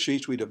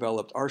spreadsheets we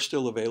developed are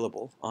still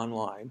available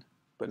online,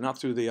 but not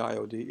through the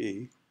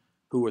IODE,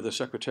 who were the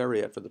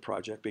secretariat for the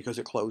project because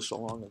it closed so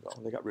long ago.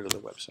 They got rid of the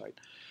website.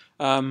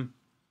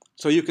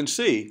 So you can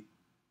see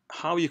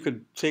how you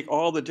could take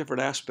all the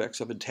different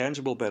aspects of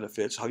intangible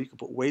benefits, how you can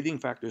put weighting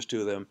factors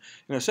to them,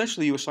 and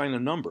essentially you assign a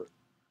number.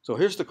 So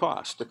here's the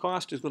cost. The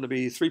cost is going to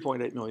be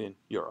 3.8 million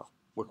euro.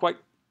 We're quite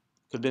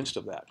convinced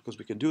of that because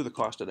we can do the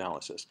cost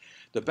analysis.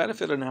 The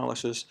benefit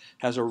analysis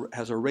has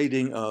a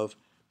rating of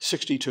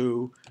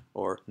 62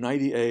 or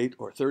 98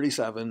 or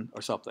 37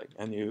 or something,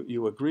 and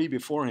you agree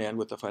beforehand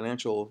with the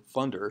financial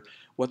funder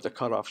what the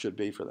cutoff should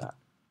be for that.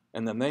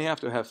 And then they have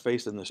to have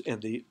faith in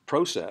the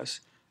process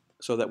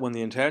so that when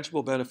the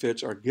intangible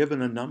benefits are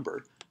given a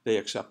number, they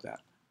accept that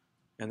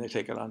and they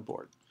take it on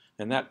board.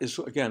 And that is,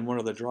 again, one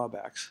of the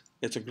drawbacks.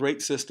 It's a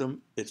great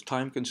system. It's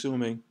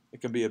time-consuming. It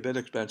can be a bit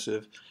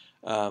expensive.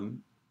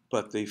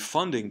 But the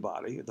funding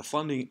body, the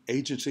funding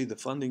agency, the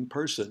funding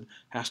person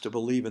has to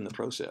believe in the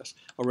process,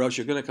 or else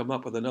you're going to come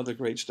up with another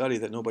great study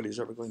that nobody's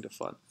ever going to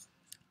fund.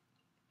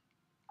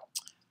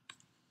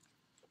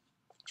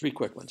 3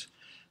 quick ones.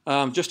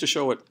 Just to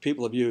show what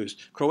people have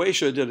used.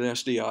 Croatia did an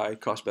SDI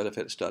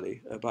cost-benefit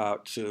study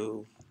about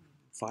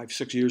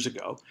 5-6 years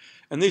ago,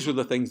 and these were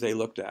the things they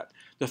looked at.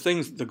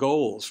 The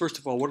goals. First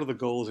of all, what are the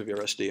goals of your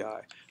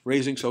SDI?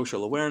 Raising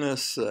social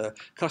awareness,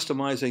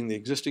 customizing the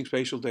existing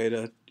spatial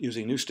data,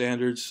 using new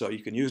standards so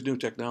you can use new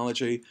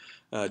technology,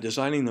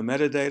 designing the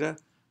metadata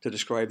to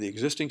describe the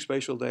existing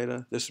spatial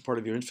data. This is part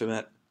of your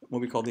InfoMet,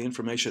 what we call the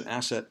Information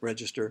Asset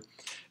Register,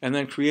 and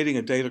then creating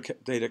a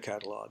data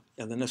catalog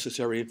and the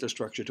necessary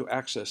infrastructure to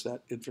access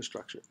that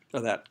infrastructure,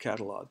 or that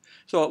catalog.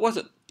 So it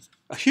wasn't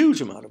a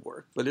huge amount of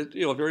work, but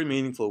very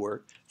meaningful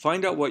work.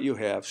 Find out what you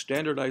have,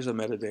 standardize the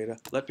metadata,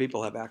 let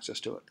people have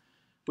access to it,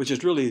 which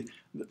is really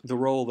the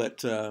role that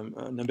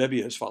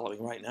Namibia is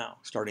following right now,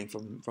 starting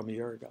from a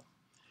year ago.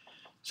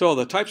 So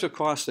the types of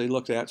costs they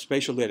looked at: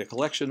 spatial data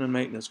collection and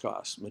maintenance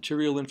costs,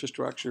 material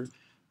infrastructure,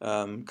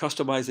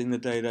 customizing the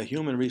data,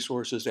 human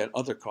resources, and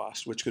other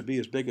costs, which could be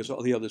as big as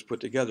all the others put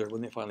together when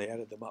they finally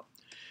added them up.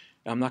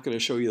 I'm not going to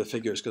show you the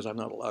figures because I'm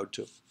not allowed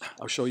to.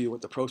 I'll show you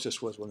what the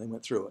process was when they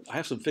went through it. I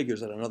have some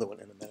figures on another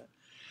one in a minute.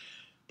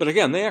 But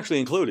again, they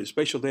actually included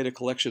spatial data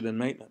collection and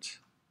maintenance.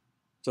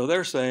 So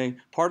they're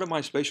saying part of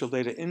my spatial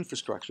data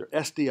infrastructure,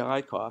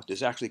 SDI cost,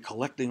 is actually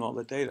collecting all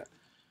the data.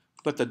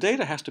 But the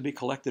data has to be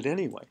collected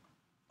anyway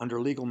under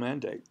legal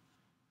mandate.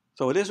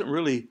 So it isn't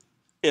really,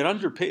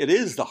 it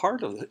is the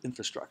heart of the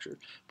infrastructure,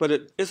 but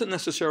it isn't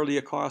necessarily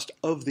a cost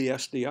of the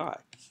SDI.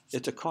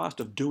 It's a cost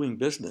of doing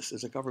business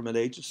as a government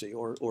agency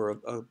or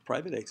a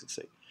private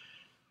agency.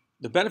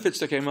 The benefits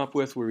they came up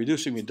with were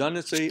reducing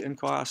redundancy and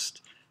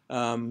cost,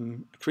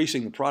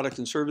 increasing the products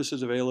and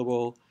services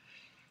available,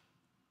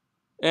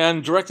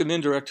 And direct and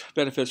indirect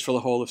benefits for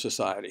the whole of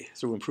society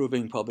through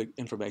improving public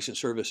information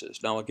services.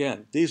 Now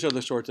again, these are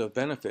the sorts of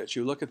benefits.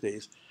 You look at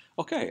these,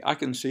 okay, I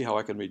can see how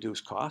I can reduce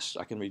costs,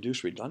 I can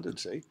reduce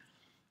redundancy,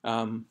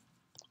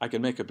 I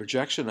can make a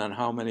projection on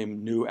how many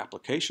new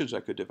applications I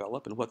could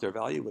develop and what their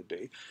value would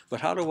be. But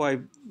how do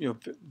I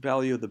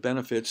value the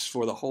benefits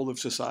for the whole of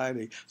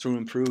society through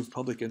improved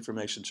public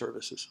information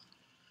services?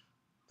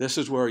 This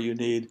is where you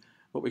need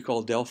what we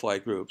call Delphi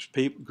groups,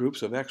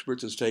 groups of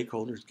experts and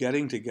stakeholders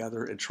getting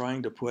together and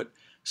trying to put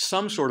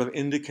some sort of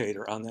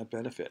indicator on that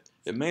benefit.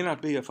 It may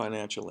not be a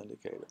financial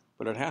indicator,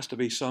 but it has to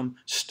be some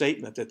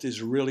statement that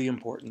is really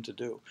important to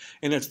do.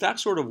 And it's that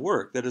sort of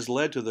work that has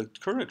led to the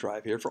current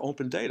drive here for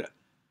open data,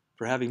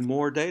 for having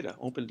more data,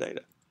 open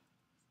data.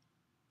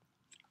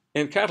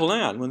 In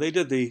Catalan, when they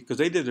did because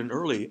they did an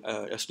early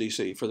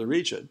SDC for the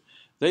region,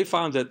 they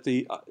found that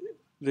the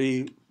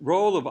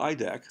role of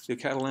IDEC, the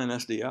Catalan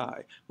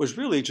SDI, was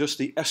really just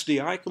the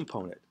SDI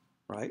component,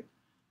 right?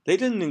 They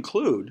didn't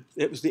include,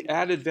 it was the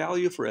added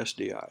value for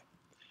SDI.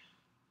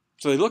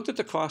 So they looked at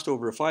the cost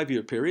over a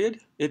 5-year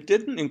period. It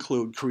didn't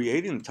include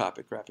creating the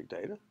topographic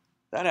data.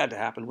 That had to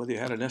happen whether you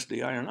had an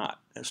SDI or not.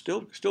 It's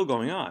still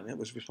going on. It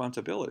was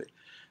responsibility.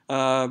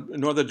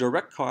 Nor the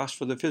direct cost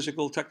for the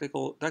physical,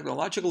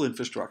 technological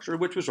infrastructure,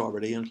 which was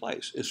already in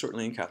place, is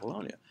certainly in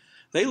Catalonia.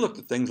 They looked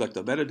at things like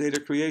the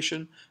metadata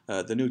creation,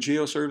 the new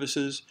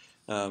geoservices,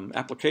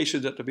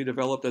 applications that have to be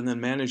developed, and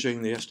then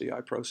managing the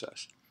SDI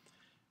process.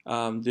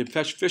 The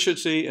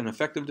efficiency and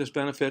effectiveness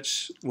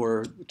benefits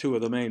were two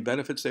of the main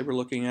benefits they were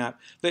looking at.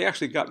 They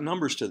actually got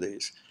numbers to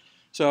these.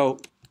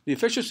 So the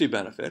efficiency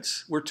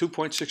benefits were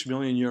 2.6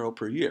 million euro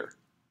per year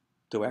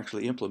to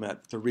actually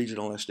implement the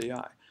regional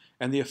SDI.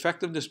 And the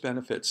effectiveness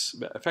benefits,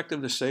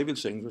 effectiveness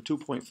savings things were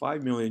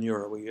 2.5 million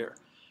euro a year.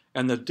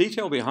 And the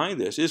detail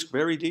behind this is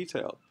very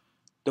detailed.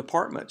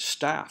 Departments,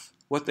 staff,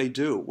 what they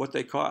do, what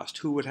they cost,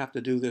 who would have to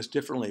do this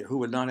differently, or who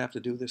would not have to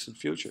do this in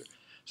future.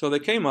 So they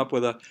came up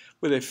with the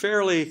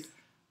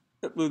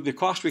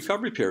cost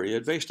recovery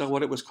period based on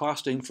what it was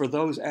costing for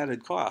those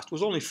added costs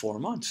was only 4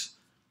 months.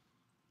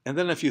 And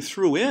then if you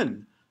threw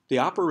in the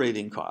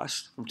operating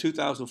costs from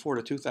 2004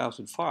 to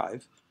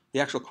 2005, the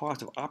actual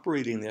cost of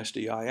operating the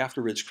SDI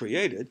after it's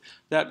created,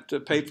 that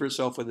paid for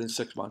itself within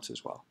 6 months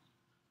as well.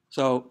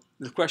 So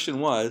the question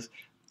was,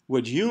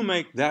 would you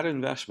make that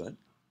investment?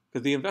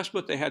 Because the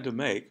investment they had to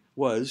make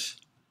was,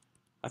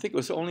 I think it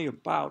was only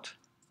about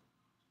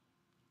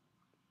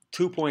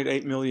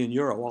 2.8 million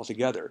euro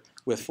altogether,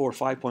 with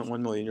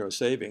 5.1 million euro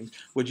savings.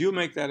 Would you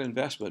make that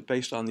investment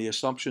based on the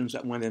assumptions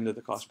that went into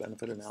the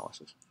cost-benefit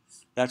analysis?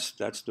 That's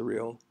the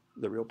real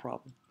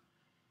problem.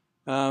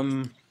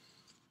 I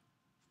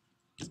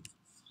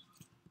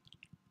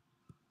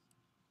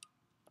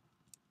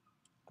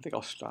think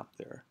I'll stop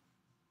there.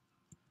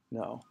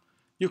 No,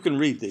 you can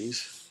read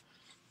these,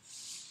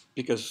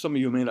 because some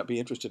of you may not be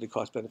interested in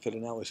cost-benefit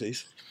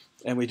analyses.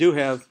 And we do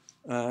have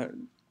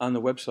on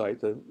the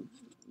website, the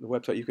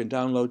website, you can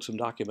download some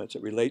documents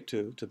that relate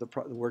to the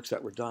works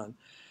that were done.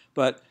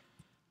 But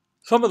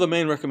some of the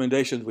main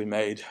recommendations we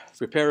made: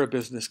 prepare a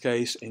business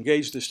case,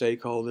 engage the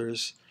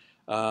stakeholders,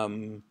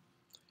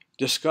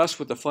 discuss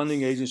with the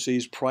funding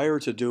agencies prior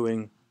to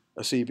doing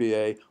a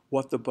CBA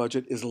what the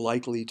budget is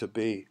likely to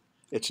be.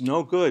 It's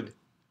no good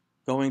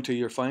going to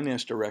your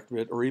finance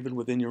directorate or even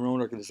within your own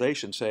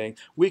organization saying,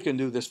 we can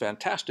do this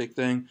fantastic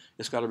thing.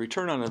 It's got a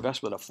return on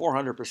investment of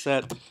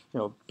 400%.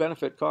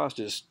 Benefit cost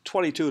is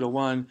 22 to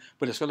 1,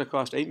 but it's going to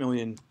cost 8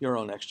 million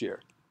euro next year.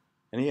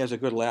 And he has a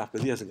good laugh,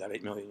 but he hasn't got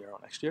 8 million euro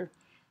next year.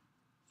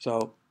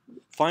 So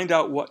find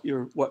out what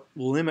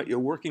limit you're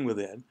working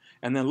within,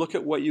 and then look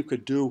at what you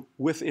could do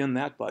within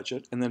that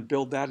budget, and then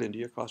build that into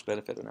your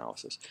cost-benefit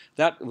analysis.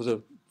 That was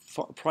a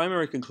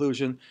primary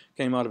conclusion,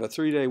 came out of a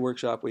 3-day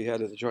workshop we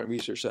had at the Joint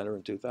Research Center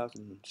in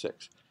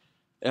 2006.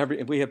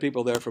 We had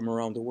people there from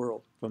around the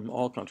world, from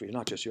all countries,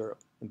 not just Europe.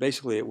 And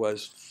basically it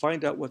was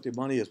find out what the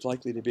money is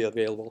likely to be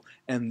available,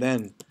 and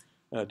then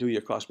do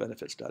your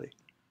cost-benefit study.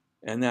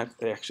 And that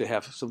they actually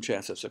have some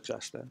chance of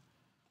success then.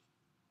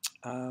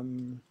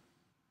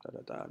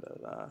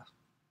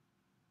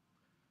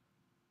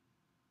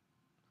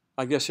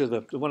 I guess here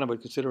the one I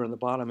would consider on the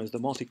bottom is the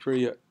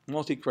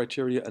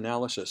multi-criteria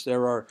analysis.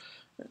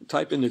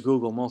 Type into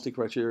Google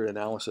multi-criteria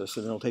analysis,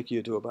 and it'll take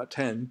you to about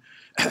 10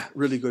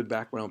 really good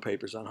background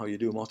papers on how you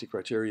do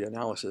multi-criteria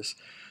analysis.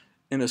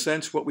 In a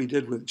sense, what we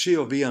did with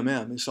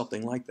GeoVMM is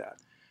something like that.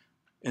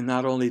 And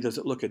not only does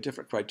it look at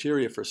different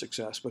criteria for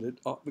success, but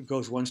it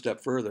goes one step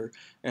further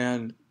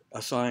and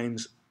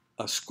assigns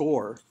a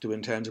score to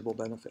intangible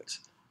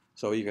benefits.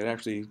 So you can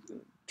actually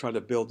try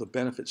to build the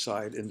benefit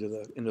side into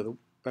the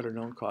better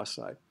known cost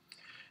side.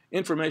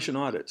 Information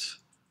audits.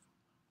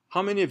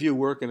 How many of you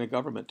work in a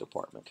government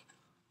department?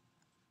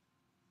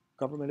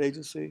 Government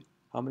agency?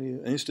 How many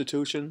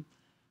institution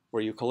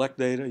where you collect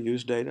data,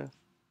 use data?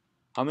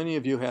 How many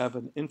of you have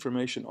an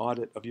information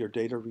audit of your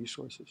data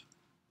resources?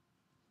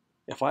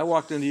 If I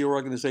walked into your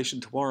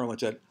organization tomorrow and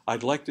said,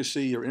 I'd like to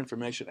see your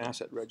information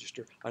asset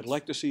register, I'd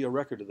like to see a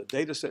record of the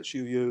data sets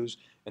you use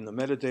and the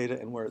metadata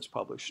and where it's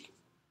published.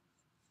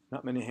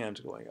 Not many hands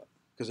going up.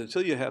 Because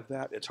until you have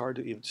that, it's hard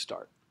to even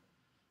start.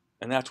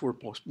 And that's where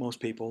most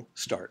people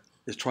start,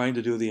 is trying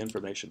to do the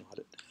information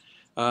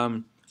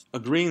audit.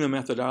 Agreeing the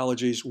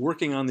methodologies,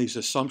 working on these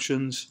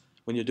assumptions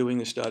when you're doing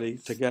the study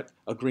to get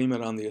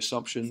agreement on the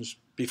assumptions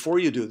before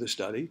you do the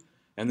study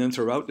and then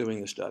throughout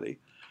doing the study.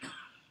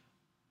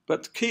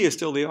 But the key is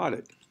still the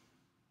audit.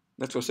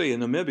 That's what I say in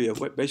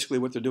Namibia, basically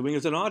what they're doing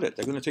is an audit.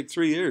 They're going to take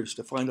 3 years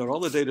to find out all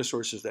the data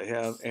sources they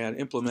have and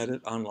implement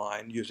it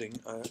online using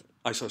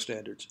ISO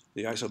standards,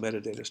 the ISO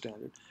metadata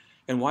standard.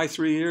 And why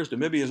 3 years?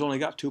 Namibia's only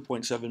got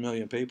 2.7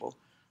 million people.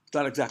 It's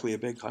not exactly a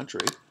big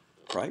country,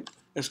 right?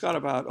 It's got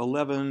about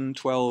 11,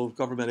 12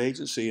 government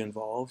agencies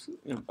involved,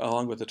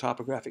 along with the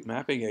Topographic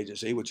Mapping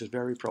Agency, which is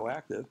very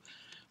proactive.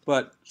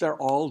 But they're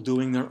all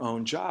doing their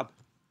own job.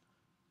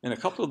 And a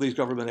couple of these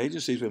government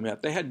agencies we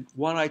met, they had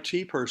one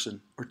IT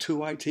person or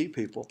 2 IT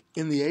people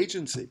in the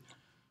agency.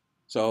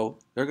 So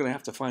they're going to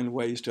have to find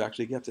ways to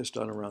actually get this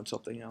done around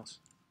something else.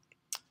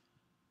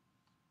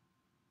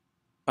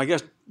 I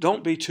guess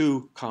don't be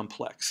too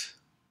complex,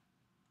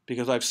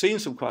 because I've seen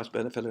some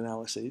cost-benefit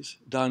analyses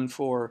done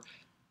for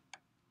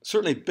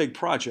certainly big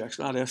projects,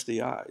 not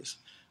SDIs,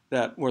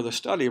 that where the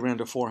study ran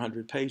to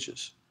 400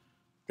 pages.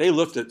 They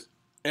looked at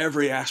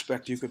every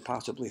aspect you could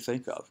possibly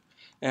think of.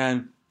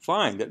 And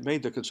fine, that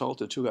made the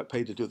consultant who got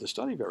paid to do the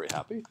study very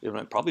happy.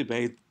 It probably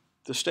made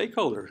the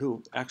stakeholder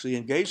who actually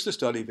engaged the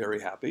study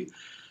very happy.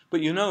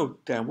 But you know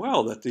damn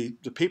well that the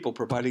people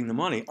providing the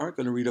money aren't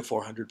going to read a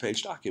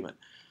 400-page document.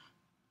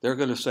 They're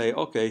going to say,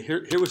 okay,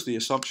 here was the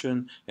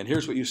assumption, and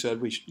here's what you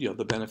said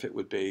the benefit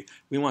would be.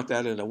 We want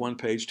that in a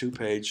 1-page,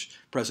 2-page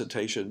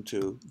presentation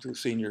to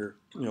senior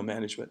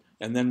management,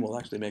 and then we'll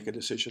actually make a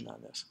decision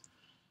on this.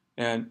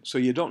 And so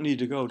you don't need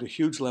to go to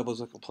huge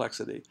levels of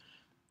complexity,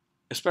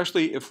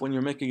 especially if when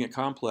you're making it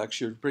complex,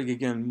 you're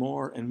bringing in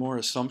more and more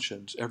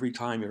assumptions every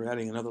time you're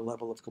adding another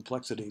level of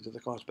complexity to the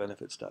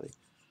cost-benefit study.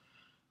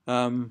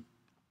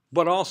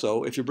 But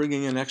also, if you're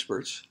bringing in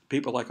experts,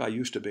 people like I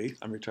used to be,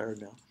 I'm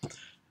retired now,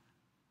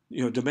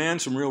 demand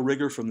some real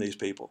rigor from these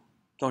people.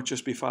 Don't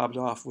just be fobbed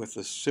off with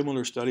a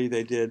similar study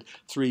they did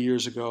 3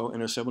 years ago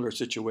in a similar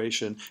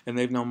situation, and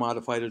they've now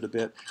modified it a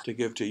bit to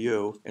give to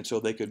you, and so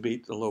they could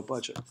beat the low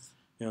budget.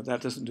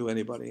 That doesn't do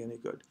anybody any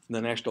good. And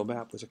the national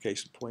map was a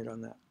case in point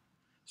on that.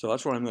 So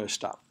that's where I'm going to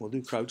stop. We'll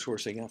do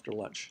crowdsourcing after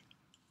lunch.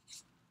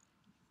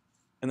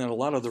 And then a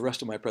lot of the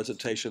rest of my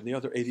presentation, the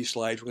other 80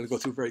 slides, we're going to go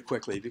through very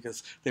quickly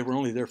because they were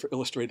only there for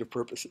illustrative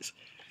purposes.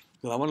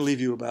 So I want to leave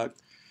you about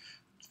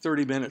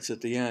 30 minutes at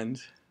the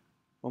end.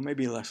 Well,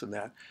 maybe less than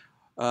that.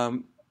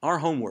 Our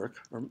homework,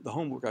 or the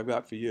homework I've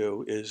got for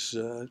you, is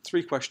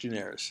 3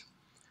 questionnaires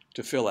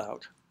to fill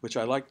out, which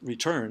I like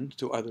returned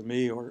to either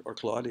me or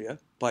Claudia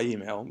by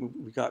email.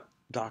 We got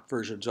doc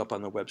versions up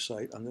on the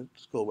website, on the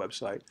school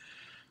website.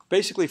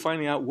 Basically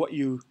finding out what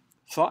you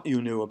thought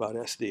you knew about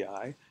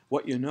SDI,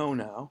 what you know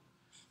now,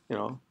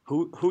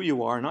 who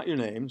you are, not your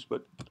names,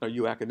 but are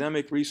you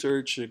academic,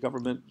 research, a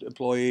government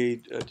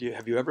employee?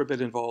 Have you ever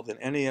been involved in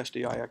any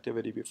SDI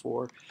activity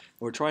before?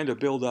 We're trying to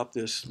build up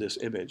this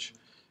image.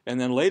 And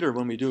then later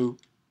when we do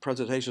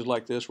presentations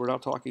like this, we're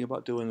not talking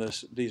about doing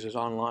these as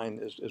online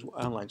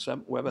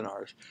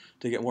webinars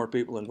to get more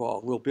people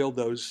involved. We'll build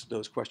those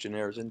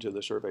questionnaires into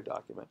the survey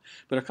document.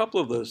 But a couple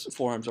of those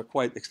forms are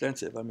quite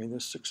extensive. I mean, they're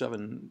 6,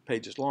 7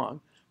 pages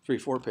long, 3,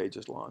 4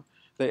 pages long.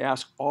 They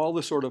ask all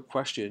the sort of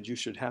questions you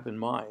should have in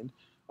mind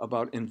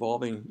about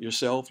involving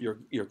yourself,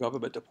 your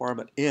government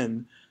department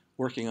in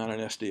working on an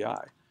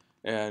SDI.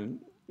 And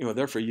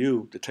they're for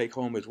you to take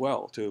home as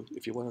well,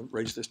 if you want to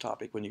raise this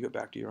topic when you get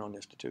back to your own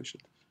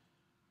institution.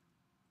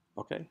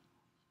 Okay?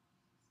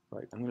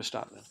 Right, I'm going to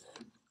stop now.